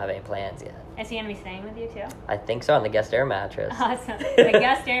we don't have any plans yet. Is he gonna be staying with you too? I think so, on the guest air mattress. Awesome. The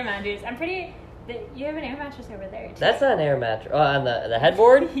guest air mattress. You have an air mattress over there too. That's not an air mattress. Oh, on the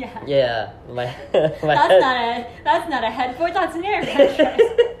headboard? Yeah. Yeah. My That's not a headboard. That's an air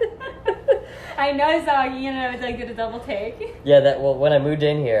mattress. I noticed how I did a double take. Yeah, when I moved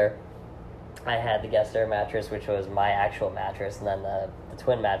in here, I had the guest air mattress, which was my actual mattress, and then the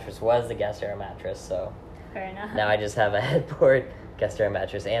twin mattress was the guest air mattress, so Fair enough. now I just have a headboard, guest air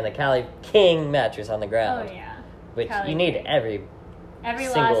mattress, and the Cali King mattress on the ground. Oh yeah. Which Cali you need King. every Every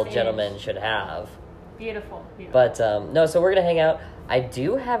single last gentleman inch. should have. Beautiful. But no, so we're gonna hang out. I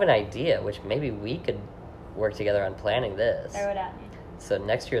do have an idea, which maybe we could work together on planning this. Throw it at me. So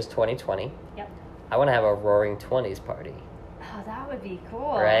next year is 2020. Yep. I want to have a Roaring 20s party. Oh, that would be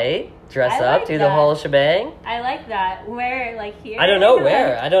cool. Right? Dress I up, like do the that. whole shebang. I like that. Where, like here? I don't know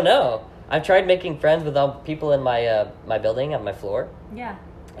where. I don't know. I've tried making friends with all people in my my building on my floor, Yeah.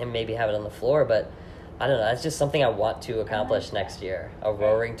 and maybe have it on the floor. But I don't know. That's just something I want to accomplish next year. A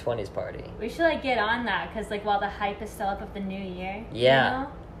Roaring 20s party. We should like get on that because like while the hype is still up of the new year. Yeah. You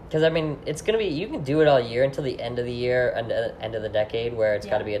know? Because I mean, it's gonna be. You can do it all year until the end of the year and end of the decade, where it's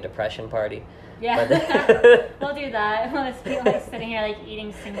got to be a depression party. Yeah. But- We'll do that. We'll just be like sitting here like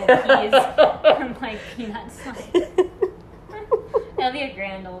eating single peas and like peanuts. It'll be a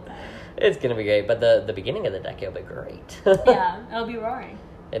grand old time. It's gonna be great, but the beginning of the decade will be great. Yeah, it'll be roaring.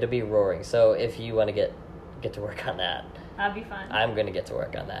 It'll be roaring. So if you want to get to work on that, That'd be fun. I'm gonna get to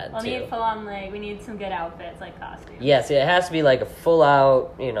work on that We'll too. need full on like we need some good outfits like costumes. Yes, it has to be like a full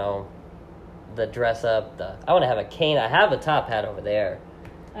out, the dress up. I want to have a cane. I have a top hat over there.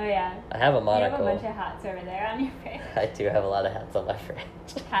 Oh yeah. I have a You monocle. have a bunch of hats over there on your face. I do have a lot of hats on my fridge.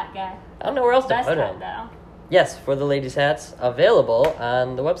 Hat guy. I don't know where else to Best put hat them. though. Yes, for the ladies' hats, available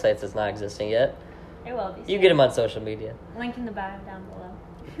on the websites. It's not existing yet. It will be. You soon. get them on social media. Link in the bio down below.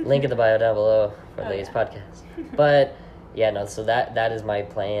 Link in the bio down below for Oh, ladies' yeah. podcast. But yeah, no. So that is my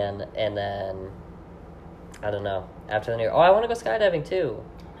plan, and then I don't know after the new year. Oh, I want to go skydiving too. Oh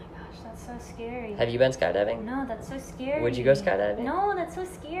my gosh, that's so scary. Have you been skydiving? No, that's so scary. Would you go skydiving? No, that's so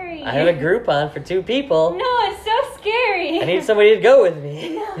scary. I have a Groupon for 2 people. No, it's so scary. I need somebody to go with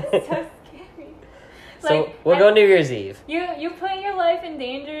me. No, it's so scary. So Like, we'll go New Year's Eve. You put your life in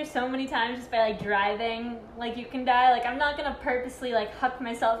danger so many times just by like driving. Like you can die. Like I'm not gonna purposely like huck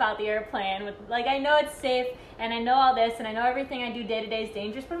myself out the airplane with like I know it's safe and I know all this and I know everything I do day to day is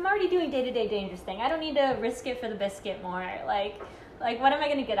dangerous, but I'm already doing day to day dangerous thing. I don't need to risk it for the biscuit more. Like what am I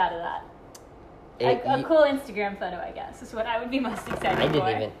gonna get out of that? A cool Instagram photo, I guess, is what I would be most excited for. I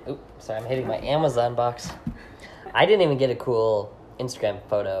didn't even. Oops, sorry, I'm hitting my Amazon box. I didn't even get a cool Instagram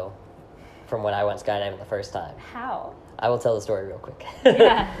photo from when I went skydiving the first time. How? I will tell the story real quick.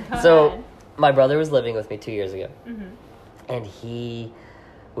 Yeah, go So, ahead. my brother was living with me 2 years ago, Mm-hmm. and he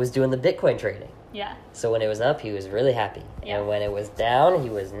was doing the Bitcoin trading. Yeah. So when it was up, he was really happy. Yeah. And when it was down, he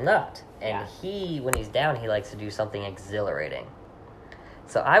was not. And Yeah. when he's down, he likes to do something exhilarating.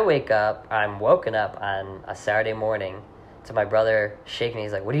 So I wake up, I'm woken up on a Saturday morning to my brother shaking me.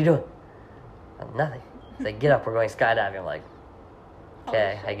 He's like, "What are you doing?" I'm, "Nothing." He's like, "Get up, we're going skydiving." I'm like,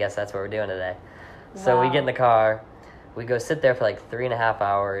 "Okay, I guess that's what we're doing today." So we get in the car. We go sit there for like 3.5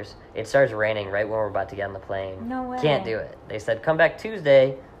 hours. It starts raining right when we're about to get on the plane. No way. Can't do it. They said, "Come back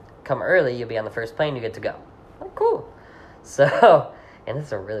Tuesday. Come early. You'll be on the first plane. You get to go." Oh, cool. So, and this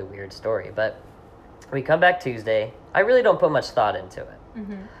is a really weird story, but we come back Tuesday. I really don't put much thought into it.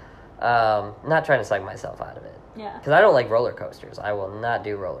 Mm-hmm. Not trying to psych myself out of it. Yeah. Because I don't like roller coasters. I will not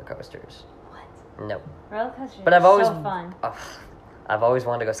do roller coasters. What? Nope. Roller coasters But I've always so fun. I've always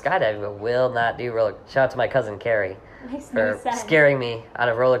wanted to go skydiving, but will not do roller. Shout out to my cousin Carrie Makes for no sense. scaring me out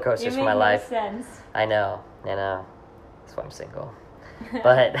of roller You coasters for make my no life. sense. I know. That's why I'm single.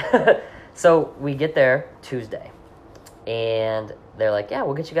 But so we get there Tuesday, and they're like, "Yeah,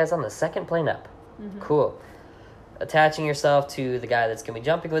 we'll get you guys on the second plane up." Mm-hmm. Cool. Attaching yourself to the guy that's gonna be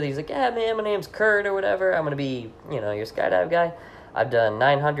jumping with you. He's like, "Yeah, man, my name's Kurt or whatever. I'm gonna be, your skydive guy. I've done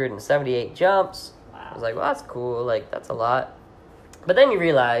 978 jumps." Wow. I was like, "Well, that's cool. Like, that's a lot." But then you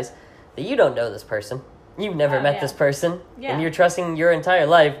realize that you don't know this person. You've never met this person, Yeah. and you're trusting your entire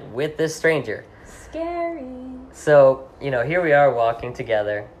life with this stranger. Scary. So, here we are walking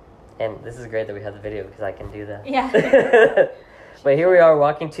together, and this is great that we have the video because I can do that. Yeah. But here we are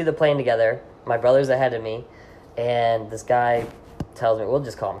walking to the plane together. My brother's ahead of me, and this guy tells me, we'll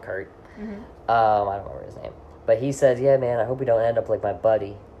just call him Kurt. Mm-hmm. I don't remember his name. But he says, "Yeah, man, I hope we don't end up like my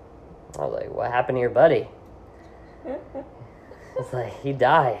buddy." I was like, "What happened to your buddy?" It's like, "He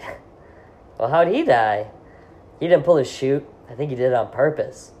died." "Well, how'd he die?" "He didn't pull his chute. I think he did it on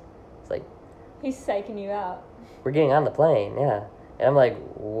purpose." It's like, He's psyching you out. "We're getting on the plane, yeah." And I'm like,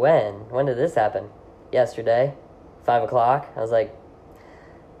 "When? When did this happen?" "Yesterday, 5 o'clock." I was like,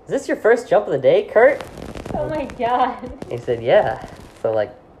 "Is this your first jump of the day, Kurt?" Oh my god. He said, "Yeah." So I'm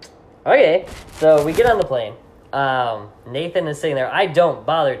like, "Okay." So we get on the plane. Nathan is sitting there. I don't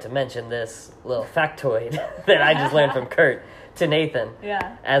bother to mention this little factoid that I just learned from Kurt to Nathan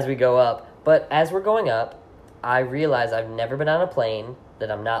Yeah. as we go up. But as we're going up, I realize I've never been on a plane that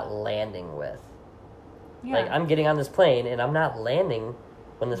I'm not landing with. Yeah. Like, I'm getting on this plane, and I'm not landing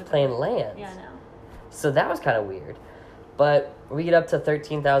when this plane lands. Yeah, no. So that was kind of weird. But we get up to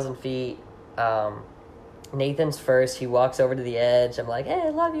 13,000 feet. Nathan's first. He walks over to the edge. I'm like, "Hey, I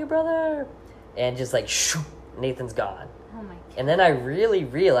love you, brother." And just like, shoo, Nathan's gone. Oh my god. And then I really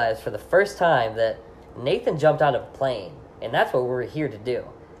realized for the first time that Nathan jumped out of a plane. And that's what we're here to do.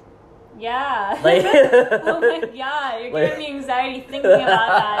 Yeah. Like, oh my god, you're giving me anxiety thinking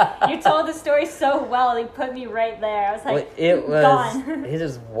about that. You told the story so well, they put me right there. I was like, gone. It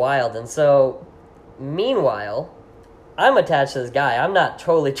was wild. And so, meanwhile, I'm attached to this guy I'm not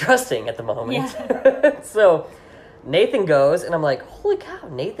totally trusting at the moment. Yeah. So, Nathan goes, and I'm like, holy cow,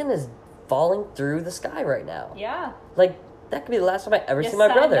 Nathan is falling through the sky right now. Yeah. Like, that could be the last time I ever You see my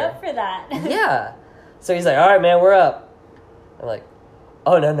brother. signed up for that. Yeah. So he's like, "All right, man, we're up." I'm like,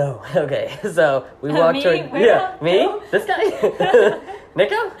 "Oh, no." Okay. So we walk Me? toward... We're Yeah. up? Me? Who? This guy?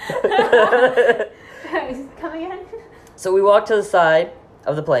 Nico? Come again? So we walk to the side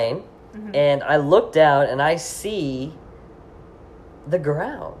of the plane, Mm-hmm. and I look down, and I see the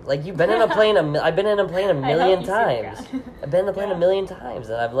ground. Like, you've been in a plane... I've been in a plane a I hope million you see the times. ground. I've been in the plane Yeah. a million times,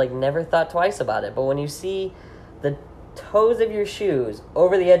 and I've, like, never thought twice about it. But when you see the toes of your shoes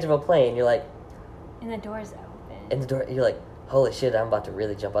over the edge of a plane, you're like... And the door's open. And the door, you're like, holy shit, I'm about to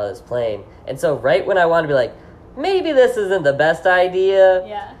really jump out of this plane. And so right when I want to be like, maybe this isn't the best idea,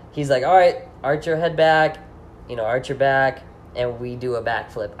 Yeah. he's like, all right, arch your head back, arch your back, and we do a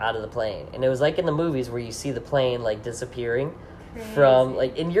backflip out of the plane. And it was like in the movies where you see the plane, like, disappearing from,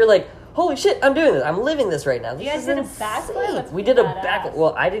 like, and you're like, holy shit, I'm doing this. I'm living this right now. This You guys is did a insane. backflip? That's We did a badass. backflip.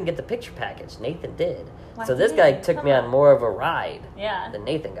 Well, I didn't get the picture package. Nathan did. Why So this didn't guy you? took Come me on on. more of a ride Yeah. than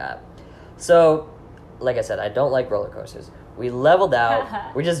Nathan got. So, like I said, I don't like roller coasters. We leveled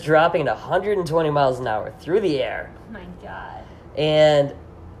out. We're just dropping at 120 miles an hour through the air. Oh my god. And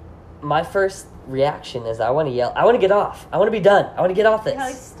my first reaction is I want to yell, I want to get off. I want to be done. I want to get off You're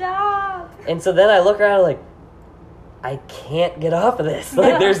like, this. stop. And so then I look around like, I can't get off of this.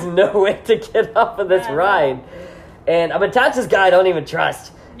 Like, there's no way to get off of this Yeah. ride. And I'm attached to this guy I don't even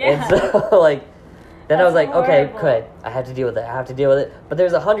trust. Yeah. And so, like, then I was That's like, okay, horrible. good. I have to deal with it. I have to deal with it. But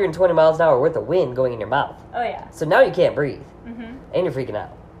there's 120 miles an hour worth of wind going in your mouth. Oh yeah. So now you can't breathe. Mm-hmm. And you're freaking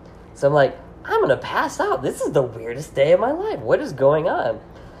out. So I'm like, I'm going to pass out. This is the weirdest day of my life. What is going on?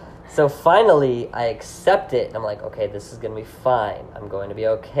 So finally, I accept it. And I'm like, okay, this is going to be fine. I'm going to be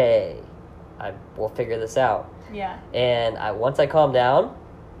okay. we'll figure this out. Yeah. And once I calm down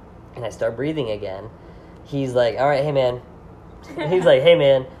and I start breathing again, he's like, all right, hey, man. He's like, hey,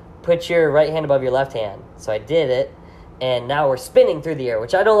 man, put your right hand above your left hand. So I did it, and now we're spinning through the air,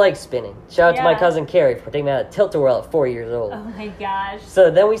 which I don't like spinning. Shout out to my cousin Carrie for taking me out of tilt-a-whirl at 4 years old. Oh, my gosh. So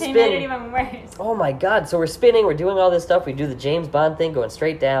then we They spin. made it even worse. Oh, my God. So we're spinning. We're doing all this stuff. We do the James Bond thing, going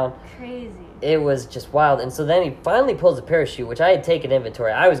straight down. Crazy. It was just wild. And so then he finally pulls the parachute, which I had taken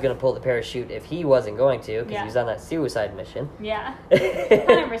inventory. I was going to pull the parachute if he wasn't going to, because he was on that suicide mission. Yeah.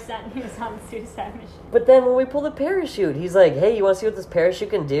 100% he was on the suicide mission. But then when we pull the parachute, he's like, hey, you want to see what this parachute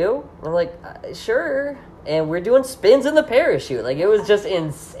can do? I'm like, sure. And we're doing spins in the parachute. Like, it was just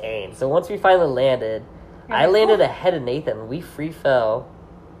insane. So once we finally landed, I landed ahead of Nathan. We free fell.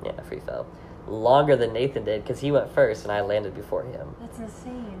 Longer than Nathan did, because he went first and I landed before him. That's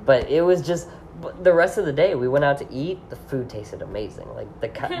insane. But it was just, the rest of the day, we went out to eat. The food tasted amazing. Like,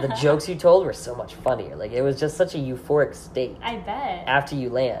 the jokes you told were so much funnier. Like, it was just such a euphoric state. I bet. After you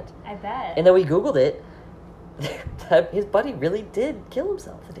land. I bet. And then we Googled it. His buddy really did kill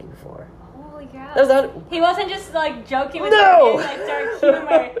himself the day before. Holy crap. That was not... He wasn't just, like, joking with No! like, dark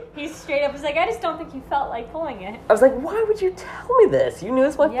humor. He straight up was like, I just don't think you felt like pulling it. I was like, why would you tell me this? You knew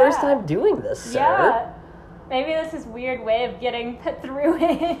it's my first time doing this, sir. Yeah. Maybe this is weird way of getting put through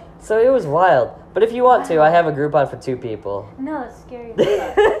it. So it was wild. But if you want to, I have a Groupon for 2 people. No, it's scary.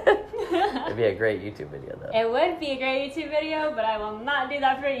 It'd be a great YouTube video, though. It would be a great YouTube video, but I will not do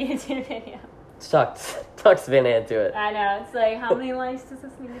that for a YouTube video. Talk Sven into it. I know. It's like, how many likes does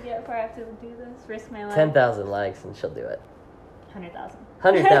this need to get before I have to do this? Risk my life? 10,000 likes and she'll do it. 100,000.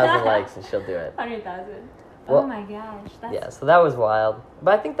 100,000 likes and she'll do it. 100,000. Well, oh my gosh. That's... Yeah, so that was wild.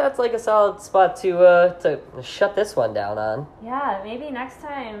 But I think that's like a solid spot to shut this one down on. Yeah, maybe next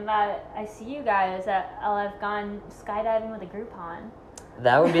time that I see you guys, I'll have gone skydiving with a Groupon.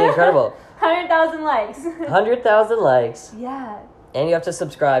 That would be incredible. 100,000 likes. 100,000 likes. Yeah. And you have to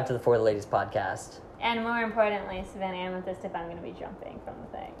subscribe to the For the Ladies podcast. And more importantly, Savannah Amethyst, if I'm going to be jumping from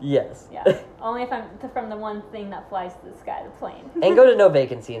the thing. Yes. Yeah. Only if I'm from the one thing that flies to the sky, the plane. And go to No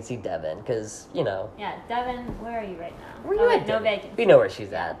Vacancy and see Devin, because, you know. Yeah, Devin, where are you right now? Where are you at, No Devin? Vacancy. We know where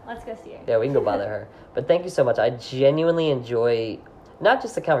she's at. Let's go see her. Yeah, we can go bother her. But thank you so much. I genuinely enjoy not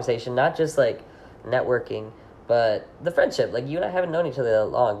just the conversation, not just, like, networking, but the friendship. Like, you and I haven't known each other that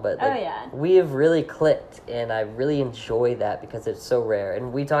long, but like, we have really clicked, and I really enjoy that because it's so rare.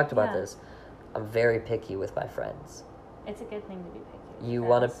 And we talked about this. I'm very picky with my friends. It's a good thing to be picky. You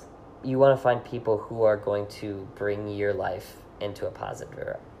want to find people who are going to bring your life into a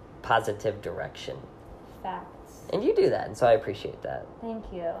positive direction. Facts. And you do that, and so I appreciate that. Thank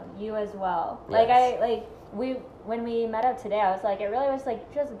you. You as well. Yes. When we met up today, I was like, it really was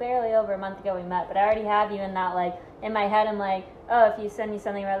like just barely over a month ago we met, but I already have you in that, like, in my head, I'm like, oh, if you send me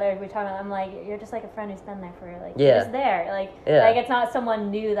something about lyrics, we're talking about, I'm like, you're just like a friend who's been there for, like, you're just there. Like, like, it's not someone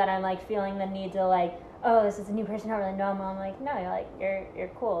new that I'm, like, feeling the need to, like, oh, this is a new person I don't really know. I'm like, no,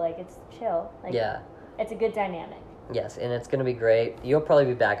 you're cool. Like, it's chill. Like, it's a good dynamic. Yes, and it's going to be great. You'll probably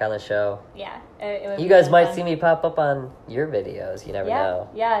be back on the show. Yeah. It would you be guys really might fun. see me pop up on your videos. You never know.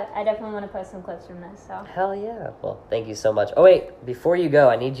 Yeah, I definitely want to post some clips from this. So. Hell yeah. Well, thank you so much. Oh, wait. Before you go,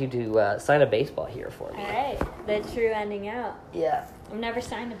 I need you to sign a baseball here for me. All right. The true ending out. Yeah. I've never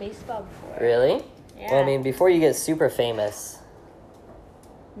signed a baseball before. Really? Yeah. Well, I mean, before you get super famous.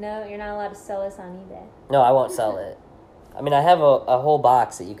 No, you're not allowed to sell this on eBay. No, I won't sell it. I mean, I have a whole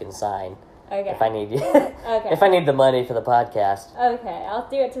box that you can sign. Okay. If I need you. Okay. If I need the money for the podcast. Okay, I'll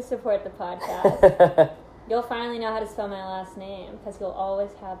do it to support the podcast. You'll finally know how to spell my last name, because you'll always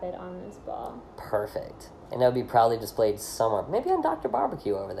have it on this ball. Perfect. And it'll be proudly displayed somewhere. Maybe on Dr.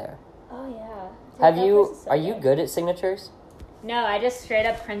 Barbecue over there. Oh, yeah. Dude, Are you good at signatures? No, I just straight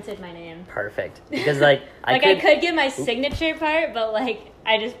up printed my name. Perfect. Because, like, I could get my signature part, but, like,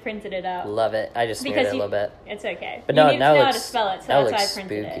 I just printed it out. Love it. I just smeared it a little bit. It's okay. But you no, need to now know it how looks, to spell it, so now that's why I looks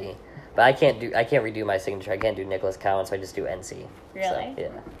printed spooky. it. But I can't redo my signature. I can't do Nicholas Cowan, so I just do NC. Really? So, yeah.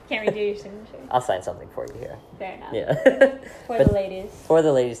 Can't redo your signature? I'll sign something for you here. Fair enough. Yeah. For the ladies. For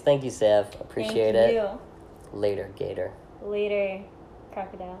the ladies. Thank you, Sav. Appreciate it. Thank you. Later, Gator. Later,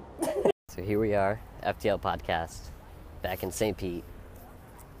 crocodile. So here we are, FTL Podcast, back in St. Pete.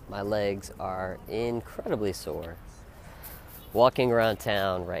 My legs are incredibly sore. Walking around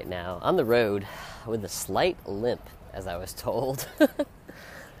town right now, on the road, with a slight limp, as I was told.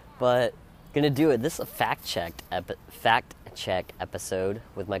 But gonna do it. This is a fact check episode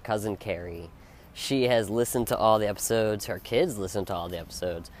with my cousin Carrie. She has listened to all the episodes. Her kids listen to all the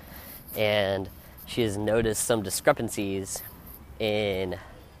episodes, and she has noticed some discrepancies in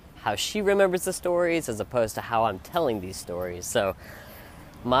how she remembers the stories as opposed to how I'm telling these stories. So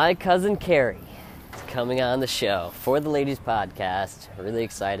My cousin Carrie is coming on the show for the Ladies Podcast. Really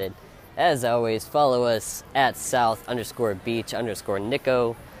excited. As always, follow us at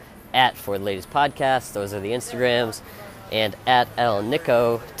south_beach_Nico, at For the Ladies Podcast. Those are the Instagrams. And at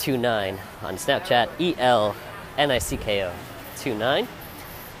elnico29 on Snapchat, ELNICKO29.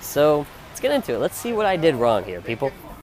 So let's get into it. Let's see what I did wrong here, people.